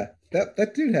 oh yeah,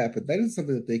 that did happen. That is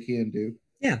something that they can do.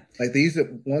 Yeah. Like they used it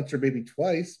once or maybe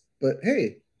twice, but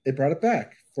hey, they brought it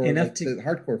back for Enough like to the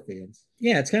hardcore fans.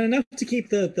 Yeah, it's kind of enough to keep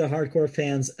the hardcore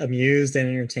fans amused and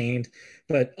entertained,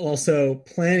 but also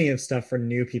plenty of stuff for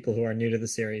new people who are new to the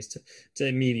series to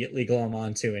immediately glom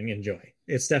onto and enjoy.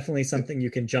 It's definitely something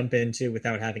you can jump into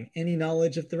without having any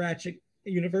knowledge of the Ratchet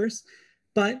universe,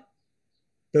 but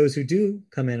those who do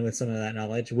come in with some of that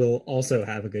knowledge will also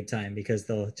have a good time because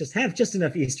they'll just have just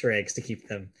enough Easter eggs to keep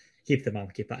them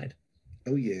occupied.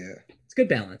 Oh yeah. It's good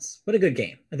balance. What a good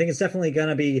game. I think it's definitely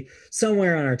gonna be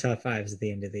somewhere on our top fives at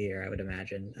the end of the year, I would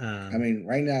imagine. I mean,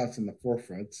 right now it's in the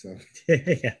forefront, so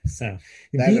Yeah, so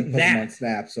that and beat Pokemon that.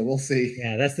 Snap. So we'll see.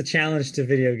 Yeah, that's the challenge to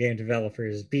video game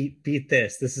developers. Beat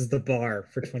this. This is the bar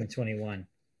for 2021.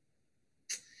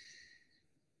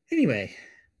 Anyway,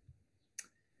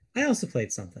 I also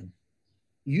played something.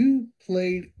 You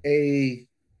played a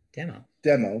Demo.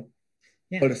 demo,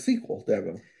 Yeah. but a sequel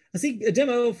demo. A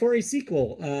demo for a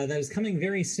sequel that is coming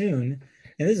very soon.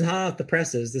 And this is hot off the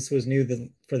presses. This was new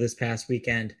for this past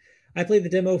weekend. I played the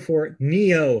demo for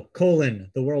Neo: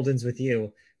 The World Ends With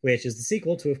You, which is the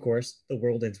sequel to, of course, The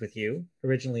World Ends With You,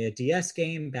 originally a DS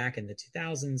game back in the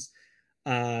 2000s,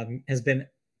 has been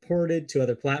ported to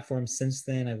other platforms since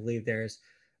then. I believe there's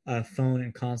phone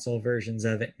and console versions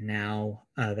of it now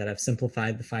that have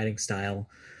simplified the fighting style.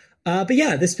 But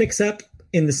yeah, this picks up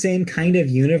in the same kind of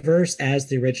universe as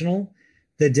the original.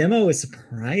 The demo is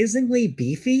surprisingly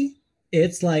beefy.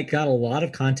 It's like got a lot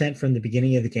of content from the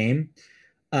beginning of the game.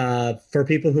 For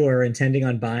people who are intending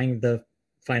on buying the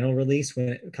final release when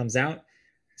it comes out,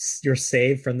 your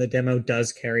save from the demo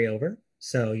does carry over,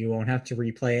 so you won't have to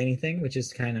replay anything, which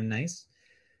is kind of nice.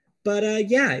 But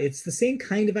yeah, it's the same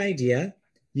kind of idea.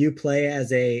 You play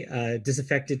as a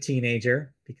disaffected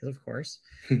teenager, because of course,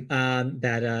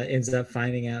 that ends up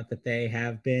finding out that they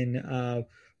have been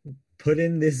put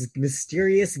in this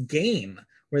mysterious game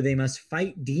where they must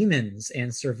fight demons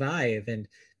and survive and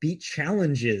beat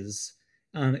challenges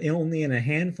only in a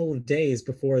handful of days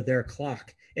before their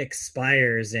clock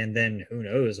expires, and then who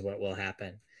knows what will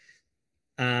happen.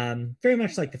 Very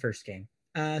much like the first game.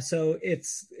 So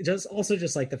it's just also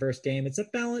just like the first game. It's a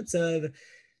balance of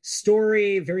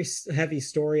story, very heavy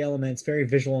story elements, very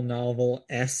visual novel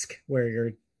esque, where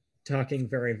you're talking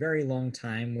very very long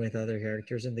time with other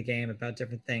characters in the game about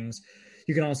different things.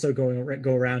 You can also go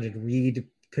around and read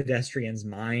pedestrians'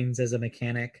 minds as a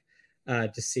mechanic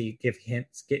to see get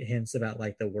hints about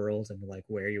like the world and like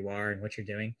where you are and what you're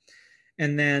doing.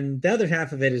 And then the other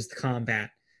half of it is the combat.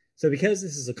 So because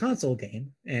this is a console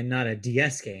game and not a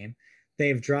DS game,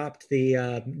 they've dropped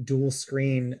the dual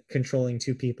screen controlling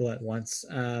two people at once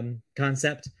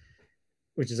concept,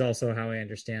 which is also how I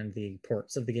understand the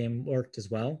ports of the game worked as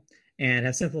well, and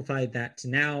have simplified that to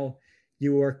now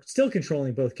you are still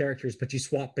controlling both characters, but you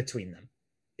swap between them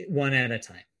one at a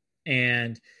time.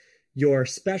 And your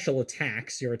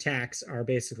attacks are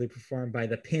basically performed by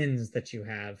the pins that you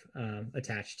have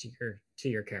attached to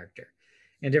your character,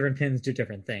 and different pins do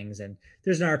different things. And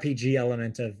there's an RPG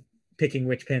element of picking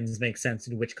which pins make sense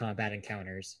in which combat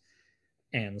encounters,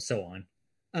 and so on.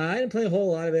 I didn't play a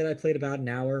whole lot of it. I played about an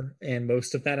hour, and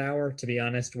most of that hour, to be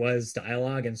honest, was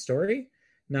dialogue and story.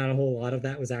 Not a whole lot of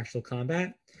that was actual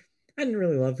combat. I didn't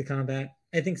really love the combat.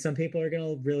 I think some people are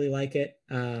gonna really like it.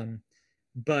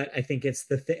 But I think it's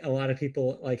the thing. A lot of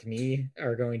people like me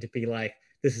are going to be like,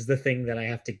 this is the thing that I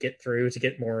have to get through to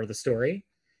get more of the story.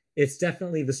 It's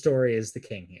definitely the story is the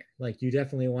king here. Like, you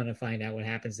definitely want to find out what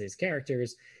happens to these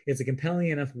characters. It's a compelling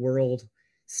enough world,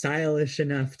 stylish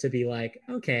enough to be like,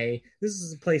 okay, this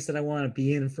is a place that I want to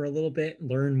be in for a little bit,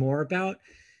 learn more about.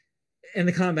 And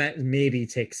the combat maybe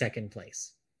take second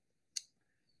place.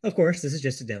 Of course, this is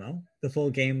just a demo. The full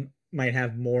game might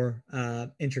have more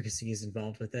intricacies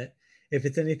involved with it. If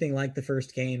it's anything like the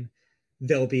first game,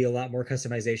 there'll be a lot more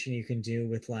customization you can do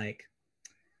with like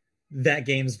that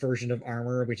game's version of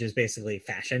armor, which is basically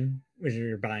fashion, which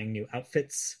you're buying new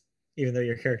outfits, even though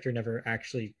your character never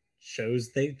actually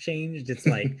shows they changed. It's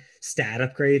like stat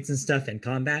upgrades and stuff in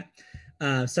combat,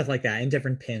 stuff like that, and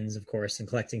different pins, of course, and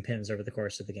collecting pins over the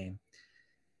course of the game.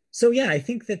 So yeah, I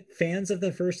think that fans of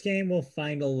the first game will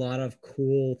find a lot of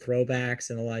cool throwbacks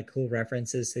and a lot of cool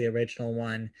references to the original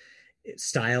one.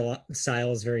 Style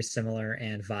is very similar,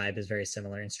 and vibe is very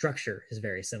similar, and structure is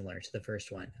very similar to the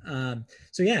first one.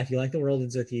 So yeah, if you like The World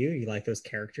Ends With You, you like those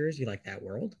characters, you like that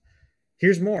world,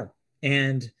 here's more.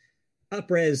 And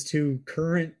upres to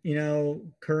current,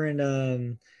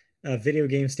 current video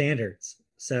game standards.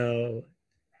 So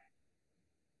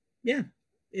yeah,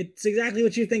 it's exactly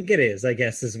what you think it is, I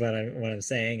guess, is what I'm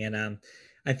saying. And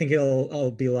I think it'll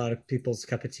be a lot of people's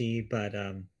cup of tea, but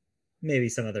maybe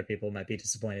some other people might be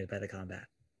disappointed by the combat.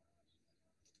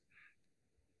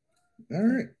 All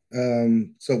right.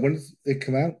 So when does it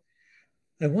come out?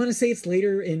 I want to say it's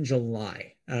later in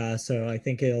July. So I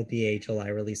think it'll be a July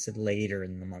release later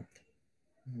in the month.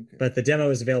 Okay. But the demo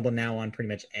is available now on pretty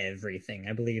much everything.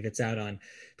 I believe it's out on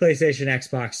PlayStation,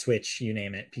 Xbox, Switch, you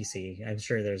name it, PC. I'm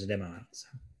sure there's a demo out. So.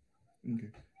 Okay.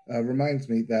 Reminds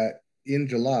me that in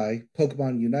July,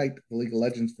 Pokemon Unite, the League of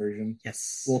Legends version,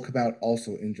 Yes. will come out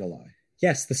also in July.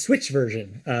 Yes, the Switch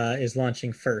version is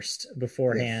launching first Yes.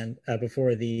 beforehand,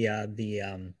 before the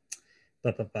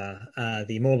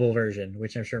mobile version,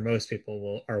 which I'm sure most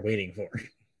people are waiting for.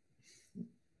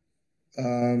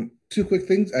 Two quick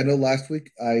things. I know last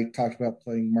week I talked about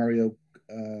playing Mario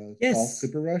Golf Yes.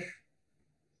 Super Rush.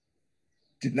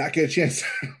 Did not get a chance to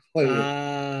play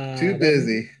it. Too Then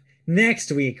busy.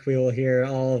 next week we will hear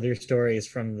all of your stories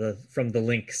from the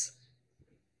links.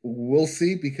 We'll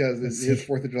see because it Let's is see.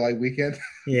 4th of July weekend.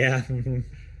 Yeah.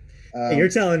 Hey, you're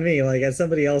um, telling me, like, as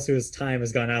somebody else whose time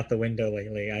has gone out the window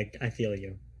lately, I feel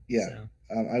you. yeah,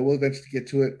 So I will eventually get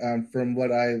to it. From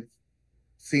what I've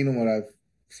seen and what I've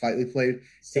slightly played, it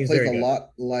seems plays very a good.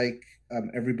 lot like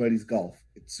Everybody's Golf.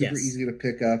 It's super Yes. easy to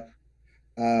pick up.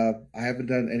 I haven't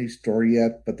done any story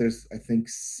yet, but there's I think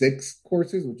 6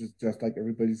 courses, which is just like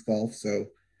Everybody's Golf. So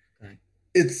Okay.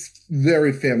 it's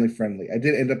very family friendly. I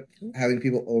did end up having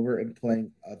people over and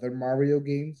playing other Mario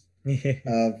games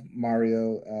of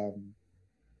Mario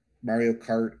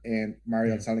Kart and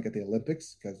Mario and Yeah. Sonic at the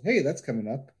Olympics because hey, that's coming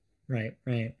up. Right.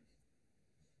 Right.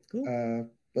 Cool.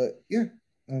 But yeah,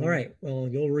 All um, right. Well,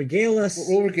 you'll regale us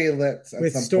we'll regale that at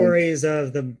with some point. stories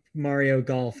of the Mario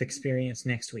Golf experience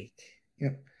next week.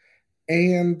 Yep.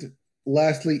 And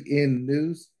lastly, in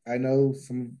news, I know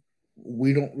some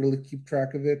we don't really keep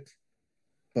track of it,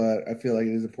 but I feel like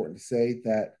it is important to say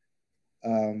that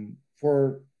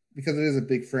for because it is a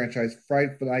big franchise,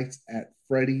 Friday Nights at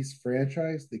Freddy's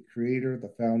franchise, the creator, the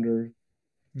founder,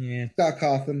 Yeah. Scott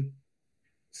Cawthon,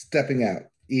 stepping out.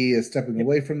 He is stepping Yep.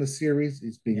 away from the series.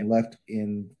 He's being Yep. left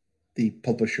in the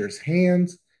publisher's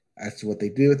hands as to what they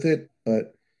do with it.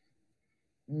 But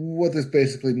what this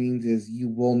basically means is you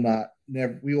will not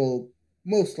never we will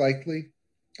most likely,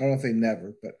 I don't say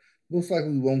never, but most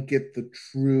likely we won't get the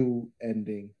true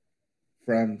ending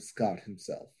from Scott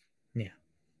himself. Yeah.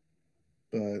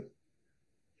 But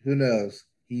who knows?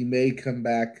 He may come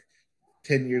back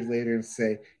 10 years later and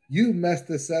say, you messed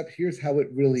this up. Here's how it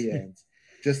really ends.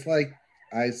 Just like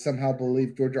I somehow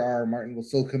believe George R. R. Martin will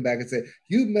still come back and say,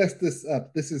 you messed this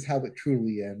up. This is how it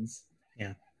truly ends.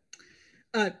 Yeah.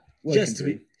 Uh, One can just to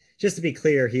be dream. just to be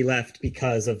clear, he left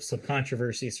because of some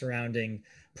controversy surrounding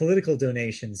political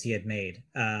donations he had made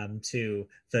to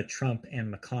the Trump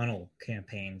and McConnell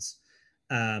campaigns.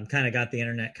 Kind of got the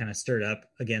internet kind of stirred up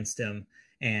against him,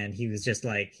 and he was just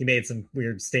like he made some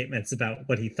weird statements about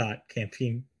what he thought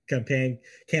campaign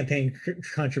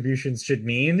contributions should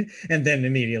mean, and then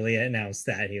immediately announced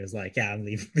that he was like, "Yeah, I'm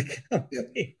leaving the Yep.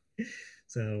 company."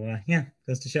 So yeah,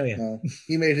 goes to show you.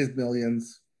 He made his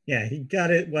millions. Yeah, he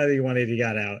got it whether you wanted, he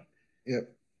got out. Yep.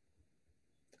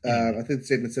 I Anyway, think the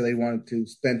statement said they wanted to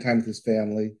spend time with his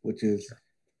family, which is, sure,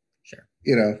 sure,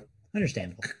 you know,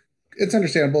 understandable. it's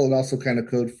understandable and also kind of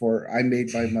code for I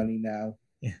made my money now.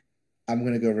 Yeah, I'm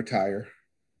going to go retire.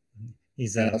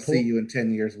 he's And I'll see pull. you in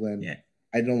 10 years when Yeah,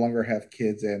 I no longer have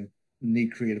kids and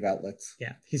need creative outlets.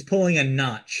 yeah, he's pulling a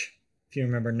Notch. If you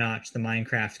remember Notch, the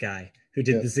Minecraft guy who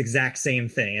did Yep. this exact same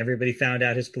thing. Everybody found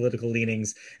out his political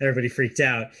leanings. Everybody freaked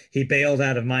out. He bailed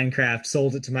out of Minecraft,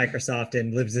 sold it to Microsoft,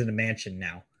 and lives in a mansion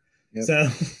now. Yep. So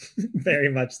very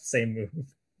much the same move.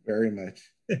 Very much.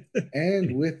 And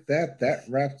Anyway, with that, that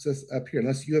wraps us up here.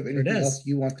 Unless you have sure anything else does.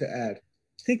 you want to add.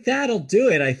 I think that'll do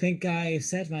it. I think I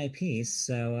said my piece.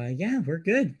 So yeah, we're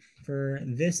good. for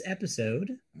this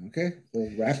episode. Okay,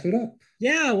 we'll wrap it up.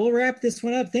 Yeah, we'll wrap this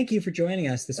one up. Thank you for joining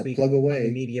us this week plug away on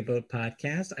the Media Boat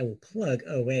Podcast. I will plug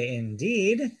away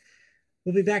indeed.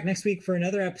 We'll be back next week for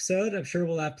another episode. I'm sure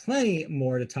we'll have plenty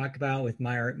more to talk about with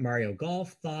Mario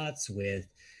Golf thoughts, with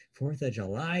 4th of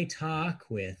July talk,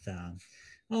 with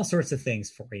all sorts of things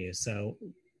for you. So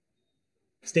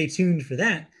stay tuned for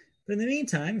that. But in the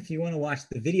meantime, if you want to watch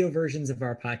the video versions of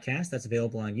our podcast, that's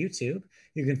available on YouTube.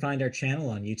 You can find our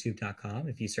channel on youtube.com.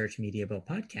 If you search Media Boat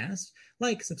Podcast,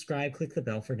 like, subscribe, click the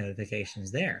bell for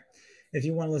notifications there. If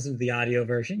you want to listen to the audio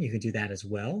version, you can do that as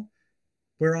well.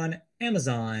 We're on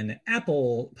Amazon,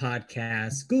 Apple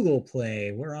Podcasts, Google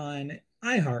Play. We're on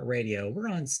iHeartRadio. We're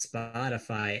on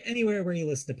Spotify. Anywhere where you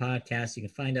listen to podcasts, you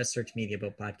can find us, search Media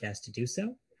Boat Podcast to do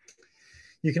so.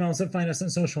 You can also find us on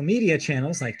social media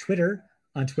channels like Twitter.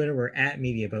 On Twitter, we're at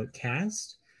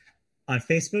MediaBoatCast. On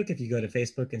Facebook, if you go to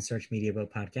Facebook and search Media Boat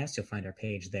Podcast, you'll find our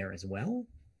page there as well.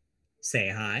 Say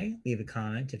hi, leave a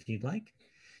comment if you'd like.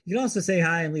 You can also say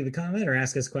hi and leave a comment or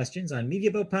ask us questions on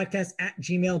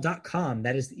mediaboatpodcast@gmail.com.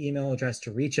 That is the email address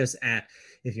to reach us at.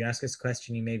 If you ask us a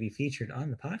question, you may be featured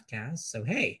on the podcast. So,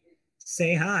 hey,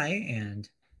 say hi and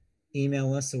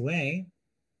email us away.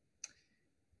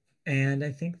 And I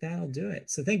think that'll do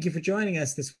it. So thank you for joining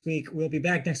us this week. We'll be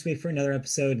back next week for another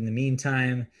episode. In the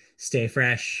meantime, stay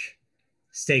fresh,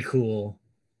 stay cool.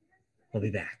 We'll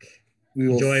be back. We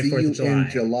will enjoy see 4th of July. In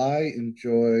July.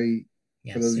 Enjoy.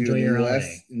 Yes, for those of you in the US,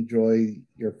 holiday. Enjoy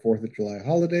your 4th of July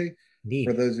holiday. Indeed.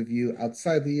 For those of you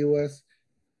outside the US,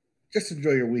 just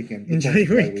enjoy your weekend. Enjoy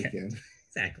your weekend.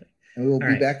 Exactly. And we will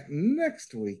be back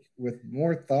next week with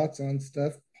more thoughts on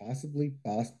stuff, possibly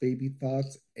Boss Baby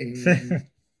thoughts and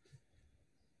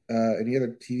any other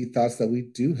TV thoughts that we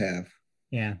do have.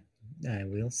 Yeah,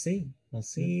 we'll see. We'll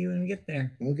see when we get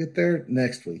there. We'll get there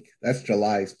next week. That's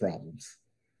July's problems.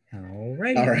 All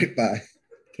right. All right, bye.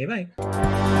 Okay, bye.